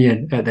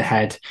Mancunian at the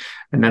head.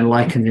 And then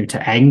likened him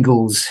to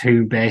Engels,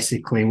 who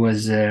basically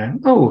was the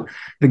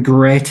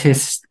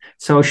greatest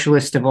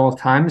socialist of all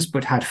times,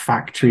 but had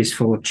factories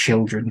full of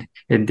children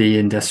in the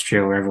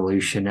Industrial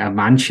Revolution,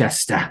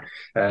 Manchester.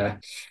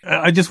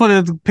 I just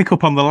wanted to pick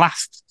up on the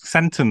last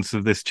sentence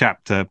of this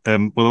chapter,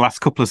 the last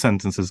couple of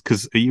sentences,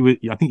 because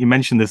I think you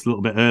mentioned this a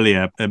little bit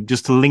earlier,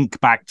 just to link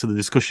back to the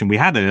discussion we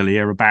had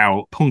earlier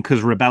about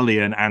punkers'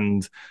 rebellion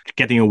and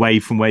getting away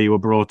from where you were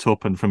brought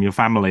up and from your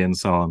family and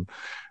so on.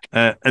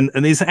 And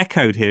it's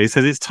echoed here. He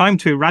says it's time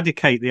to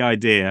eradicate the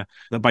idea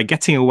that by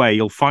getting away,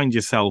 you'll find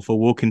yourself or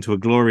walk into a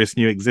glorious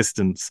new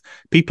existence.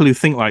 People who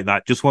think like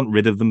that just want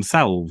rid of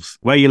themselves.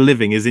 Where you're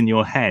living is in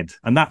your head.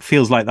 And that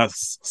feels like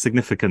that's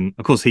significant.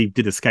 Of course, he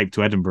did escape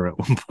to Edinburgh at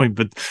one point,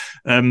 but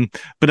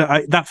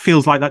that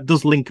feels like that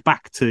does link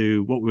back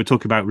to what we were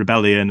talking about,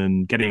 rebellion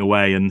and getting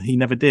away. And he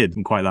never did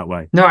in quite that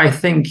way. No, I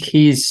think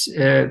he's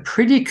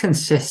pretty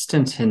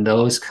consistent in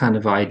those kind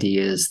of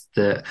ideas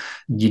that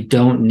you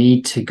don't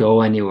need to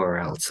go anywhere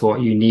else.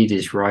 What you need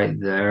is right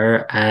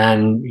there.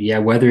 And yeah,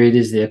 whether it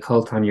is the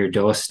occult on your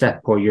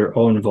doorstep or your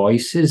own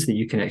voices that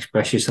you can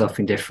express yourself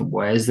in different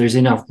ways, there's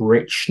enough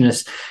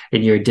richness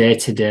in your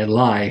day-to-day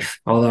life.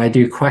 Although I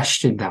do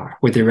question that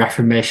with the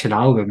Reformation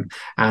album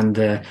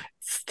and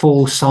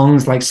full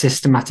songs like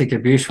Systematic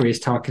Abuse, where he's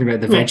talking about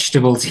the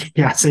vegetables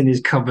he has in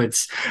his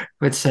cupboards.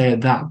 Would say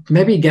that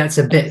maybe gets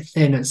a bit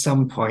thin at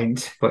some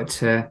point,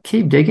 but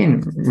keep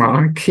digging,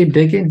 Mark. Keep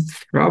digging.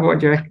 Rob, what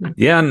do you reckon?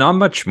 Yeah, not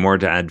much more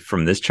to add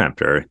from this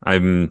chapter.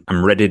 I'm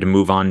ready to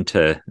move on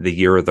to the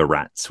Year of the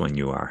Rats when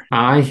you are.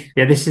 Aye,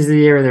 yeah, this is the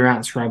Year of the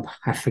Rats, Rob.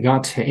 I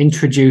forgot to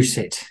introduce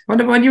it. What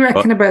do you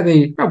reckon about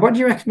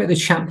the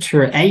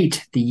chapter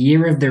 8, the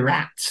Year of the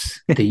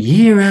Rats? The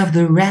Year of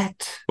the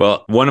Rat.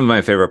 Well, one of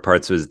my favorite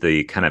parts was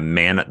the kind of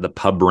man at the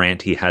pub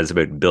rant he has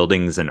about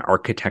buildings and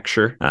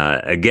architecture.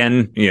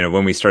 Again,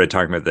 when we started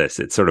talking about this,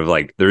 it's sort of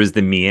like there is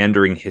the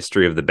meandering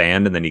history of the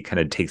band, and then he kind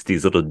of takes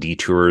these little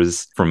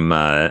detours from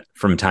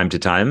time to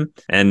time.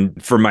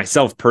 And for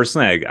myself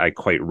personally, I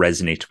quite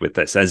resonate with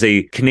this. As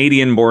a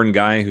Canadian-born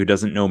guy who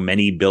doesn't know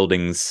many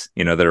buildings,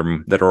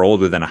 that are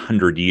older than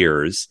 100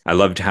 years, I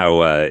loved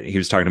how he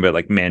was talking about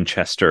like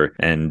Manchester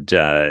and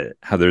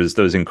how there's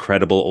those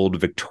incredible old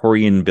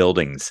Victorian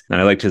buildings. And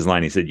I liked his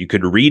line. He said, you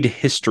could read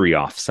history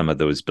off some of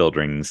those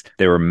buildings.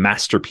 They were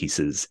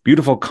masterpieces,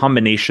 beautiful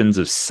combinations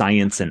of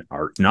science and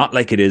art, not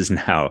like it is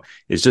now.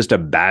 It's just a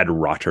bad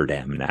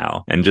Rotterdam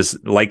now. And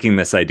just liking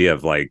this idea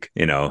of like,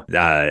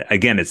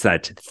 again, it's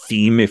that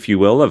theme, if you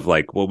will, of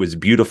like what was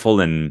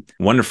beautiful and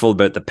wonderful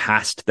about the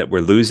past that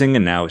we're losing.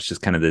 And now it's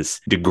just kind of this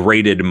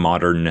degraded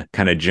modern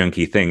kind of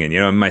junky thing.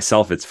 And,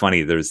 myself, it's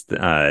funny. There's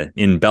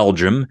in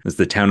Belgium, there's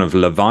the town of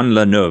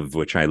Louvain-la-Neuve,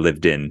 which I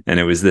lived in. And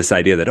it was this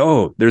idea that,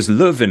 there's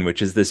Leuven,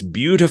 which is this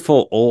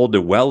beautiful old,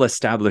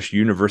 well-established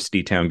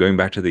university town going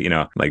back to the,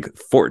 like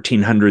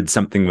 1400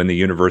 something when the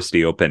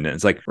university opened. And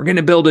it's like, we're going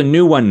to build a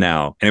new one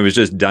now. And it was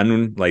just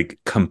done like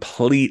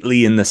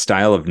completely in the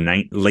style of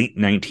late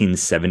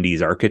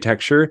 1970s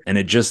architecture. And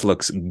it just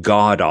looks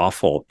god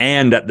awful.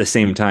 And at the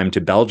same time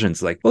to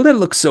Belgians, like, well, that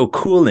looks so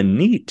cool and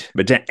neat.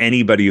 But to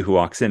anybody who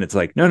walks in, it's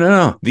like,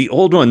 no. The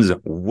old one's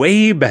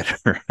way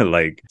better.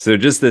 So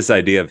just this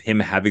idea of him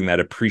having that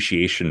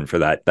appreciation for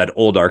that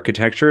old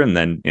architecture. And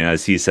then,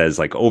 as he says, says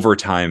like over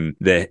time,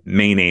 the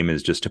main aim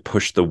is just to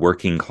push the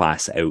working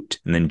class out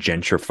and then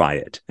gentrify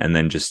it and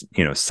then just,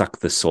 suck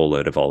the soul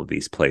out of all of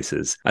these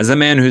places. As a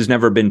man who's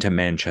never been to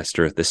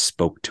Manchester, this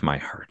spoke to my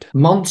heart.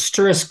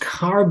 Monstrous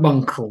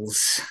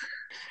carbuncles.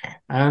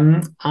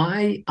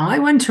 I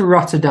went to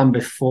Rotterdam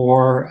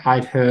before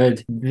I'd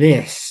heard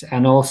this,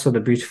 and also the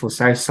beautiful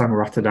South song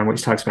Rotterdam,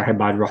 which talks about how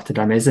bad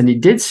Rotterdam is, and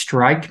it did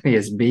strike me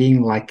as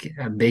being like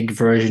a big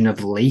version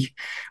of Lee,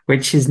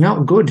 which is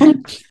not good.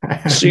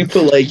 Super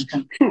Lee.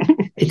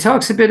 It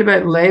talks a bit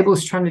about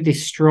labels trying to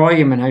destroy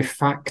him and how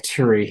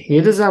Factory. He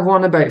does have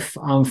one about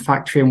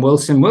Factory and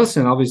Wilson.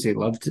 Wilson obviously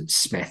loved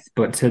Smith,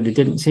 but they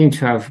didn't seem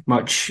to have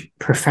much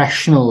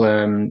professional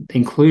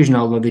inclusion,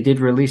 although they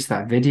did release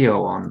that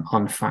video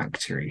on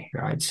Factory,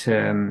 right?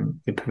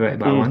 The Perverted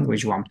by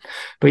Language one.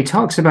 But he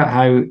talks about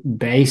how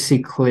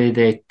basically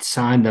they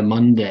signed the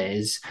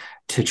Mondays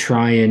to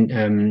try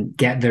and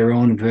get their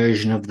own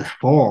version of the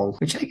Fall,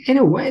 which in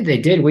a way they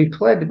did. I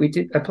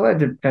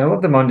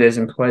love the Mondays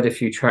and played a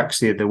few tracks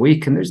the other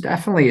week, and there's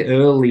definitely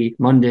early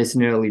Mondays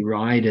and early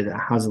Rider that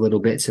has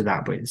little bits of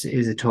that, but it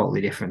is a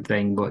totally different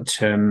thing. But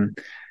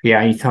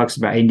yeah, he talks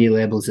about indie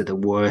labels are the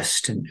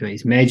worst, and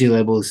his major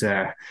labels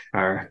are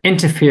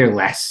interfere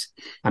less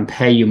and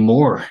pay you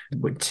more.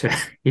 But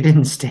he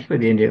didn't stay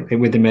with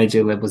the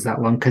major labels that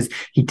long because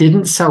he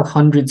didn't sell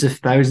hundreds of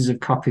thousands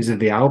of copies of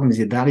the albums.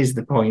 That is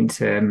the point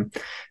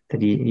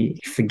that he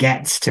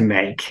forgets to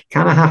make.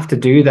 Kind of have to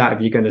do that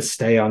if you're going to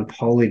stay on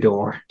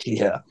Polydor.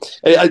 Yeah,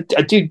 I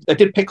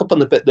did pick up on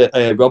the bit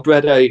that Rob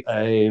read out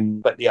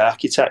about the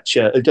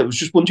architecture. I was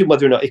just wondering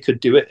whether or not he could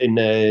do it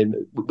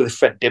with a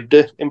Fred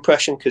Dibner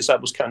impression, because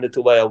that was kind of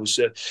the way I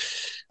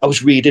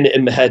was reading it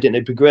in my head, and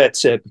it'd be great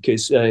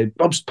because I've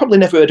probably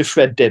never heard of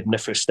Fred Dibner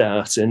for a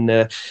start, and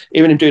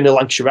hearing him doing a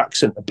Lancashire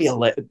accent,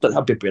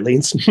 that'd be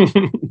brilliant.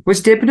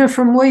 Was Dibner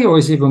from Lee, or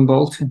is he from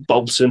Bolton?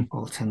 Bolton,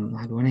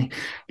 lad, wasn't he?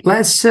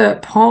 Let's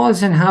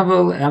pause and have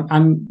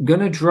I'm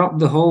going to drop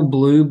the whole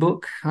Blue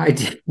book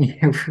idea,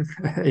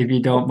 if you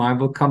don't mind.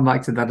 We'll come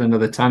back to that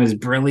another time, as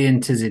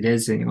brilliant as it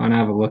is, and you want to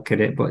have a look at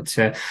it. But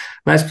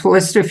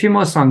let's do a few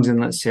more songs, and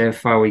let's see how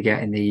far we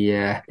get in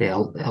the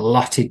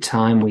allotted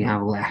time we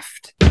have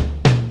left.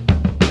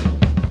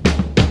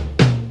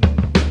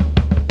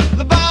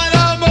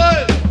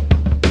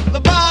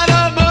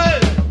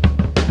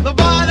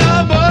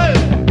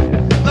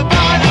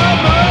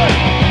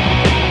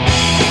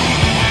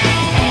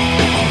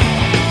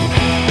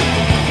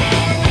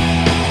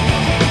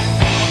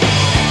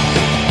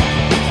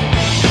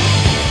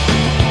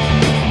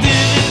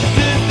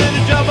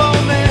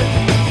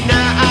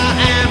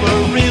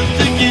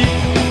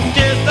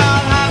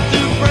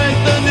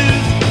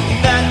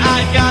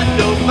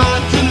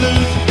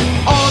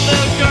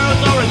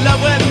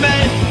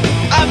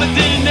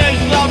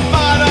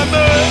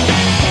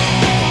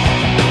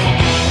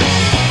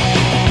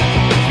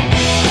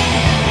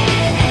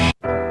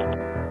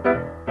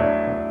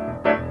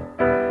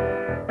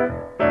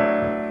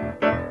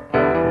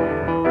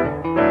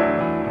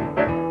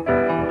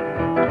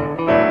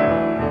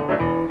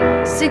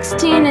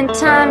 And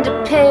time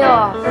to pay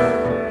off.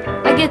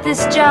 I get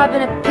this job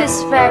in a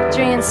piss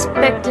factory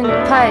inspecting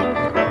pipe.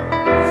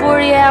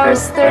 40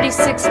 hours,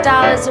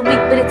 $36 a week,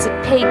 but it's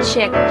a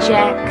paycheck,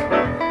 Jack.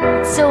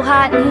 It's so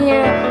hot in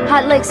here,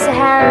 hot like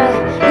Sahara.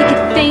 You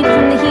could faint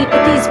from the heat,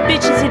 but these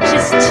bitches are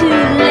just too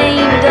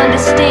lame to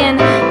understand.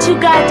 Too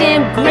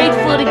goddamn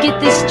grateful to get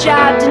this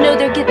job, to know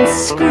they're getting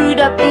screwed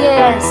up the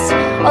ass.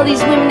 All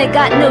these women that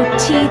got no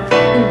teeth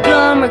and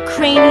gum or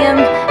cranium,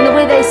 and the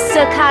way they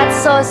suck hot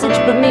sausage.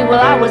 But me,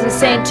 well, I wasn't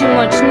saying too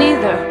much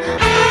neither.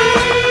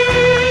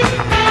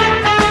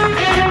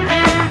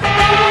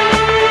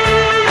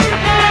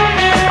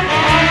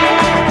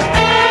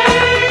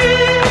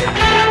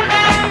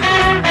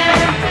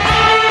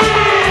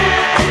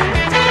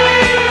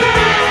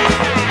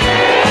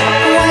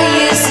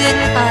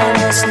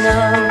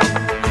 Know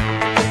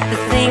the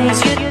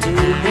things you're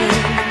doing.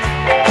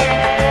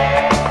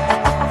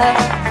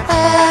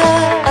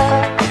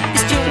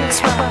 It's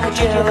just my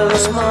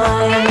jealous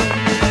mind.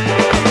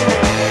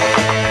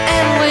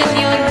 And when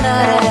you're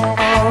not at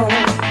home,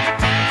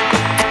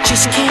 I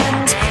just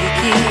can't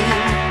take it.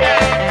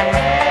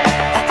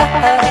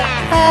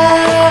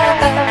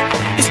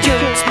 It's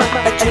just my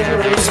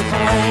jealous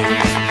mind.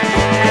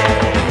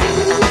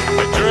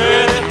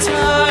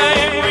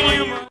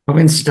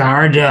 In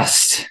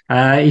Stardust,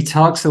 he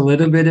talks a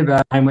little bit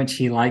about how much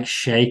he likes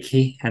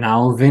Shaky and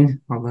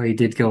Alvin, although he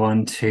did go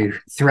on to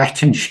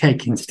threaten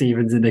Shakin'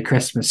 Stevens in the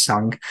Christmas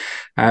song.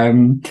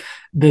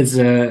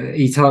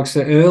 He talks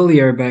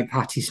earlier about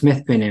Patti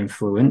Smith being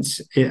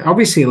influenced.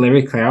 Obviously,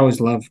 lyrically, I always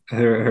love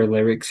her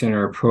lyrics and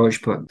her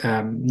approach, but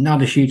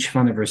not a huge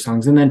fan of her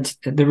songs. And then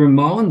the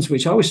Ramones,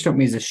 which always struck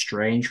me as a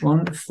strange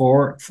one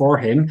for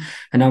him.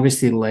 And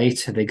obviously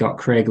later they got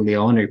Craig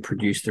Leon, who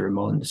produced the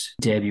Ramones'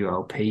 debut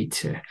LP,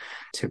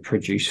 to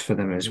produce for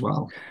them as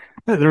well.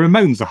 The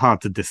Ramones are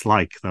hard to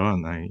dislike, though,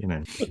 aren't they? You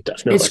know,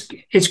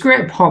 Definitely. It's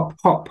great pop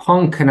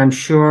punk, and I'm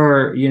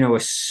sure a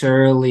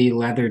surly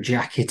leather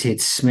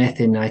jacketed Smith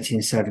in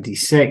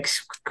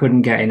 1976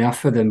 couldn't get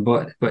enough of them,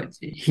 but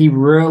he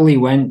really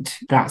went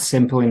that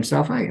simple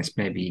himself. I guess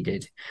maybe he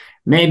did.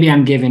 Maybe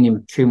I'm giving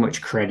him too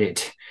much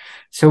credit.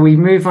 So we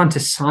move on to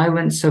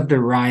Silence of the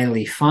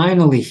Riley.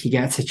 Finally, he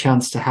gets a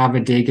chance to have a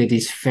dig at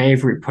his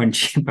favorite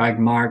punching bag,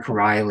 Mark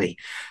Riley.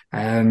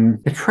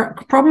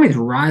 The problem with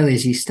Riley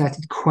is he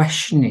started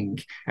questioning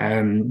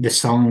the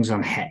songs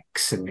on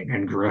Hex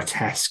and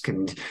Grotesque,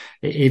 and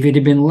if it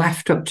had been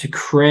left up to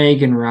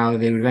Craig and Riley,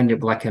 they would end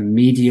up like a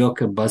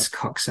mediocre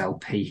Buzzcocks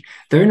LP.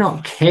 They're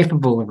not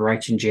capable of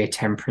writing J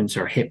Temperance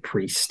or Hip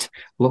Priest.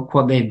 Look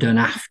what they've done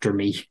after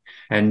me.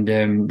 And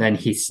then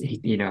he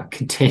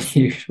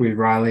continued with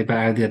Riley about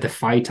how they had the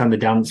fight on the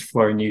dance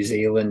floor in New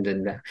Zealand,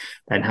 and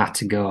then had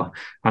to go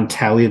on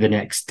telly the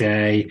next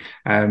day.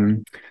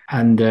 Getting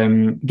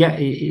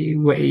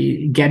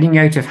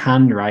out of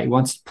hand, right? He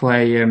wants to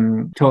play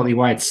Totally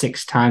Wired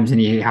 6 times,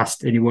 and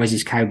he wears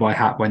his cowboy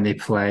hat when they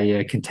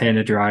play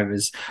Container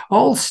Drivers.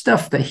 All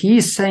stuff that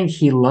he's saying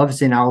he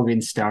loves in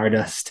Alvin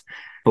Stardust,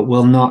 but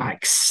will not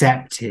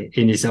accept it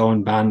in his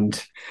own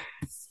band.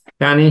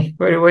 Danny,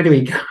 where do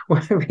we go?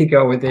 Where do we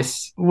go with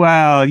this?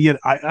 Well, yeah,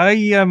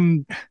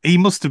 he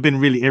must have been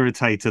really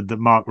irritated that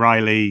Mark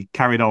Riley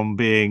carried on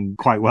being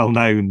quite well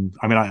known.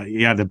 I mean,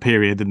 he had a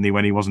period, didn't he,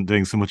 when he wasn't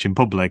doing so much in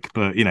public,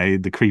 but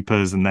the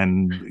Creepers, and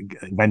then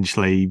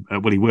eventually,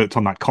 he worked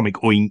on that comic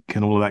Oink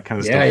and all of that kind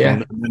of stuff,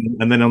 yeah.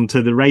 and then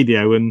onto the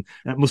radio, and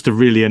that must have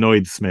really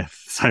annoyed Smith.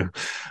 So.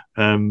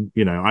 I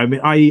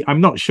mean,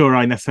 I'm not sure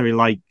I necessarily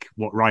like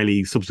what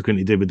Riley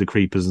subsequently did with the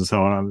Creepers and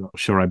so on. I'm not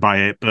sure I buy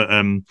it,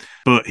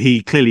 but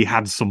he clearly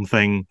had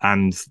something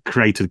and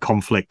created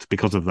conflict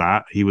because of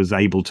that. He was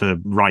able to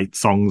write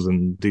songs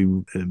and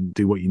do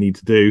what you need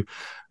to do.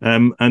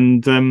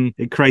 And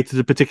it created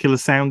a particular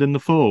sound in the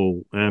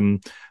Fall.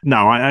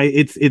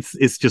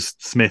 It's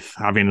just Smith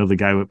having another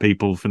go at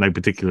people for no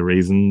particular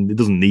reason. It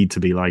doesn't need to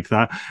be like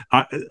that.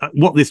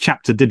 What this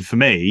chapter did for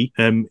me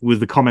was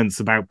the comments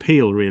about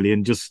Peel, really,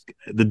 and just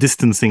the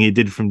distancing he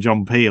did from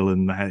John Peel,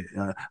 and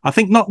I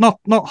think not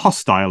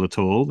hostile at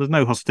all. There's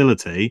no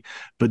hostility,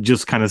 but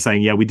just kind of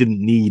saying, yeah, we didn't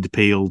need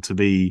Peel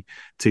to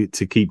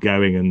keep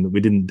going, and we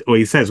didn't. Or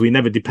he says we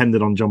never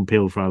depended on John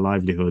Peel for our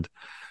livelihood.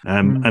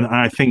 And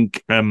I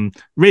think,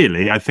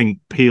 I think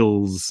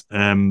Peel's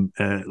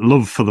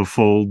love for the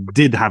Fall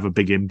did have a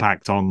big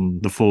impact on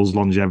the Fall's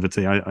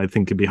longevity. I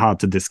think it'd be hard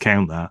to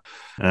discount that.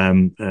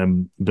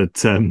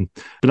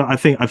 But I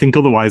think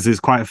otherwise is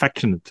quite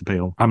affectionate to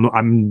Peel.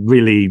 I'm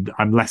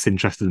less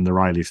interested in the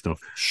Riley stuff.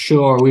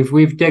 Sure,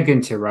 we've dug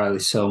into Riley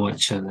so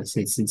much, and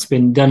it's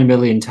been done a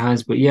million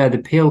times. But yeah,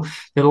 the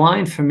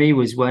line for me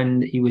was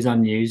when he was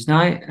on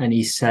Newsnight and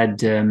he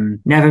said,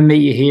 "Never meet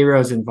your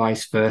heroes and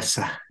vice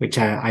versa," which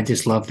I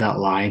just love that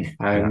line.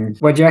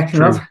 What do you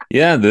reckon, Rob?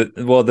 Yeah,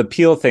 the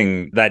Peel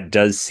thing, that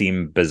does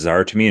seem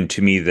bizarre to me, and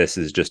to me this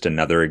is just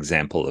another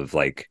example of,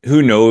 like,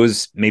 who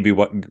knows maybe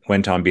what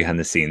went on behind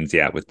the scenes,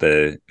 with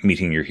the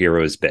meeting your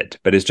heroes bit.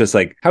 But it's just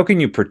like, how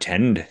can you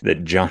pretend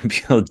that John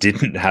Peel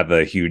didn't have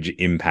a huge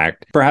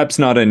impact? Perhaps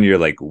not on your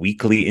like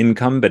weekly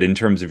income, but in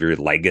terms of your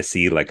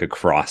legacy, like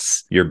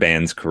across your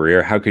band's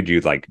career, how could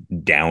you like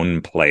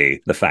downplay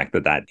the fact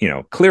that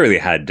clearly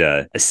had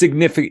a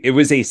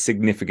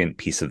significant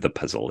piece of the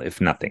puzzle,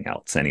 if nothing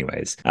else,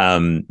 anyways.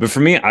 But for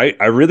me,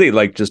 I really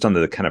like, just on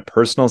the kind of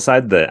personal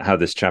side, how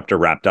this chapter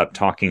wrapped up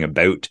talking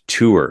about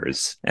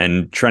tours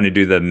and trying to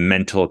do the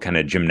mental kind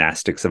of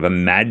gymnastics of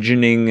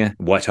imagining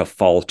what a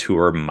fall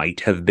tour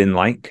might have been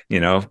like,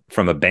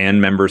 from a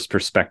band member's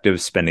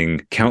perspective, spending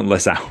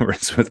countless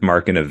hours with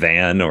Mark in a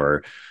van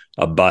or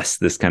a bus,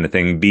 this kind of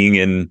thing, being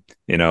in,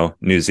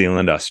 New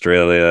Zealand,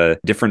 Australia,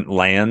 different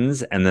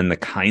lands, and then the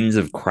kinds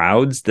of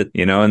crowds that,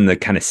 and the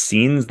kind of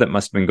scenes that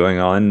must have been going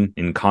on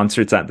in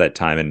concerts at that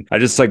time. And I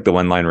just like the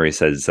one line where he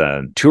says,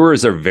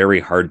 tours are very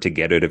hard to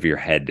get out of your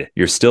head.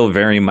 You're still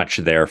very much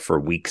there for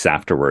weeks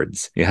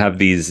afterwards. You have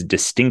these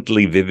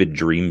distinctly vivid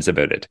dreams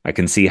about it. I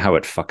can see how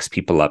it fucks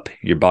people up.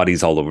 Your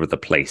body's all over the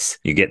place.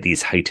 You get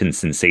these heightened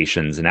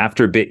sensations, and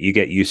after a bit, you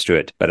get used to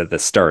it. But at the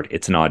start,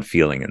 it's an odd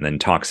feeling. And then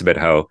talks about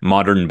how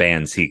modern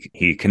bands,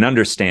 he can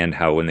understand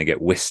how when they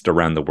get whisked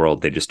around the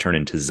world, they just turn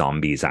into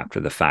zombies after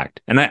the fact.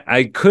 And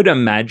I could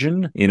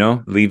imagine,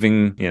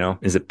 leaving,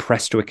 is it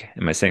Prestwick?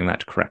 Am I saying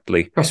that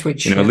correctly? Prestwick.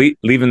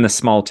 Leaving the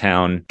small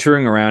town,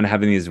 touring around,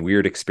 having these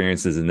weird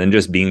experiences, and then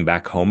just being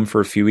back home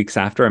for a few weeks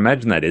after. I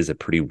imagine that is a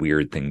pretty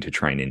weird thing to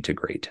try and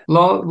integrate. A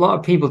lot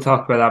of people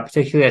talk about that,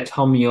 particularly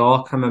Tom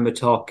York. I remember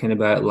talking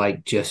about,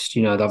 like, just,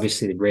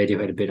 obviously the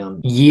Radiohead had been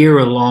on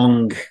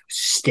year-long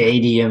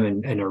stadium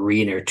and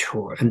arena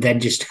tour, and then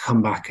just to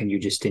come back and you're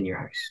just in your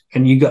house.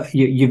 And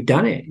you've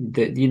done it.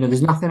 That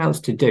there's nothing else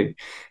to do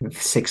for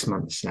 6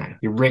 months now.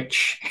 You're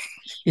rich.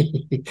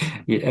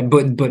 Yeah,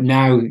 but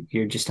now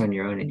you're just on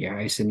your own in your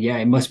house, and yeah,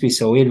 it must be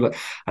so weird. But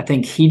I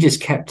think he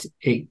just kept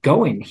it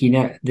going.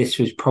 This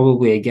was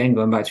probably again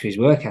going back to his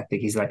work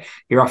ethic. He's like,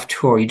 you're off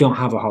tour, you don't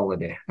have a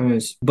holiday. I mean,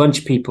 there's a bunch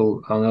of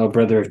people I know,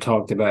 brother, have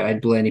talked about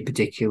Ed Blaney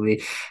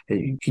particularly.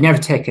 You never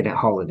take a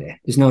holiday.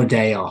 There's no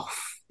day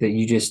off. That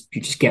you just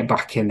get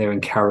back in there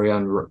and carry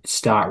on,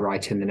 start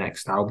writing the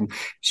next album,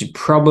 which is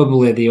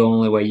probably the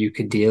only way you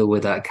could deal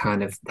with that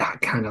kind of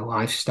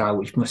lifestyle,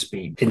 which must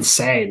be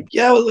insane.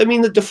 Yeah, well, I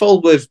mean, the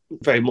F.A.L.L.O.U.T.P.O.D.C.A.S.T were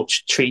very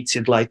much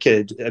treated like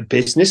a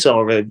business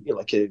or a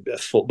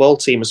football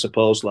team, I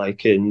suppose.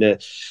 Like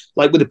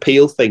with the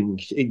Peel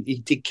thing,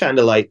 he did kind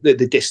of like the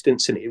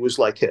distance, and it was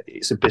like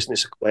it's a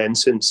business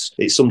acquaintance.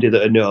 It's somebody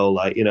that I know,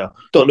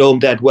 don't know him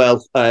dead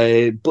well,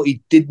 but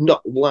he did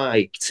not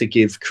like to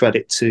give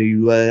credit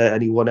to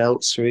anyone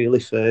else really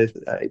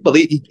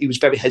he was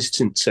very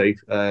hesitant to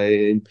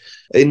and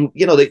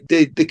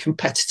the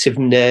competitive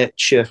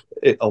nature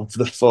of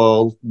the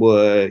Fall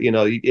were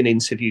in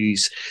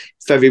interviews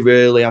very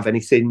rarely have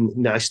anything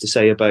nice to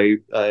say about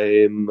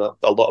a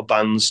lot of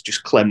bands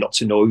just claim not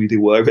to know who they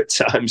were at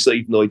times,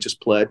 even though he just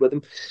played with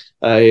them.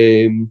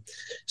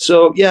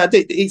 So yeah,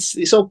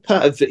 it's all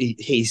part of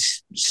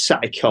his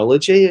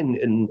psychology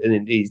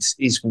and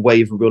his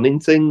way of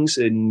running things,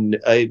 and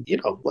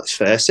let's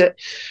face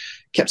it,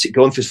 kept it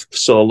going for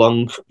so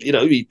long,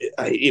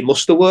 it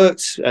must have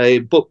worked.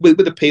 But with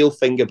the Peel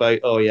thing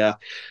about,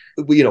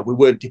 we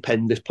weren't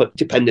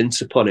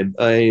dependent upon him.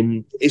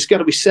 It's got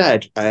to be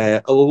said,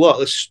 a lot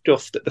of the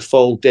stuff that the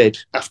Fall did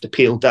after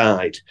Peel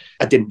died,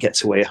 I didn't get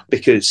to hear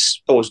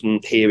because I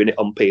wasn't hearing it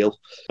on Peel,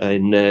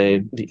 and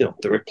the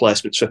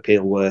replacements for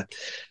Peel were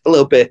a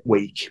little bit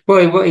weak.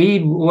 Well, what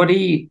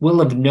he will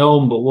have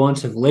known but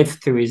won't have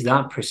lived through is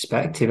that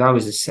perspective. I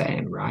was the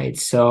same, right?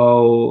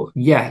 So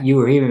yeah, you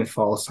were hearing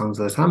Fall songs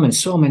all the time, and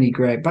so many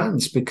great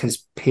bands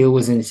because Peel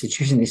was an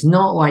institution. It's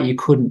not like you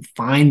couldn't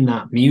find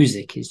that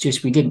music. It's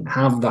just we didn't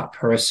have that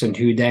person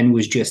who then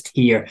was just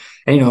here.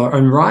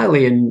 And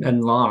Riley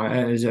and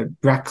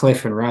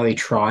Ratcliffe and Riley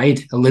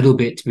tried a little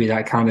bit to be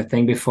that kind of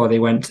thing before they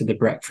went to the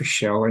breakfast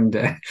show, and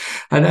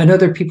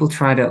other people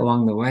tried it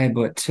along the way.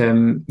 But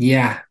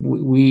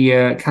we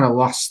kind of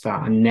lost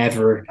that and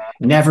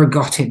never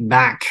got it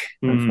back,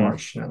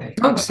 unfortunately.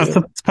 I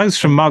suppose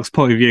from Mark's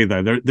point of view,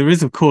 though, there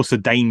is of course a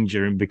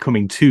danger in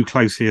becoming too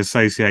closely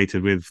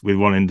associated with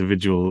one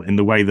individual in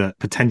the way that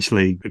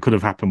potentially it could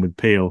have happened with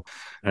Peel.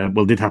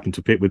 Did happen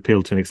with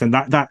Peel to an extent.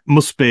 That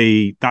must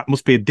be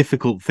a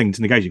difficult thing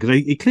to negotiate,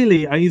 because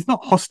he's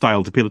not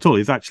hostile to Peel at all.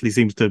 He actually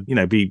seems to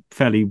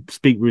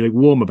speak really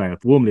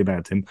warmly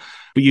about him.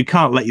 But you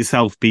can't let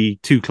yourself be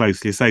too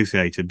closely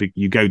associated.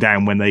 You go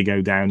down when they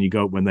go down, you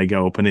go up when they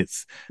go up, and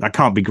that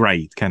can't be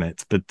great, can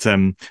it? But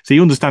so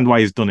you understand why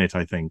he's done it,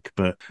 I think.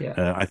 But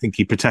I think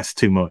he protests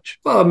too much.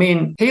 Well, I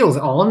mean, Peel's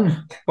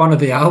on one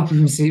of the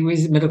albums. It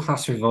was Middle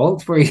Class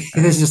Revolt, where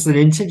there's just an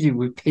interview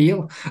with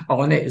Peel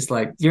on it. It's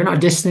like you're not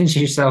distance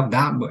yourself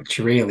that much,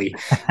 really.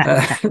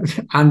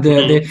 And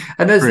there's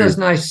those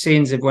nice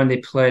scenes of when they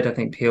played, I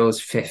think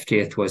Peel's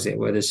 50th, was it,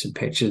 where there's some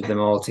pictures of them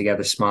all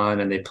together smiling,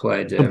 and they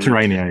played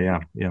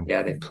Subterranea,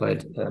 yeah, they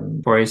played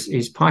for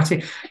his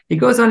party. He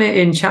goes on it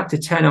in chapter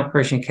 10,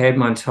 Operation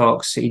Caveman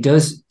Talks. He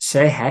does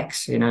say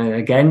Hex.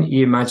 Again,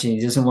 you imagine he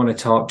doesn't want to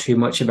talk too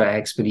much about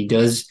Hex, but he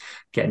does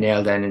get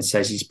nailed down and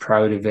says he's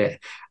proud of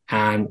it.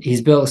 And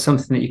he's built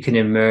something that you can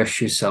immerse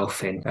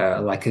yourself in,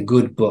 like a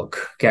good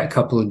book. Get a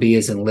couple of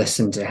beers and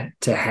listen to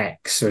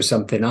Hex or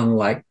something,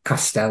 unlike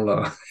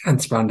Costello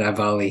and Spandau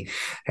Valley,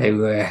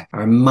 who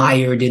are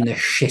mired in the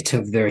shit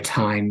of their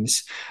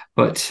times.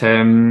 But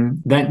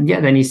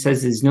then he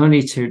says there's no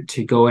need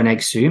to go and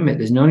exhume it.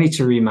 There's no need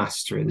to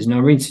remaster it. There's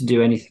no need to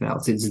do anything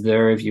else. It's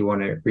there if you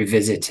want to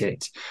revisit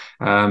it.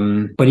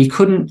 But he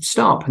couldn't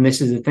stop. And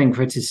this is the thing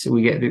for it to,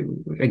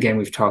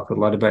 we've talked a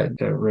lot about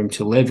the Room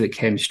to Live that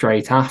came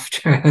straight after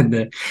and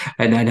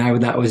then how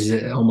that was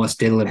almost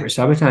deliberate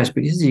sabotage.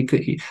 But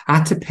I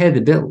had to pay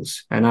the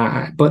bills.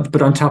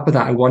 But on top of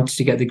that, I wanted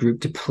to get the group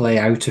to play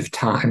out of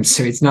time.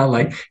 So it's not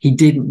like he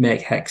didn't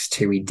make Hex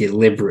 2. He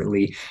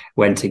deliberately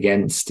went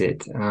against it.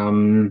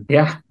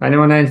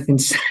 Anyone anything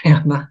to say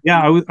on that?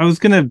 Yeah, I was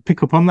going to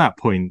pick up on that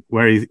point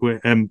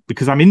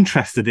because I'm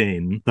interested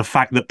in the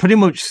fact that pretty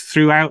much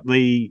throughout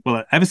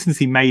ever since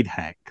he made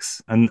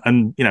Hex and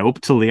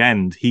up till the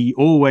end, he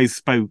always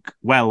spoke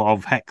well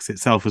of Hex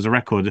itself as a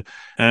record.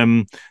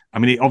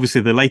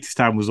 Obviously the latest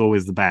album was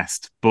always the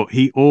best, but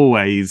he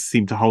always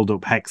seemed to hold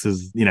up Hex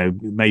as,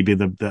 maybe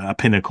a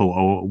pinnacle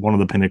or one of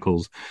the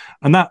pinnacles.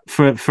 And that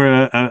for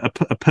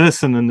a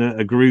person and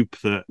a group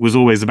that was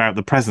always about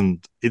the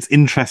present, it's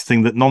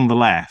interesting that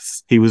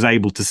nonetheless he was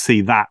able to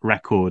see that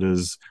record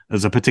as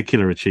as a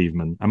particular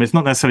achievement. I mean, it's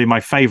not necessarily my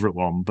favorite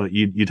one, but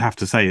you'd have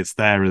to say it's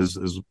there as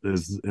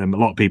a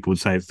lot of people would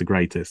say it's the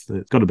greatest.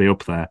 It's got to be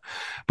up there.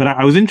 But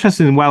I was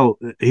interested in, well,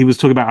 he was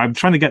talking about, I'm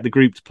trying to get the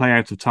group to play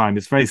out of time.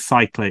 It's very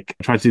cyclic.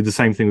 I try to do the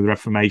same thing with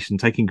Reformation,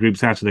 taking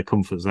groups out of their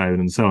comfort zone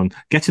and so on,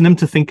 getting them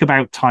to think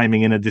about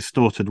timing in a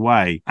distorted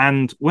way.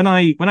 And when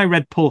I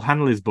read Paul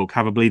Hanley's book,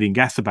 Have a Bleeding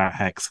Guess, about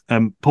Hex,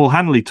 Paul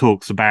Hanley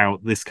talks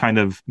about this kind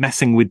of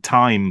messing with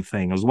time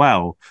thing as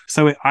well.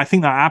 So I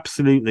think that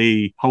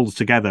absolutely holds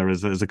together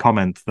as a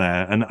comment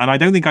there. And I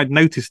don't think I'd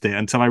noticed it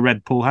until I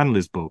read Paul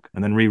Hanley's book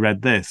and then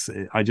reread this.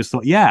 I just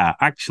thought, yeah,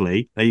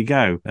 actually, there you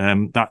go.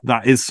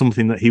 That is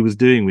something that he was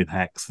doing with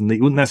Hex, and that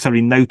you wouldn't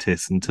necessarily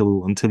notice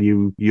until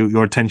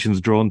your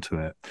attention's drawn to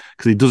it,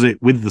 because he does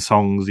it with the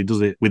songs, he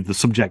does it with the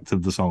subject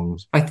of the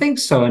songs. I think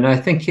so, and I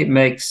think it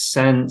makes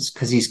sense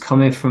because he's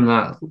coming from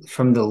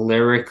the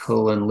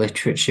lyrical and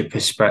literature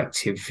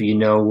perspective,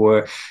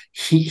 where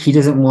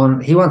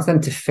he wants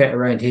them to fit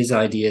around his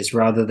ideas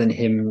rather than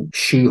him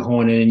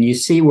shoehorning. And you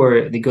see where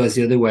it goes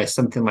the other way,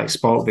 something like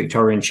Sport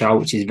Victorian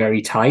Child, which is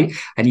very tight,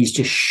 and he's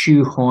just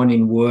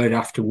shoehorning word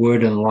after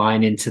word and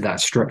line into that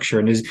structure.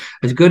 And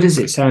as good as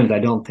it sounds, I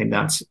don't think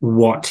that's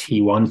what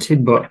he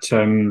wanted. But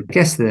I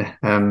guess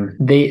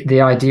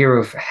the idea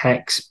of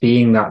Hex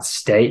being that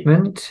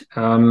statement,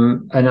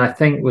 and I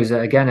think was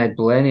again Ed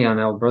Blaney on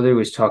El Brother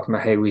was talking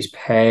about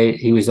how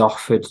he was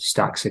offered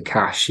stacks of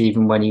cash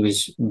even when he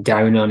was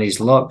down on his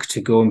luck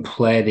to go and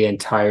play the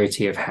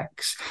entirety of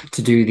Hex,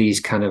 to do these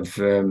kind of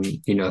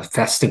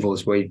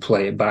festivals where he'd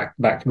play it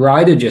back.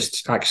 Ryder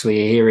just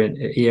actually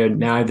here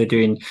now they're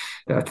doing,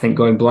 I think,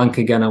 Going Blank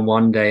again on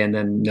one day and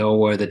then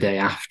Nowhere the day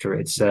after.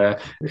 It's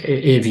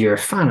if you're a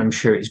fan, I'm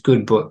sure it's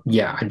good, but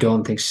yeah, I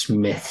don't think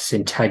Smith's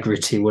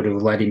integrity would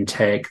have let him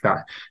take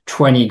that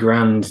 20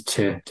 grand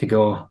to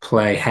go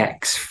play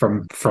Hex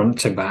from front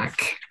to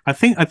back. I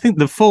think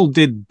the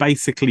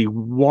F.A.L.L.O.U.T.P.O.D.C.A.S.T did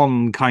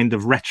one kind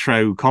of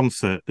retro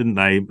concert, didn't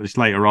they? Which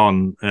later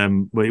on,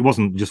 well, it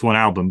wasn't just one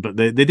album, but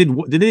they did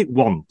it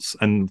once,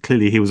 and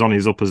clearly he was on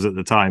his uppers at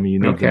the time.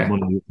 Money at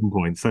one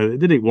point, so they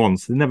did it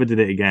once. They never did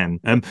it again.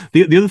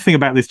 The other thing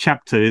about this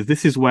chapter is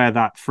this is where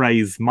that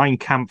phrase "Mein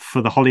Kampf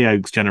for the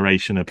Hollyoaks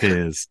generation"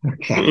 appears,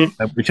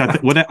 which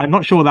I'm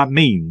not sure what that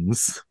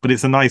means, but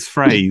it's a nice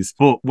phrase.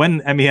 But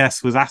when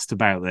MES was asked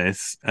about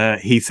this,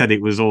 he said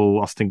it was all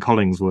Austin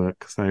Collins'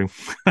 work. So.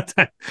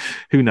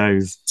 Who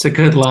knows? It's a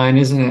good line,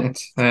 isn't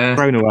it?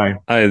 Thrown away.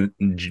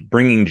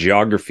 Bringing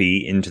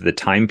geography into the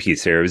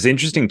timepiece here. It was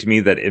interesting to me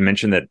that it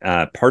mentioned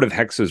that part of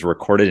Hex was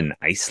recorded in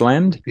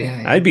Iceland.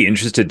 Yeah. I'd be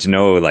interested to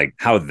know like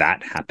how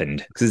that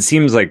happened, because it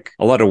seems like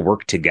a lot of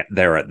work to get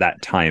there at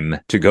that time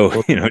to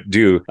go,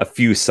 do a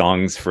few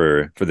songs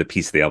for the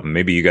piece of the album.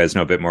 Maybe you guys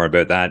know a bit more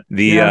about that.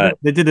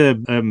 They did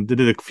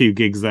a few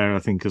gigs there, I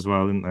think, as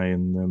well, didn't they?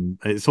 And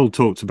it's all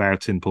talked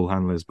about in Paul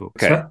Hanley's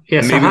book. Okay.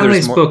 So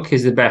Hanley's book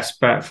is the best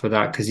bet for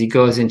that, because he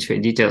goes into it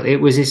in detail. It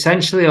was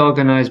essentially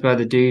organized by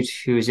the dude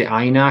who was at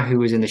Einar, who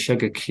was in the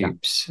Sugar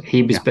Cubes.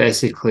 He was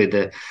basically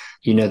the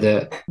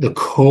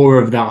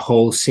core of that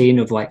whole scene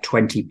of like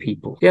 20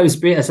 people. Yeah,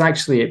 it's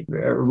actually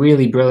a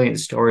really brilliant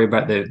story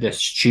about the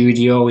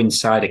studio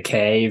inside a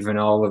cave and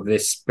all of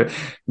this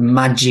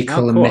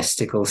magical and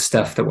mystical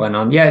stuff that went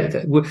on.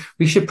 Yeah,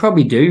 we should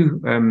probably do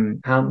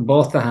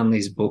both the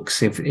Hanley's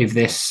books if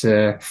this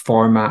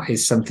format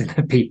is something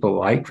that people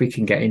like. We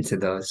can get into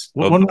those.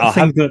 One of the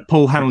things that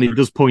Paul Hanley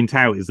does point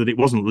out is that it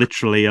wasn't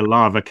literally a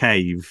lava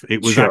cave.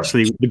 It was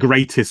actually the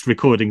greatest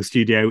recording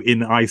studio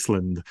in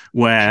Iceland,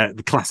 where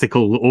the classic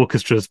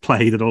orchestras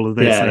played and all of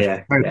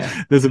this.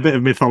 There's a bit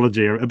of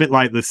mythology, a bit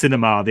like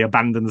the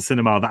abandoned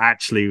cinema that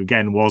actually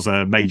again was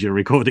a major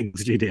recording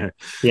studio.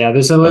 Yeah,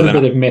 there's a little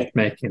bit of myth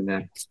making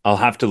there. I'll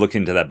have to look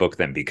into that book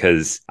then,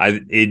 because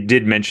it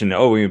did mention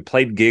we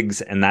played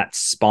gigs and that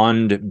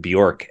spawned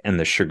Bjork and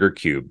the Sugar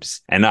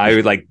Cubes, and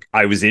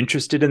I was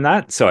interested in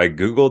that, so I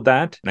googled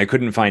that and I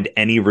couldn't find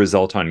any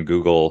result on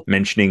Google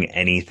mentioning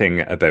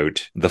anything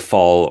about the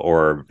fall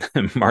or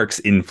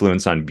Mark's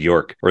influence on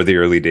Bjork or the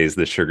early days of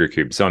the Sugar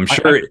Cubes. So I'm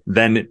sure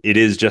then it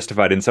is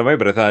justified in some way,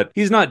 but I thought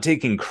he's not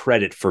taking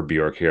credit for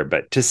Bjork here.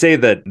 But to say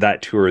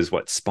that tour is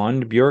what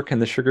spawned Bjork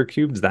and the Sugar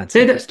Cubes, that's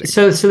interesting.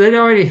 So they'd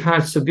already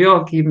had,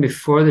 Bjork, even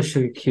before the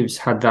Sugar Cubes,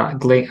 had that,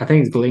 I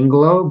think it's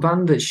Glinglow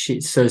band that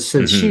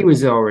she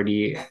was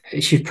already,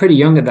 she was pretty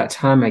young at that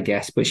time, I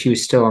guess, but she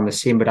was still on the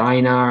scene. But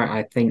Einar,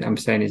 I think I'm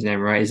saying his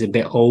name right, is a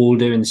bit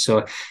older. And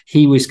so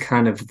he was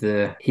kind of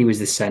the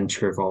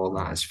center of all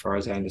that, as far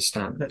as I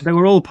understand. They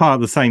were all part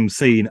of the same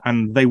scene,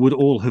 and they would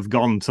all have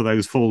gone to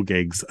those F.A.L.L.O.U.T.P.O.D.C.A.S.T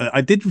gigs.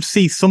 I did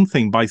see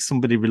something by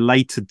somebody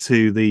related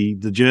to the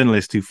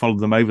journalist who followed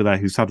them over there,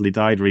 who sadly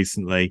died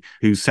recently,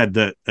 who said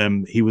that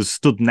he was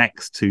stood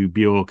next to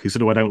Bjork, who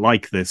said, I don't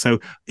like this. So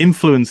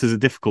influence is a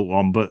difficult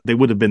one, but they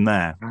would have been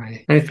there.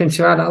 Right. Anything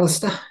to add,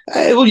 Alistair?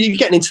 Well, you're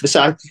getting into the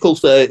cyclical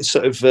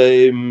sort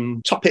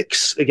of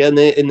topics again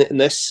in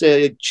this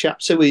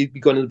chapter.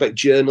 We've gone on about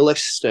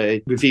journalists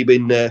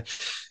reviewing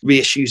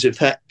reissues of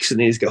Hex,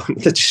 and he's going,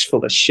 they're just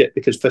full of shit,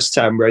 because first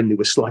time round they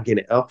were slagging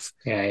it off.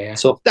 Yeah.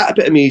 So that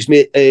bit amused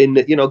me in,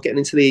 getting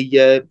into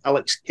the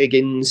Alex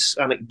Higgins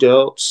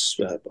anecdotes,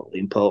 all the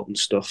important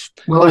stuff.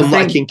 Well,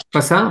 I think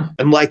what's that?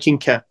 I'm liking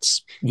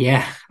cats.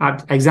 Yeah,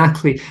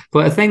 exactly.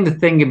 But the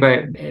thing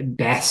about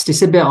Best,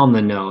 it's a bit on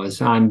the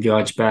nose. I'm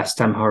George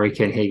Best, I'm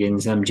Hurricane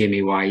Higgins, I'm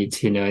Jimmy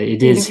White.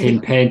 It is him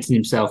painting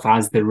himself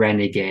as the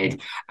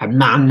renegade, a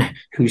man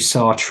who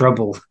saw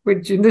trouble.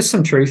 Which there's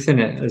some truth in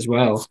it as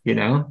well,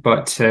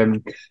 But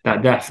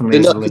that definitely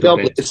is a little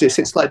bit.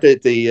 It's like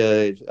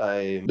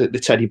the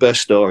teddy bear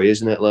story,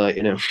 isn't it?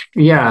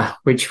 Yeah,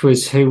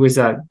 who was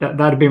that? That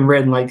had been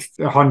written like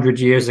 100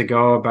 years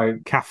ago about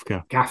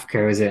Kafka.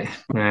 Kafka, is it?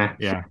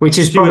 Yeah. Which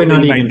is probably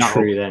not even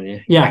true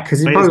then. Yeah,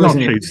 because it probably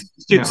wasn't true.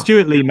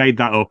 Stuart Lee made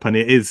that up, and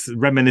it is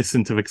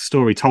reminiscent of a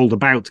story told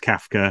about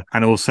Kafka,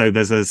 and also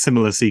there's a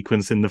similar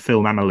sequence in the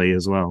film Amelie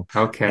as well.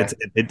 Okay.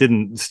 It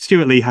didn't.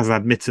 Stuart Lee has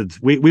admitted.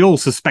 We all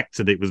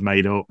suspected it was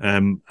made up,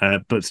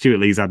 but Stuart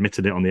Lee's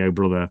admitted it on the Oh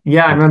Brother.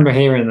 Yeah, I remember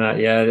hearing that.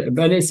 Yeah,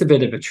 but it's a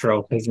bit of a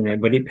trope, isn't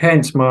it? But it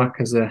paints Mark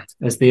as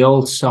the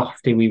old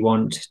softy we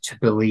want to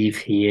believe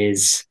he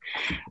is.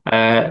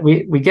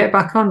 We get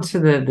back onto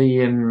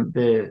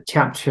the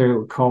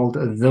chapter called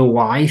The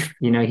Wife.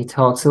 He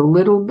talks a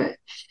little bit,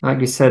 like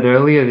we said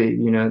earlier,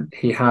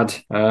 he had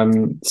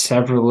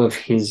several of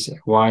his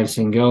wives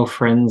and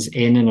girlfriends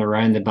in and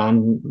around the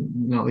band,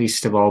 not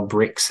least of all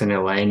Brix and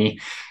Eleni.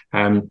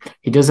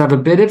 He does have a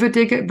bit of a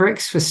dig at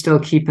Brix for still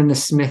keeping the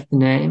Smith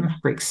name.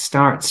 Brix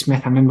Start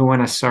Smith. I remember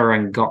when I saw her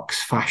on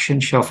Gok's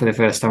fashion show for the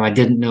first time, I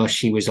didn't know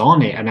she was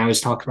on it. And I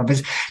was talking about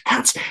this.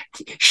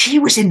 She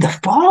was in the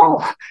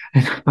Fall.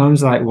 And I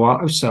was like,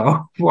 what?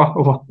 So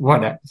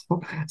what?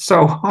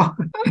 So,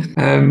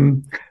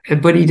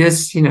 but he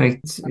does,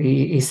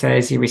 he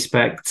says he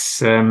respects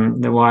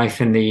the wife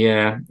in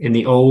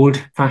the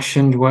old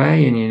fashioned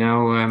way.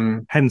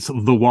 And, hence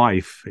the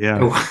wife. Yeah.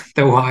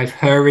 The wife,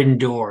 her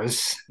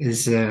indoors.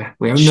 Is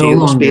we are no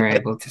longer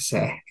able to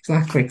say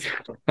exactly.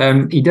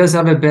 He does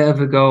have a bit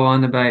of a go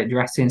on about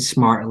dressing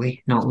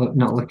smartly, not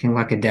looking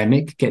like a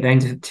demic. Get down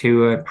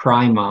to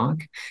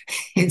Primark.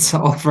 It's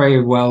all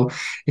very well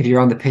if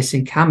you're on the piss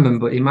in Camden,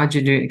 but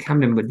imagine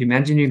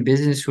doing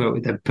business work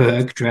with a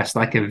Berg dressed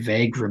like a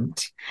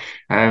vagrant.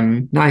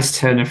 Nice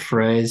turn of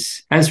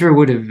phrase. Ezra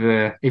would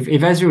have,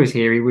 if Ezra was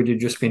here, he would have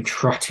just been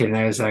trotting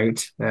those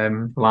out,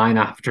 line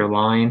after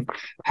line.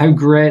 How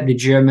great the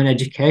German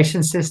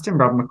education system.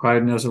 Rob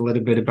MacLeod knows a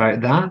little bit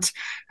about that.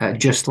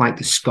 Just like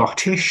the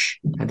Scottish,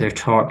 they're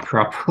taught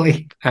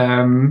properly.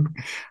 And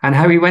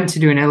how he went to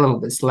do an A-level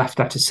that's left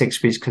after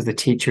 6 weeks because the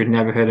teacher had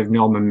never heard of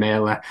Norman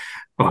Mailer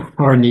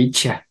or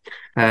Nietzsche.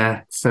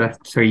 So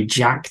he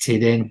jacked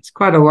it in. It's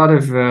quite a lot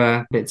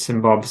of bits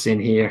and bobs in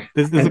here.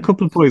 There's a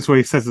couple of points where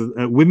he says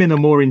women are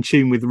more in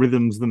tune with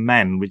rhythms than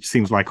men, which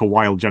seems like a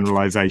wild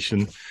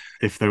generalization.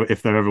 If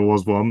there ever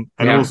was one.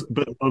 And also,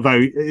 but although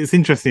it's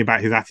interesting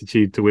about his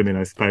attitude to women,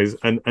 I suppose,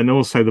 and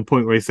also the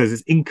point where he says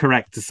it's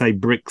incorrect to say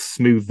Brix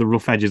smoothed the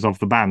rough edges off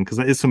the band, because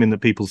that is something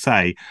that people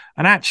say.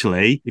 And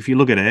actually, if you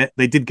look at it,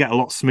 they did get a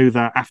lot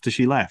smoother after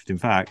she left, in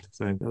fact.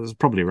 So that was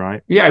probably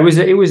right. Yeah, it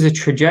was a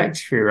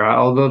trajectory, right?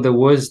 Although there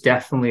was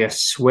definitely a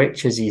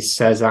switch, as he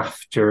says,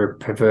 after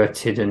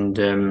Perverted and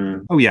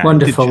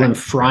Wonderful and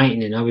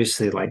Frightening.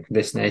 Obviously, like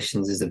This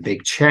Nations is a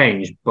big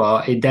change,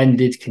 but it then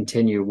did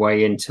continue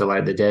way into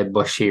like the Dead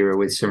Bush era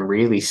with some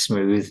really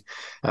smooth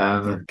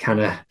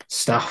kind of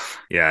stuff.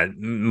 Yeah,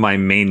 my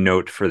main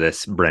note for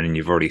this, Brennan,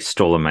 you've already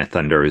stolen my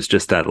thunder, is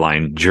just that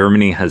line: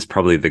 Germany has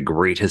probably the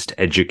greatest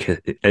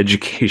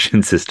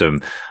education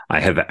system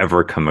I have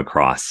ever come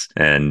across.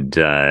 And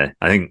I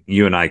think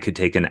you and I could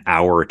take an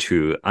hour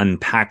to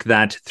unpack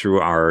that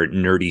through our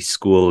nerdy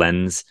school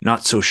lens.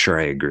 Not so sure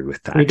I agree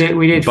with that.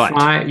 We did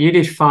five. You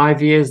did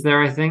 5 years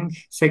there, I think.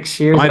 6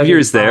 years. 5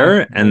 years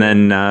there, and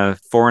then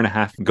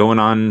 4.5 going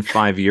on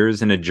 5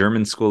 years in a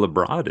German school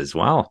abroad as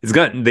well.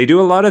 They do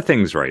a lot of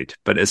things right,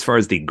 but as far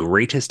as the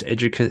greatest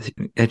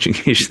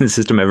education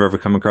system I've ever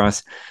come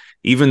across,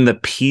 even the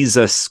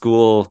PISA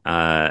school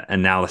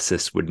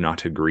analysis would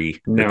not agree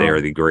that they are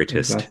the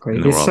greatest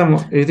in the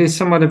world. It is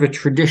somewhat of a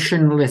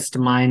traditionalist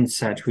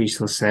mindset, we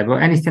shall say.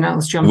 But anything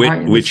else, John?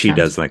 Which he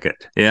does like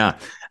it. Yeah.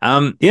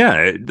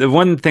 The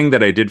one thing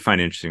that I did find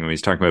interesting when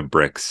he's talking about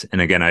Brix, and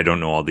again, I don't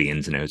know all the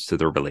ins and outs of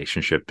their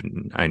relationship,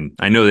 and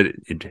I know that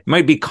it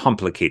might be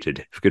complicated.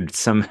 If I could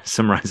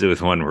summarize it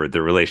with one word,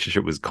 the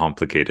relationship was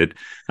complicated.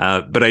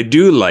 But I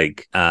do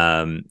like,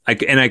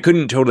 I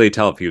couldn't totally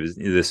tell if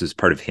this was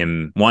part of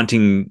him wanting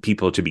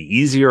people to be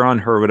easier on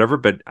her or whatever,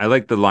 but I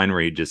like the line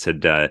where he just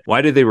said,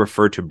 why do they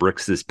refer to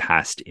Brix's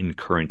past in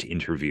current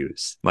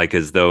interviews? Like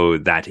as though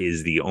that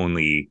is the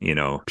only,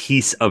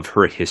 piece of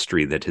her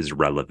history that is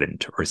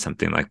relevant or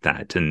something like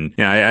that. And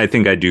I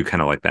think I do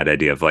kind of like that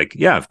idea of like,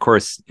 yeah, of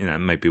course, it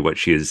might be what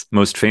she is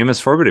most famous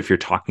for, but if you're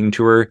talking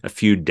to her a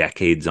few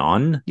decades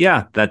on,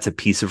 yeah, that's a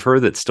piece of her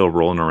that's still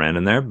rolling around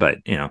in there. But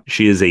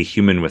she is a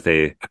human with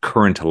a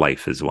current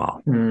life as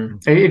well.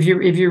 If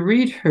you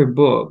read her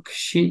book,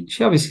 she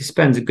obviously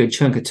spends a good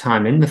chunk of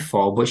time in the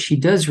fall, but she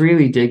does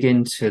really dig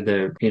into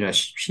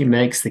she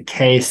makes the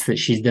case that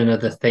she's done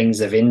other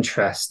things of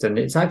interest, and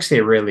it's actually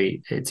a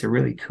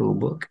really cool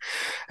book.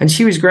 And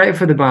she was great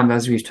for the band,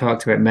 as we've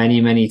talked about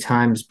many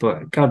times,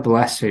 but God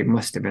bless her, it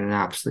must have been an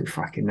absolute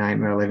fucking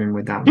nightmare living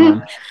with that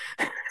man.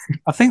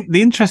 I think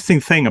the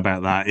interesting thing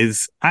about that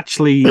is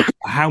actually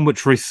how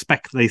much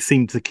respect they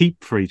seem to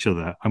keep for each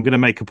other. I'm going to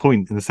make a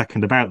point in a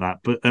second about that,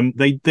 but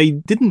they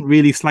didn't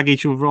really slag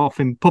each other off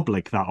in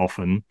public that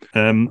often,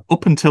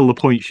 up until the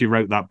point she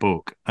wrote that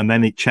book, and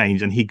then it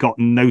changed, and he got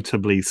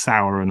notably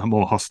sour and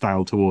more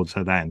hostile towards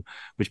her then,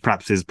 which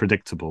perhaps is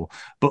predictable.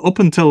 But up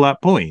until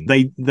that point,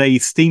 they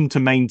seemed to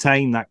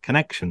maintain that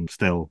connection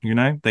still.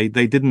 They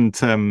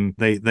didn't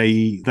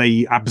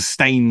they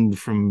abstained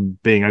from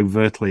being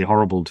overtly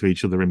horrible to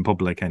each other in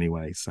public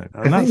anyway. So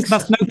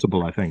that's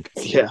notable, I think.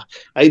 Yeah,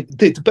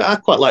 the bit I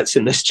quite liked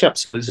in this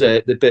chapter was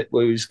the bit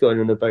where he was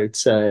going on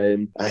about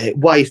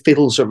why he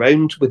fiddles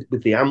around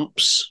with the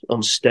amps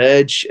on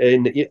stage,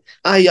 and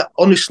I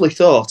honestly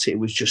thought it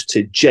was just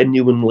to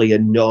genuinely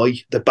annoy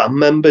the band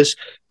members,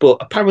 but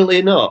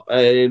apparently not.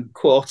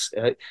 Quote,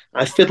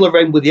 I fiddle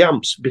around with the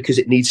amps because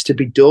it needs to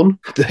be done.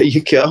 There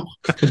you go.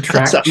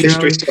 That's that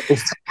mystery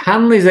solved.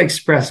 Hanley's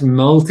expressed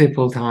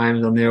multiple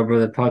times on the Oh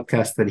Brother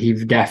podcast that he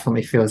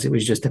definitely feels it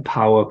was just a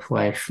power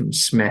play from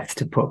Smith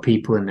to put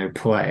people in their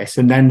place.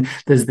 And then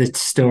there's the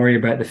story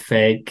about the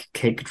fake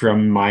kick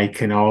drum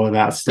mic and all of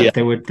that stuff. Yeah.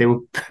 They would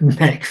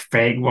make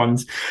fake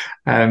ones.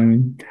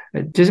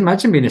 Just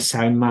imagine being a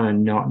sound man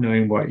and not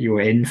knowing what you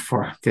were in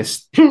for.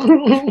 Just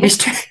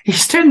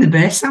he's turned the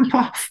bass amp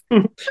off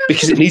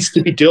because it needs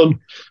to be done.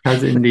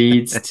 Because it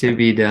needs to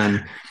be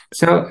done.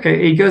 So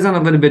he goes on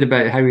a little bit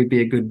about how he'd be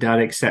a good dad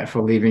except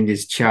for leaving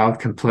his child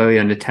completely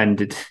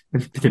unattended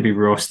to be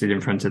roasted in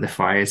front of the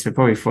fire. So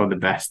probably for the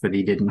best that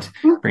he didn't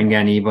bring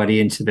anybody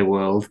into the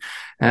world.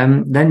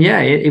 Then,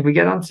 if we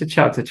get on to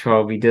chapter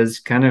 12, he does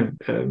kind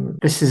of,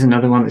 this is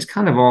another one that's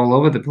kind of all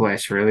over the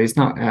place, really. It's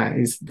not,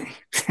 I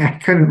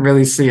couldn't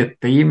really see a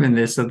theme in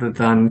this other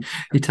than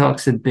he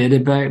talks a bit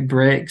about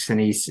breaks,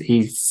 and he's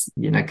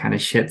kind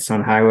of shits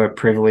on how a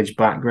privileged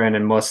background,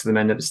 and most of them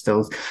end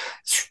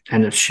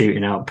up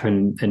shooting up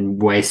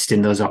and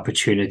wasting those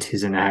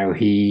opportunities, and how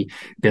he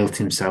built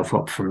himself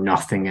up from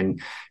nothing.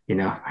 And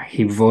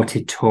he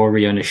voted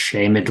Tory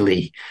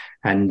unashamedly,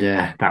 and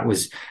that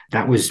was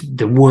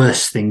the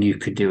worst thing you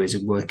could do as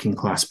a working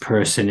class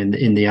person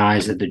in the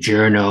eyes of the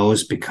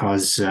journos,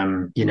 because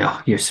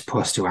you're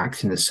supposed to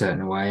act in a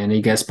certain way. And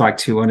he gets back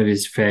to one of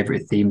his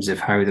favorite themes of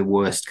how the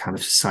worst kind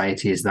of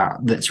society is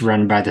that's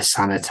run by the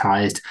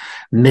sanitized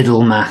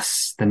middle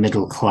mass, the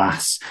middle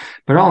class.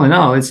 But all in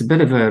all, it's a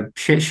bit of a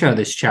shit show,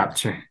 this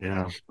chapter.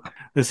 Yeah.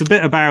 There's a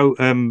bit about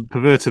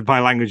perverted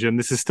by language, and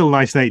this is still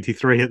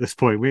 1983 at this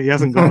point. He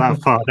hasn't got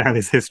that far down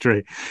his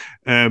history.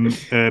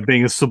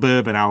 Being a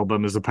suburban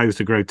album as opposed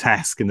to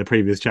Grotesque in the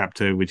previous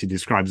chapter, which he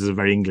describes as a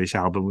very English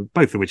album,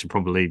 both of which are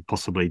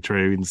possibly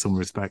true in some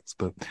respects.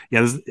 But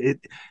yeah,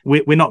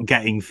 we're not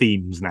getting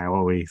themes now,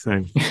 are we?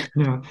 So,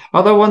 no.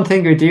 Although one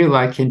thing we do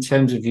like in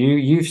terms of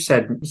you've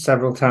said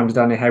several times,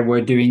 Danny, how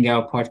we're doing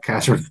our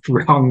podcast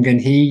wrong, and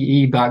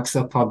he backs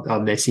up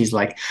on this. He's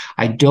like,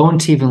 I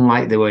don't even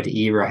like the word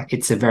era.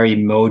 It's a very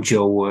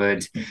Mojo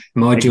word.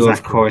 Mojo, exactly.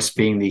 Of course,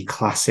 being the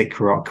classic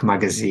rock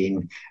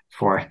magazine.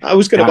 I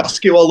was going to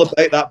ask you all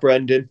about that,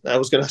 Brendan. I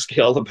was going to ask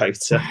you all about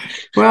it.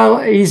 Well,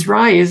 he's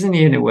right, isn't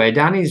he, in a way?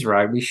 Danny's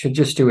right. We should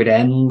just do it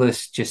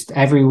endless. Just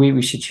every week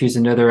we should choose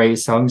another 8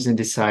 songs and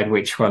decide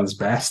which one's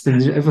best.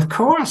 And of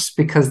course,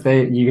 because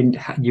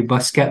you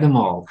must get them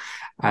all.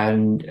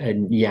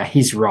 And yeah,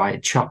 he's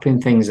right.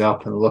 Chopping things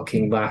up and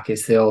looking back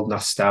is the old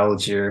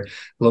nostalgia,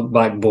 look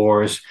back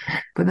bores.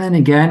 But then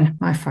again,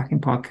 my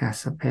fucking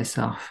podcasts will piss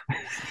off.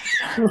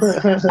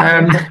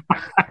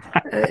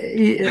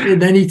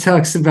 Then he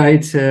talks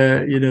about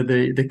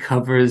the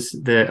covers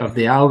of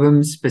the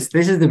albums. But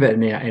this is the bit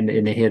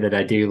in here that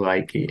I do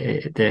like.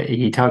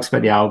 He talks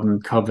about the album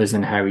covers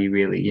and how he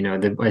really,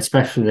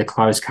 especially the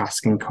Klaus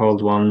Kaskin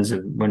cold ones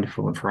are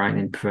wonderful and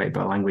frightening, perverted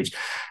by language.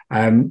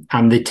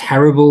 And the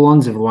terrible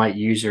ones of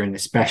WIizard, and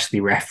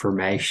especially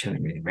Reformation. I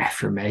mean,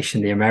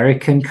 Reformation, the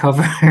American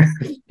cover,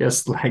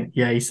 just like,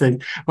 he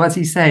said, what's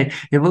he say?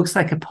 It looks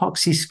like a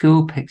poxy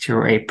school picture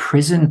or a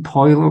prison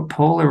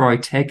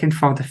Polaroid taken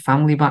from the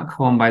family back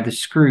home by the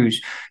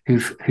Screws,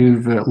 who've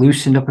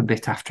loosened up a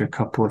bit after a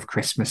couple of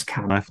Christmas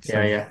camps.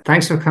 Yeah.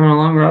 Thanks for coming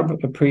along, Rob.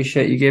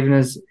 Appreciate you giving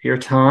us your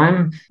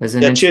time as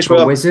an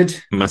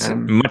wizard.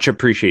 Much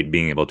appreciate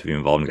being able to be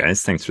involved,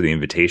 guys. Thanks for the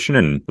invitation,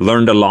 and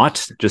learned a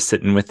lot just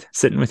sitting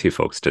with you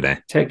folks today.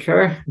 Take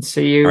care, and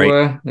see you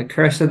the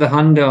Curse of the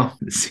Hundo.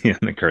 See you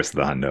on the Curse of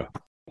the Hundo.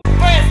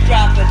 First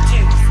drop of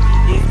juice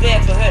is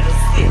there for her to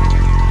sip.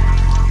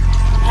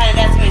 Honey,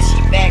 that's when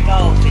she back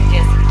off and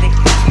just lick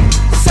the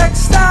Sex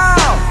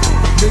style.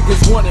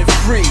 Niggas want it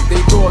free,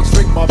 they dogs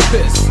drink my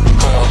piss.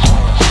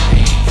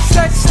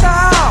 Sex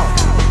style.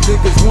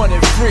 Niggas want it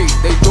free,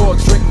 they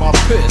dogs drink my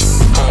piss.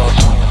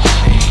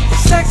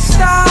 Sex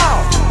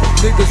style.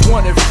 Niggas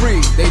want it free,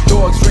 they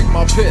dogs drink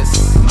my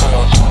piss.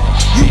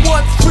 You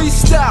want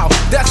freestyle?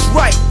 That's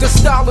right, the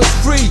style is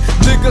free.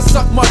 Niggas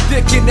suck my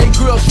dick and they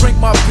girls drink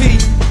my pee.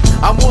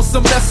 I'm on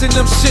some messing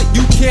them shit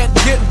you can't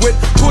get with.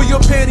 Pull your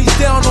panties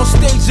down on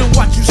stage and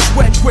watch you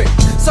sweat quick.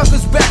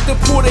 Suckers back to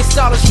pool, they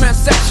style is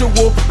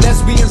transsexual.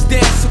 Lesbians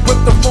dance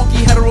with the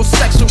funky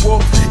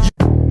heterosexual.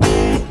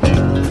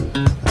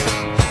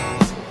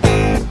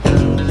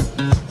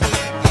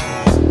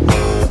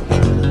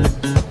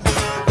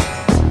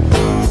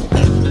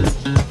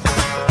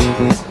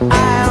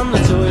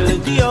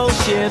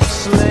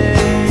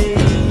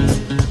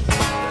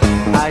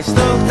 I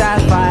stoke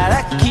that fire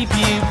that keep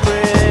you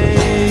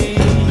brave,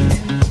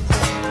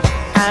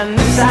 and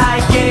this I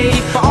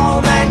gave for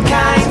all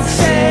mankind to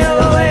sail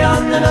away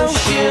on an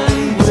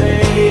ocean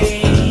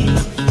wave.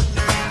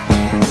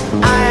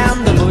 I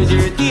am the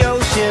voyager of the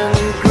ocean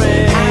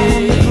grave.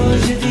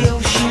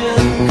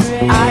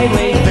 I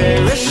wait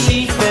for a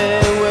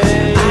seafair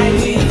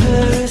wave,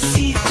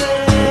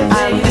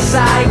 and this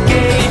I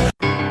gave.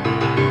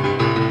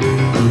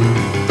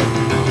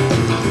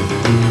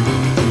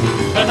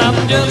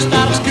 Just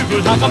out of school,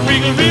 like I'm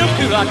real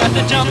cool. I got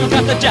the jump,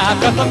 got the jive,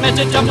 got the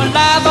message, I'm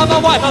alive. I'm a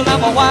wild one,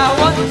 I'm a wild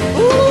one.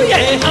 Ooh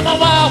yeah, I'm a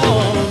wild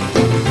one.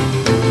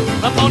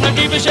 I'm gonna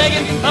keep it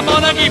shaking, I'm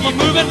gonna keep it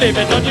moving,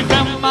 baby. Don't you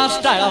grab my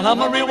style,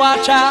 I'm a real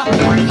wild child.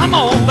 I'm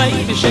on,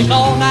 baby, shake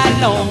all night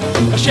long.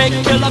 I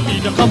shake till I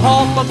beat to come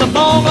home from the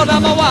bone, but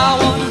I'm a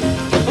wild one.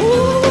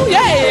 Ooh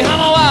yeah,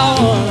 I'm a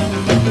wild one.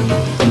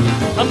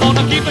 I'm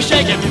gonna keep it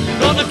shaking,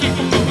 gonna keep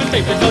it moving,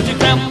 baby. Don't you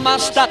grab my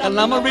style,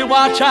 I'm a real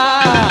wild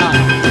child.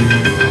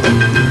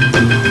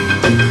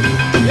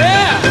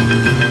 Yeah.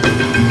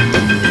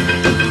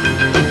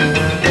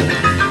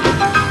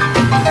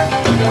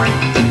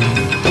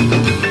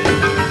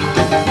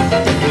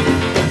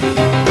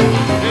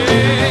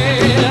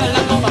 Well,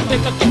 I'm gonna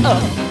pick you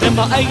up in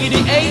my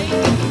 88.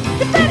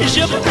 You better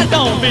ship it,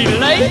 don't be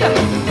late.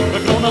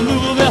 We're gonna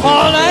move it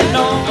all night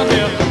long.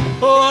 Yeah.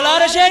 Whole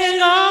lot of shaking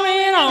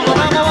going on.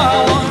 I'm a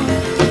wild one.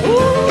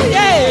 Ooh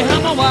yeah,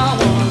 I'm a wild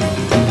one.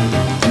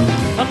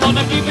 I'm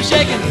gonna keep it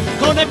shaking,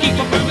 gonna keep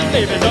it moving,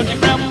 baby. Don't you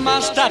grab my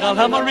style,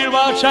 I'm a real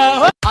wild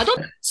child.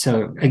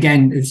 So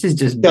again, this is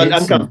just Yeah,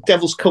 bits I've got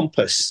Devil's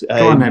Compass.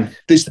 Go on then.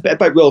 There's the bit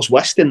about Rose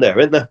West in there,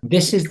 isn't there?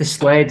 This is the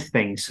Slade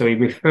thing. So he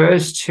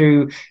refers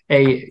to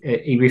a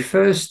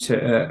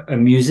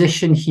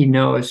musician he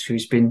knows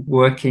who's been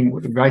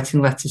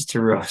writing letters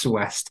to Rose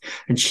West,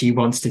 and she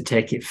wants to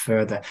take it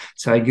further.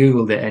 So I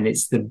googled it, and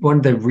it's one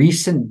of the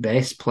recent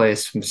bass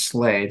players from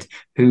Slade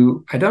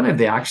who, I don't know if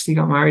they actually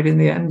got married in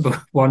the end, but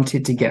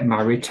wanted to get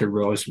married to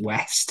Rose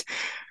West.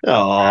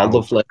 Oh, wow.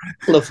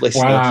 Lovely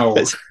wow.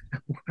 stuff.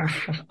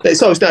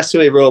 It's always nice to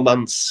hear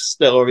romance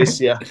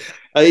stories, yeah.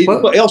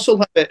 But he also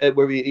had it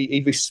where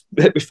he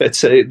referred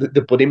to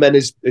the Bunnymen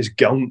as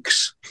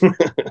gonks.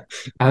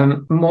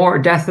 More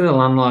Death of the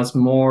Landlords,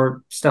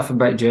 more stuff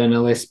about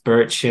journalists,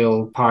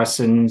 Birchill,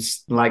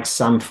 Parsons, like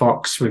Sam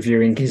Fox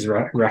reviewing his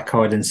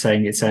record and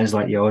saying it sounds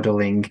like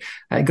yodeling.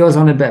 It goes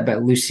on a bit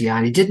about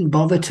Luciani. He didn't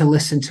bother to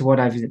listen to what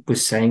I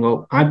was saying.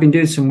 Well, I've been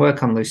doing some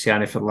work on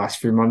Luciani for the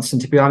last few months,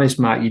 and to be honest,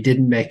 Matt, you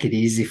didn't make it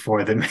easy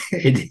for them.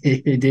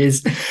 It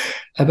is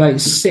about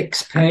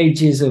 6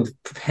 pages of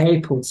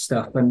papal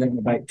stuff and then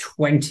about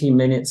 20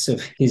 minutes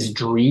of his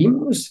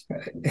dreams.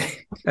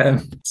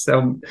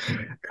 So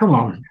come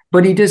on.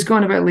 But he does go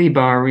on about Lee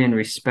Barry and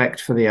respect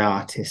for the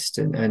artist,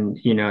 and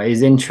you know,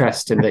 his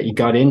interest in that he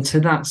got into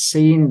that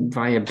scene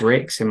via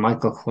Bricks and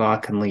Michael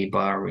Clark and Lee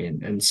Barry,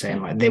 and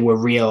saying like they were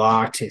real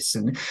artists,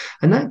 and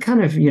that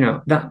kind of, you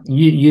know, that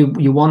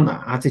you want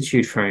that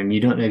attitude from him.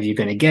 You don't know if you're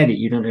going to get it.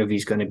 You don't know if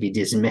he's going to be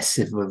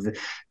dismissive of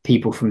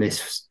people from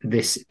this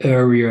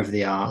area of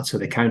the arts or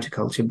the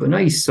counterculture. But no,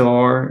 he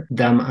saw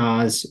them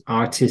as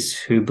artists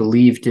who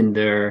believed in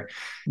the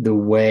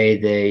way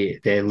they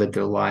lived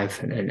their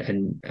life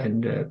and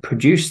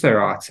produced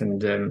their art,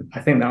 and I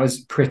think that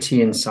was pretty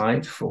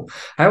insightful.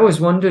 I always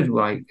wondered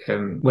whether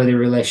the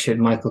relationship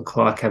Michael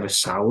Clark ever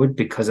soured,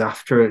 because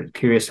after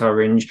Curious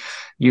Orange,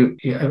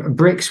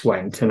 Bricks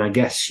went, and I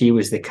guess she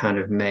was the kind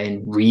of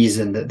main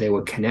reason that they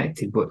were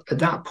connected. But at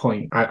that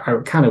point, I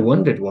kind of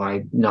wondered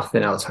why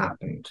nothing else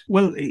happened.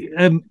 Well,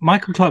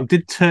 Michael Clark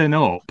did turn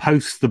up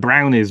post the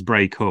Brownies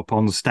breakup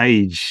on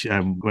stage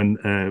when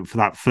for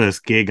that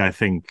first gig, I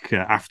think,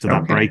 after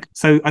that break.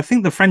 So I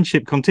think the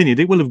friendship continued.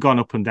 It will have gone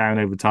up and down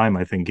over time,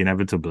 I think,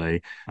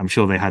 inevitably. I'm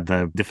sure they had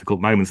their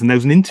difficult moments. And there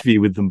was an interview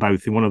with them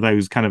both in one of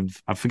those kind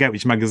of, I forget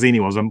which magazine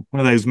it was, one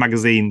of those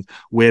magazines,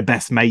 We're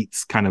Best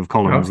Mates kind of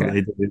columns that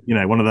they did,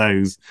 one of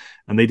those.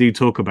 And they do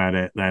talk about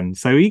it then.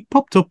 So he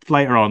popped up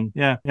later on.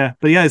 Yeah.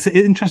 But yeah, it's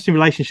interesting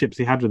relationships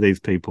he had with these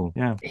people.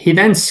 Yeah. He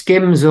then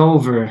skims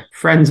over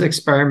Friends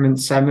Experiment,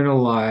 Seminal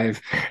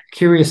Live,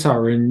 Curious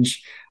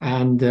Orange,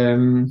 and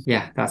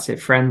that's it.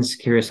 Friends,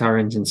 Curious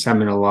Orange, and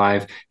Seminal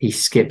Live. He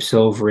skips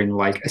over in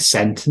like a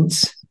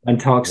sentence and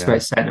talks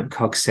about setting up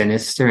Cog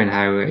Sinister and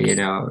how,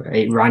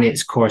 it ran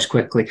its course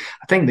quickly.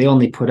 I think they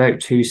only put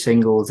out 2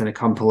 singles in a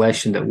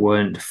compilation that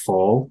weren't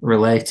F.A.L.L.O.U.T.P.O.D.C.A.S.T.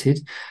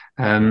 related.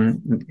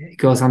 It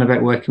goes on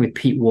about working with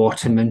Pete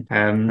Waterman,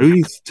 who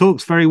he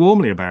talks very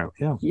warmly about.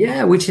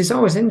 Yeah, which is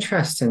always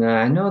interesting.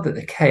 I know that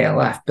the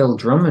KLF, Bill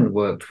Drummond,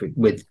 worked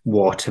with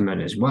Waterman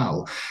as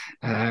well.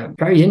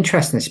 Very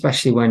interesting,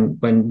 especially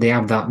when they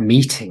have that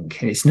meeting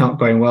and it's not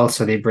going well,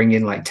 so they bring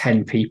in like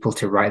 10 people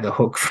to write the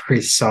hook for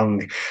his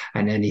song,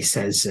 and then he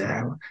says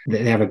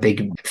they have a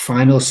big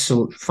final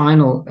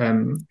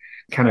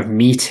kind of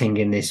meeting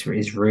in his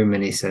room,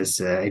 and he says,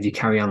 if you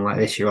carry on like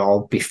this, you'll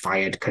all be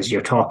fired because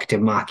you're talking to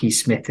Marky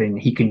Smith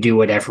and he can do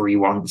whatever he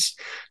wants.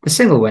 The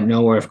single went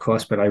nowhere, of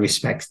course, but I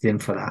respected him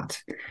for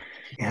that.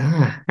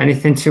 Yeah.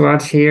 Anything to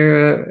add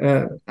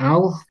here,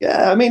 Al?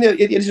 Yeah, I mean,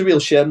 it is a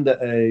real shame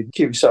that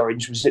Curious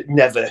Orange was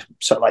never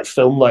sort of like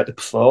filmed like the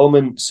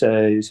performance.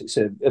 It's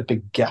a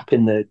big gap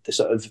in the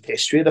sort of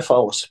history of the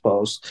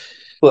F.A.L.L.O.U.T.P.O.D.C.A.S.T.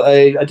 But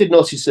I did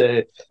notice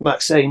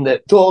Max saying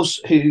that those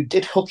who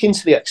did hook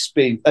into the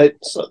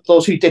experience,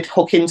 those who did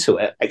hook into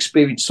it,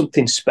 experienced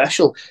something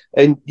special.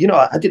 And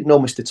I didn't know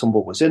Mr.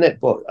 Tumble was in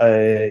it, but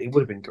it would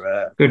have been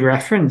great. Good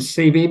reference,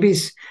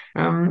 CBeebies.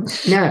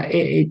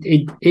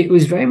 It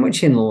was very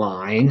much in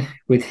line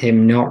with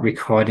him not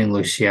recording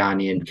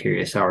Luciani and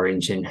Curious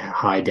Orange in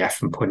high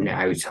def and putting it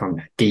out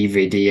on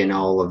DVD and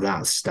all of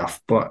that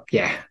stuff. But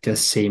yeah, it does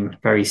seem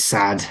very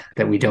sad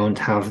that we don't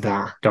have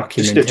that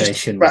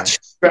documentation.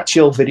 Scratch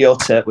your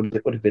videotape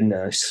would have been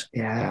nice.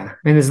 Yeah, I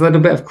mean, there's a little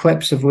bit of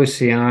clips of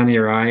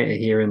Luciani, right,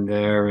 here and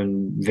there,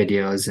 and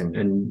videos,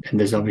 and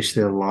there's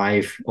obviously a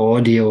live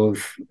audio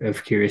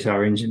of Curious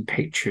Orange and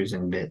pictures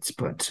and bits.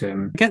 But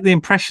I get the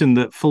impression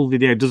that full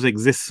video does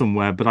exist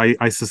somewhere, but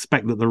I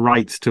suspect that the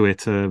rights to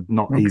it are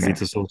not easy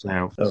to sort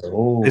out.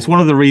 It's one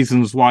of the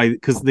reasons why,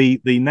 because the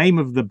name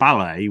of the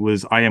ballet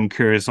was I Am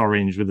Curious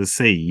Orange with a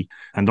C,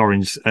 and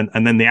Orange,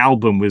 and then the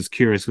album was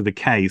Curious with a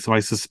K. So I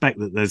suspect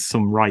that there's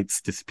some rights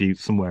dispute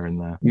somewhere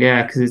in there.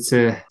 Yeah, because it's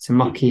a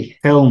Mucky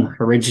film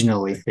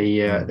originally,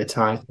 the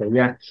title.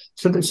 Yeah.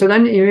 So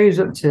then he moves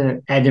up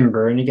to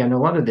Edinburgh, and again, a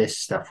lot of this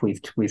stuff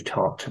we've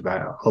talked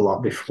about a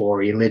lot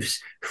before. He lives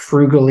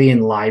frugally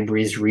in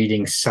libraries,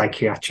 reading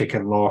psychiatric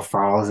and law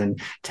files and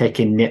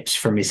taking nips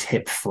from his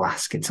hip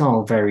flask. It's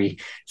all very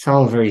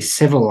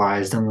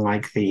civilized,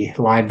 unlike the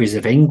libraries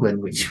of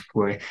England, which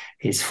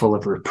is full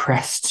of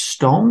repressed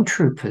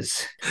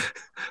stormtroopers.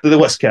 The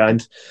worst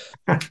kind.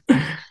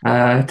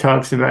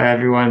 Talks about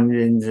everyone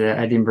in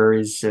Edinburgh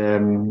is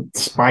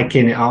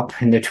spiking it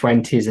up in their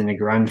 20s, and the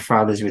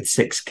grandfathers with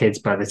 6 kids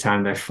by the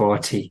time they're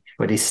 40,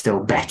 but he's still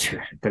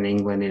better than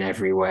England in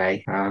every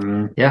way.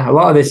 A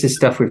lot of this is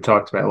stuff we've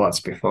talked about lots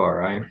before,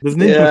 right? There's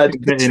an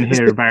interesting bit in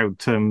here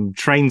about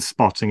train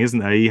spotting, isn't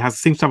there? He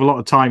seems to have a lot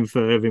of time for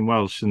Irving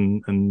Welsh,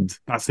 and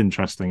that's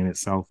interesting in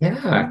itself.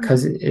 Yeah,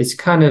 because it's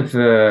kind of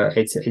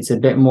it's a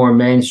bit more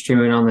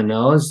mainstream and on the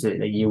nose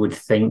that you would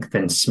think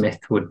than Smith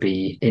would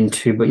be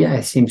into. But yeah,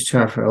 he seems to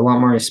have a lot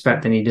more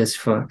respect than he does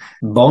for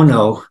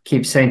Bono.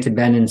 Keeps saying to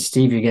Ben and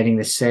Steve, you're getting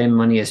the same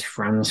money as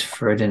Franz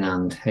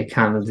Ferdinand. They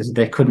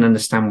couldn't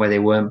understand why they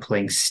weren't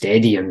playing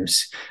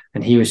stadiums.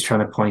 And he was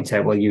trying to point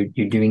out, well, you're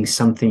doing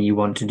something you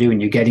want to do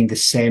and you're getting the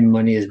same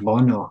money as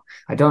Bono.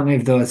 I don't know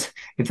if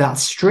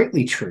that's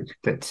strictly true,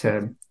 but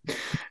the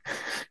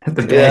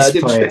bass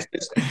player.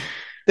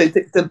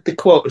 The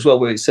quote as well,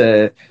 where it's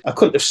I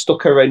couldn't have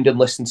stuck around and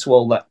listened to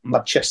all that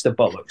Manchester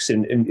bollocks,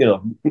 and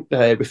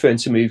referring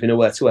to moving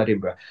away to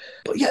Edinburgh.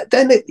 But yeah,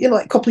 then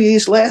a couple of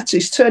years later,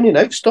 he's turning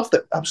out stuff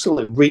that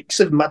absolutely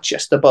reeks of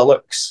Manchester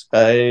bollocks.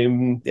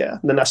 And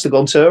then has to go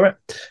on tour it.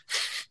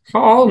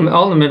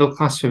 All the middle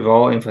class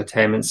revolt,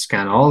 infotainment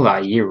scan, all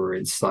that era,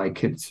 it's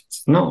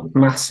not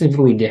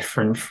massively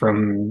different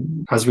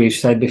from, as we've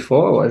said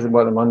before, what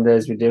the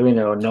Mondays we're doing,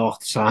 or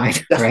North Side,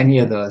 or any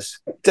of those.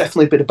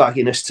 Definitely a bit of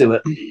bagginess to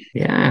it.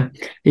 Yeah.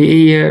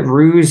 He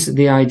rused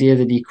the idea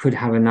that he could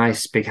have a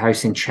nice big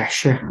house in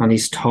Cheshire on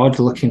his Todd,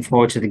 looking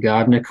forward to the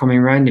gardener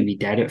coming round and be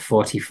dead at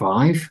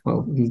 45.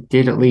 Well, he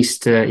did at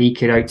least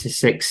eke it out to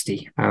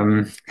 60.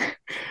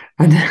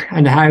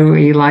 And how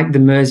he liked the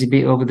Mersey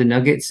beat over the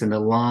Nuggets and the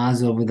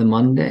Lars over the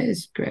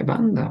Mondays. Great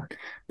band, though.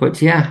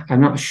 But yeah, I'm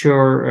not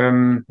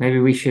sure. Maybe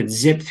we should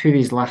zip through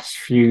these last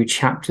few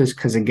chapters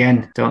because,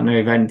 again, don't know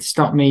if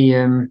stop me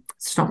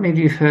if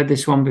you've heard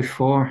this one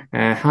before.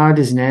 Hard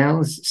as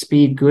nails,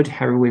 speed good,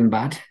 heroin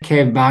bad,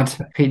 cave bad,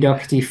 Pete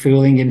Doherty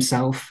fooling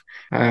himself.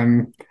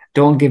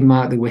 Don't give him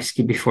out the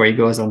whiskey before he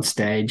goes on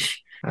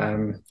stage.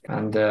 And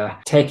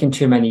taking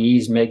too many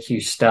E's make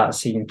you start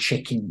seeing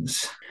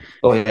chickens.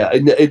 Oh yeah,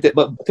 and I think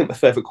my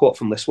favourite quote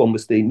from this one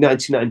was the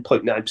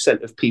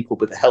 99.9% of people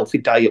with a healthy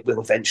diet will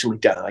eventually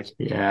die.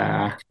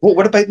 Yeah. Well,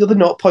 what about the other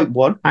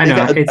 0.1? I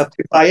know, They get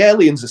by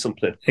aliens or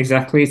something.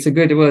 Exactly. It's a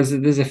good. Well,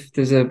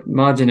 there's a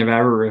margin of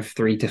error of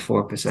 3 to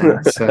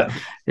 4%. So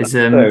it's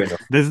Fair enough.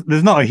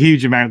 There's not a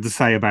huge amount to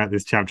say about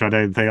this chapter. I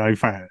don't think. In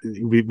fact,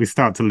 we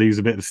start to lose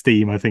a bit of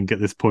steam, I think, at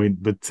this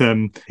point. But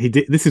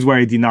this is where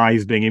he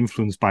denies being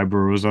influenced by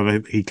Burroughs,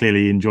 although he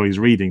clearly enjoys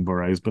reading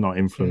Burroughs, but not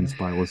influenced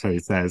by, or so he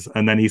says.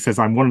 And then he says,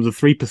 "I'm one of the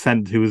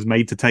 3% who was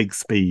made to take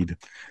speed."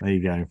 There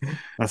you go.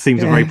 That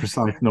seems a very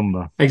precise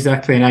number.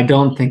 Exactly, and I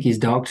don't think his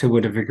doctor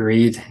would have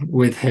agreed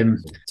with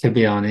him, to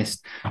be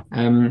honest.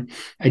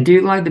 I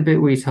do like the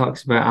bit where he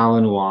talks about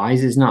Alan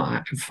Wise. It's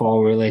not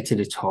Fall related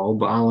at all,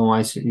 but Alan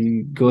Wise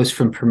goes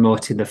from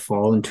promoting the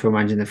Fall into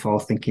Imagine the Fall,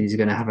 thinking he's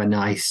going to have a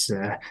nice,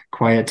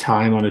 quiet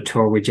time on a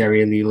tour with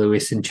Jerry Lee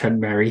Lewis and Chuck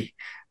Berry.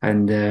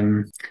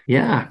 And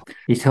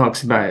he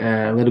talks about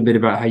a little bit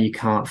about how you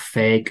can't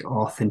fake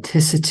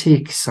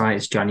authenticity,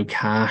 cites Johnny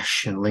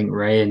Cash and Link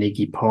Ray and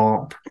Iggy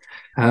Pop.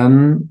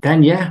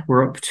 Then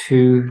we're up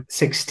to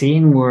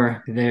 16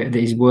 where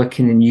he's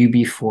working in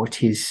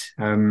UB40's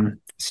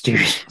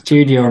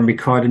studio and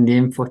recording the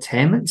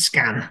infotainment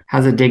scan.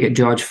 Has a dig at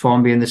George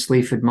Formby and the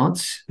Sleaford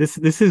Mods.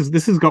 This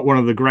has got one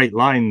of the great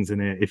lines in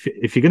it.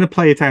 If you're going to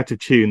play it out of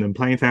tune, then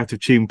play it out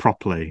of tune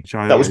properly.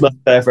 That was my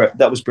favourite.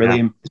 That was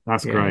brilliant. Yeah,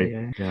 that's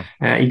great.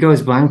 Yeah. He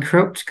goes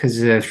bankrupt because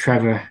of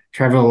Trevor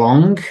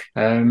Long.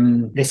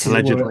 This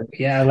allegedly.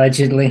 is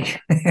allegedly.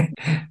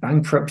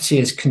 Bankruptcy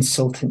is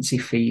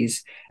consultancy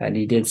fees, and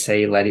he did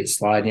say he let it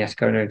slide. And he had to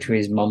go over to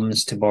his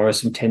mum's to borrow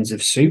some tins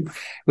of soup,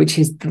 which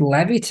is the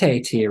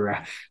Levitate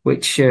era.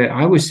 Which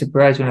I was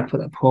surprised when I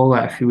put that poll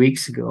out a few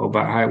weeks ago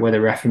about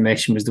whether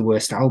Reformation was the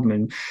worst album.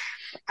 And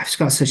I've just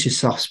got such a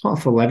soft spot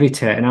for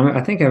Levitate, and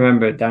I think I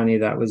remember, Danny,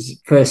 that was the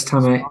first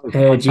time I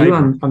heard you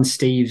on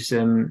Steve's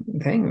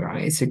thing.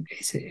 Right,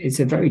 it's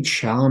a very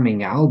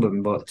charming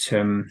album, but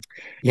then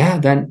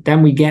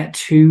we get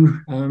to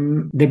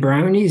the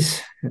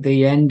Brownies,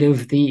 the end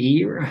of the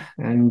era,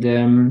 and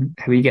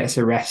he gets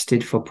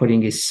arrested for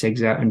putting his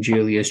cigs out on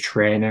Julia's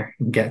trainer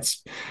and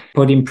gets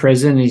put in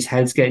prison. His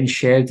head's getting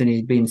shaved and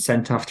he's being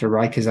sent off to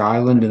Rikers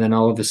Island, and then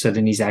all of a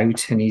sudden he's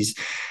out and he's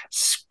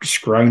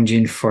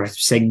scrounging for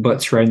cig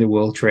butts around the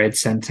World Trade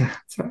Center.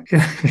 So,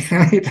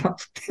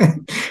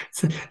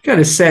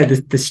 gotta say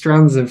the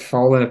strands have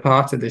fallen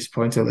apart at this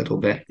point a little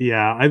bit.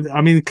 Yeah,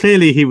 I mean,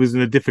 clearly he was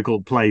in a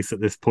difficult place at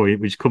this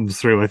point, which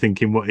comes through, I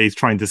think, in what he's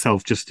trying to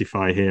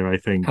self-justify here, I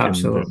think.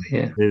 Absolutely,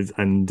 it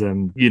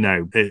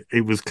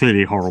was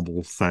clearly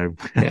horrible. So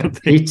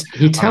he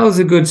tells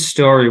a good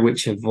story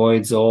which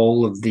avoids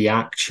all of the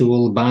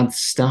actual bad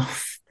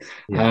stuff.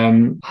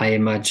 I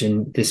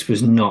imagine this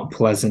was not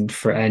pleasant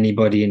for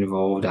anybody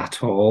involved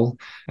at all.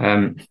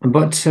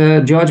 But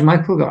George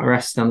Michael got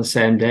arrested on the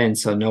same day, and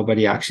so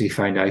nobody actually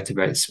found out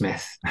about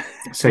Smith.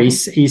 So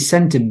he's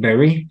sent to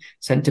Bury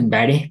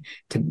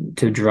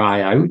to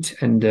dry out,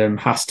 and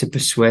has to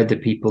persuade the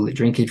people that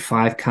drinking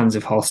 5 cans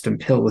of Halston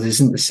pills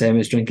isn't the same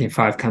as drinking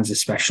 5 cans of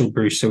Special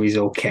Brew, so he's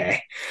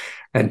okay.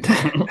 And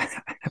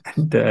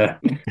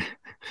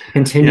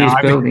continues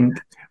building.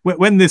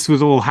 When this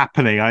was all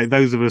happening,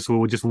 those of us who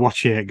were just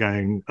watching it,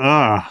 going,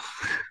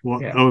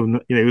 what? Yeah. Oh,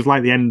 it was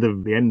like the end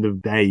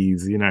of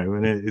days,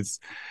 and it's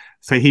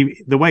so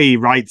the way he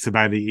writes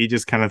about it, you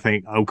just kind of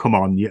think, oh, come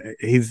on,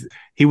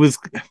 it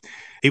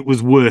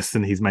was worse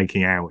than he's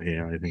making out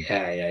here, I think.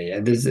 Yeah.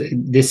 This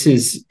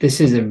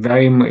is a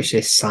very much a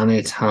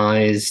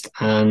sanitized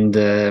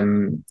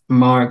and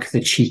Mark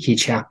the cheeky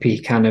chappy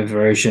kind of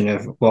version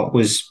of what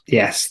was,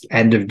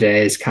 end of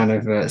days kind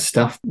of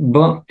stuff.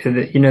 But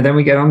then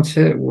we get on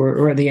to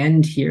we're at the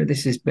end here.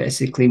 This is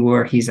basically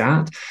where he's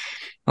at.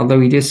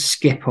 Although he does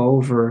skip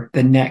over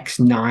the next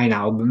 9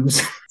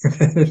 albums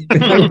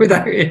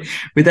without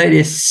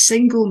a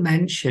single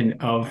mention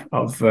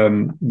of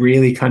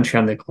really Country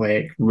on the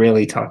Click,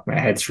 really Talk About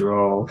Heads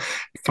Roll,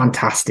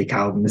 fantastic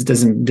albums.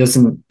 Doesn't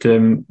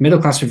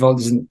Middle Class Revolt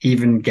doesn't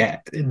even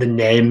get the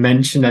name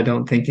mentioned, I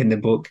don't think, in the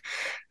book.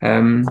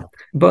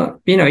 But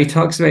he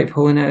talks about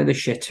pulling out of the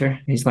shitter.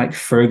 He's like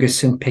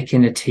Ferguson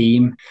picking a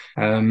team.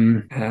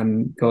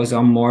 Goes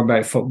on more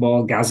about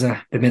football,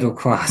 Gaza, the middle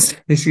class.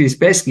 This is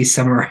basically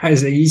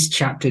summarizing. Each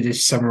chapter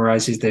just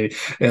summarizes the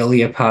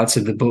earlier parts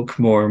of the book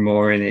more and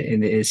more, and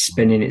it is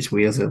spinning its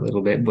wheels a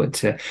little bit.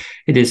 But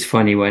it is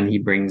funny when he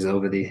brings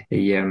over the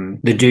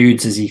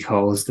dudes, as he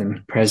calls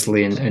them,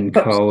 Presley and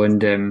Co.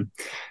 And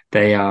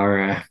they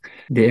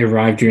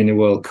arrive during the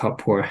World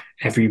Cup where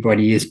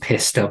everybody is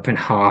pissed up and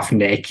half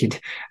naked,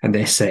 and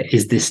they say,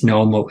 "Is this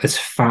normal?" as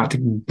fat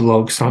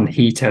blokes on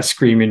heater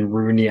screaming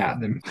Rooney at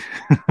them.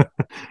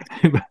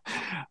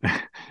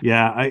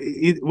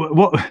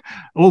 What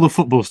all the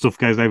football stuff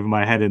goes over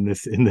my head in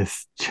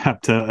this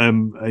chapter.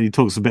 He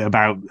talks a bit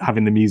about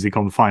having the music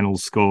on final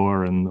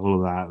score and all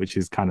of that, which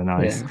is kind of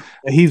nice.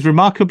 Yeah. He's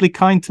remarkably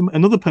kind to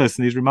another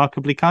person. He's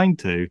remarkably kind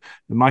to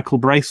Michael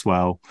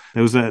Bracewell.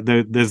 There's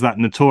that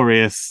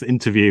notorious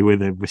interview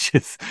with him, which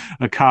is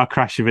a car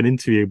crash of an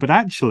interview, but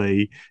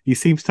actually he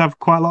seems to have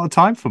quite a lot of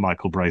time for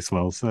Michael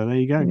Bracewell. So there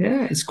you go.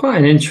 Yeah, it's quite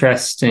an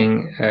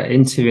interesting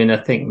interview, and I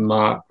think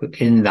Mark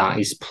in that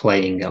is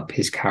playing up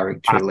his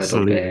character a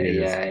little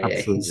bit.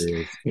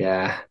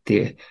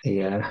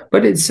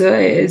 But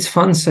it's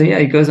fun. So yeah,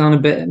 he goes on a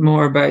bit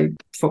more about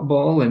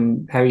football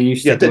and how he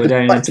used to go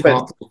down and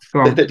talk.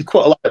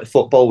 Quite a lot of the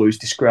football was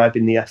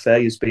describing the FA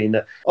as being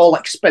all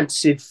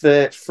expensive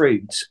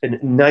fruit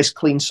and nice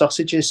clean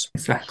sausages.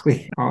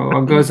 Exactly.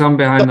 What goes on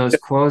behind those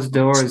closed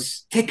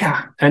doors?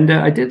 Kicker. And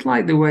I did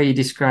like the way he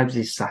describes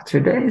his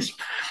Saturdays.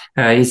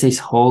 Is his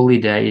holy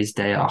day, his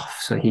day off.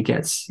 So he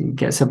gets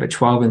up at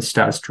 12 and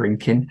starts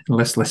drinking, and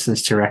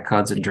listens to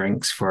records and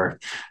drinks for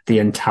the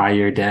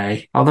entire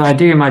day. Although I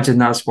do imagine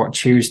that's what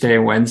Tuesday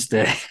and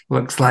Wednesday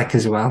looks like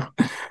as well.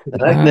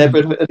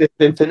 Neighbourhood of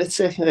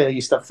Infinity.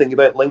 You start thinking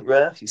about Link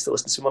Rare. You still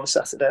listen to him on a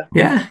Saturday.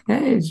 Yeah,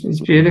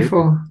 it's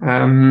beautiful.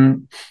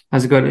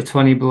 As I go to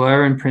Tony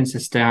Blair and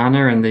Princess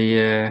Diana and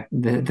the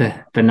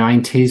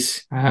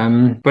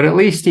 90s. But at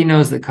least he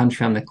knows that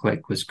Country on the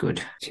Click was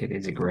good. It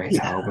is a great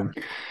album.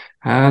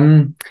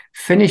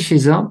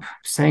 Finishes up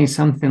saying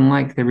something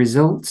like, the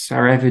results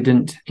are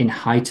evident in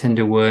heightened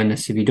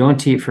awareness. If you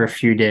don't eat for a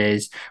few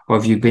days, or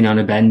if you've been on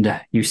a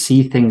bender, you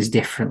see things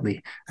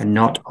differently and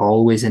not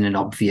always in an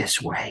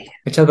obvious way.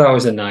 Which I thought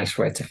was a nice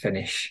way to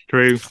finish.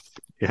 True.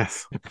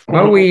 Yes.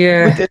 Well, we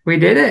did it.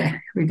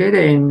 We did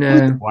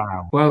it.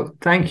 Wow. Well,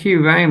 thank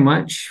you very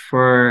much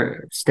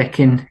for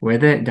sticking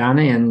with it,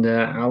 Danny and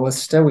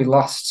Alistair. We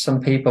lost some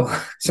people,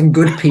 some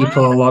good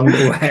people along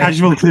the way.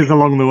 Casualties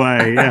along the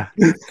way, yeah.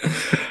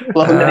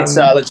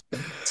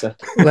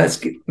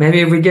 Maybe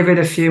if we give it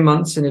a few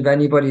months, and if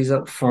anybody's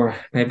up for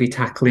maybe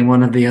tackling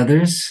one of the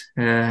others,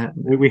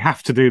 we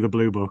have to do the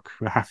Blue Book.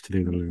 We have to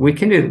do the Blue Book.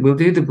 We'll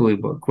do the Blue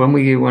Book when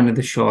we do one of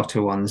the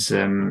shorter ones.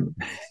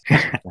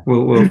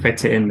 We'll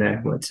fit it in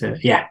there. But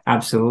yeah,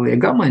 absolutely. I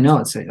got my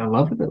notes. I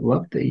love it. I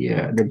love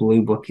the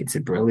Blue Book. It's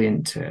a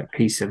brilliant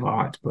piece of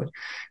art. But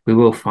we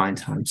will find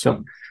time.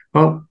 So.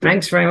 Well,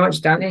 thanks very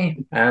much,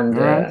 Danny,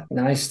 and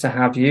nice to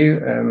have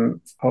you.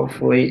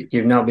 Hopefully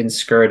you've not been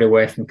scared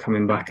away from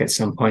coming back at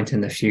some point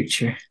in the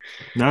future.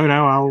 No,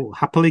 I'll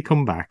happily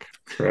come back.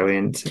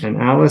 Brilliant. And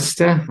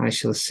Alistair, I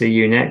shall see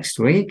you next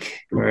week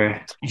for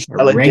a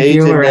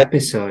regular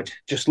episode.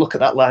 Just look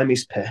at that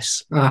limey's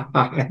piss.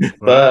 Bye.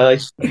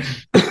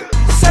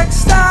 Sex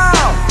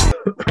style!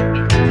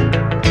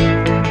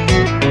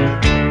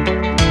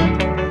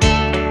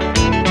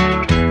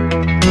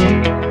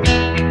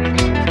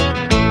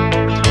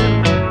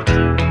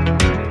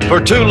 For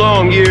 2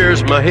 long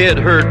years, my head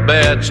hurt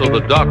bad, so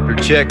the doctor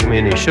checked me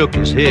and he shook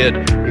his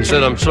head. He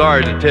said, I'm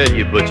sorry to tell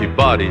you, but your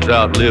body's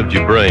outlived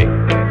your brain.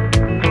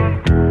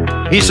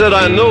 He said,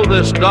 I know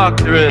this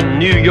doctor in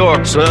New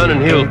York, son,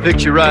 and he'll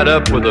fix you right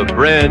up with a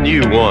brand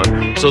new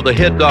one. So the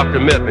head doctor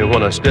met me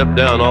when I stepped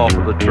down off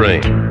of the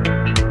train.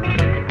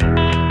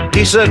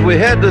 He said, we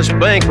had this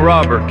bank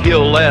robber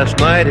killed last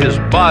night. His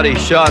body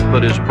shot,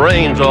 but his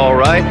brain's all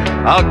right.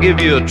 I'll give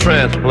you a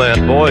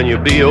transplant, boy, and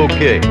you'll be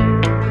okay.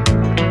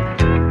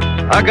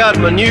 I got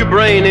my new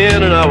brain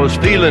in and I was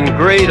feeling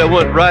great. I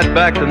went right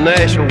back to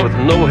Nashville with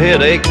no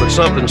headache, but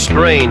something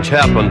strange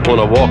happened when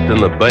I walked in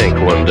the bank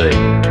one day.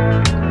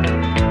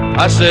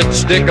 I said,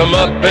 stick 'em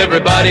up,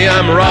 everybody,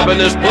 I'm robbing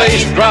this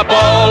place. Drop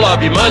all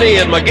of your money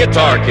in my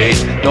guitar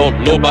case.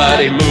 Don't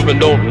nobody move and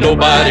don't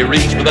nobody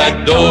reach for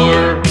that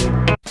door.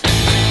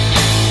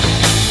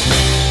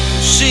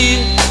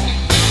 She,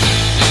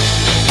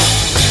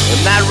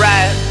 isn't that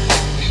right?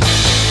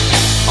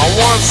 I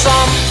want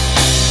some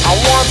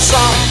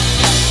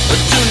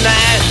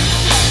tonight.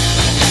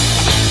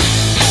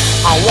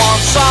 I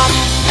want some,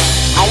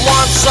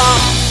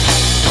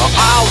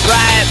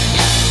 alright.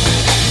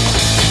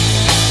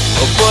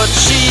 But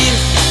she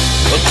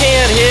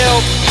can't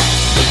help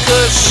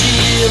because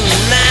she's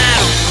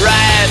not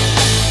right.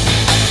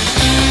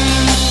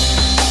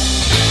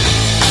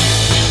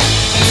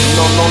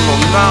 No.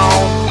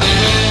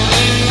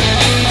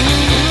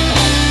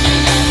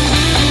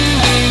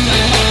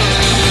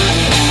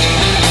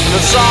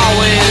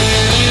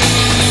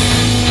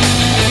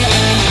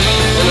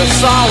 And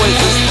it's always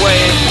this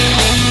way.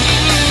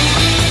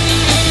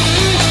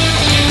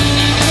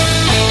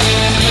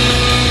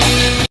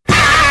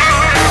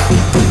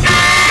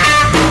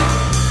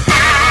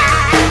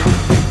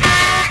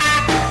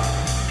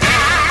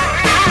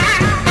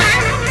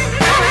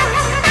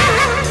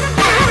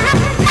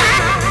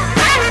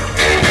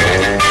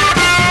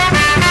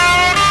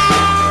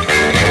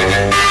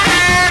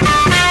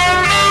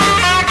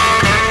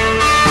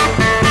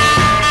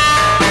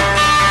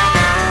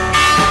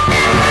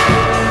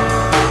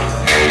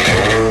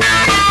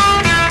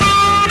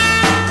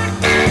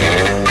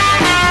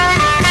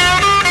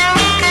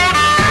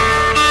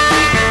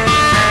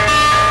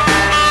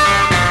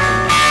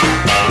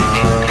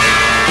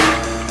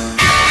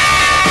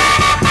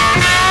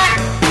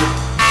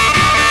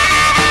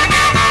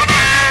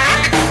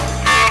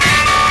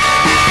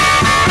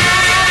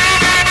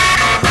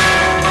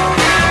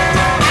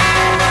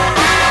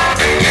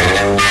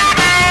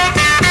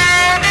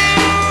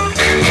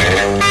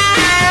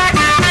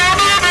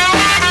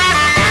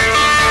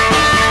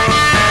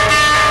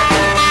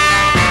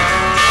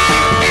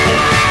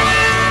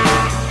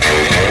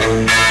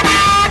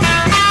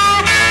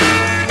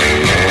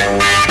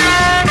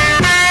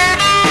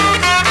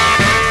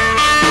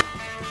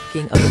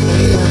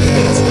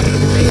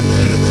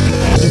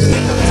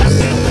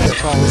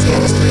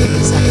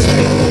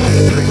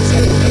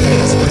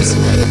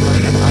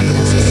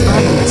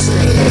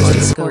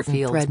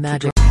 important thread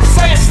magic.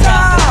 Say it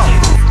stop!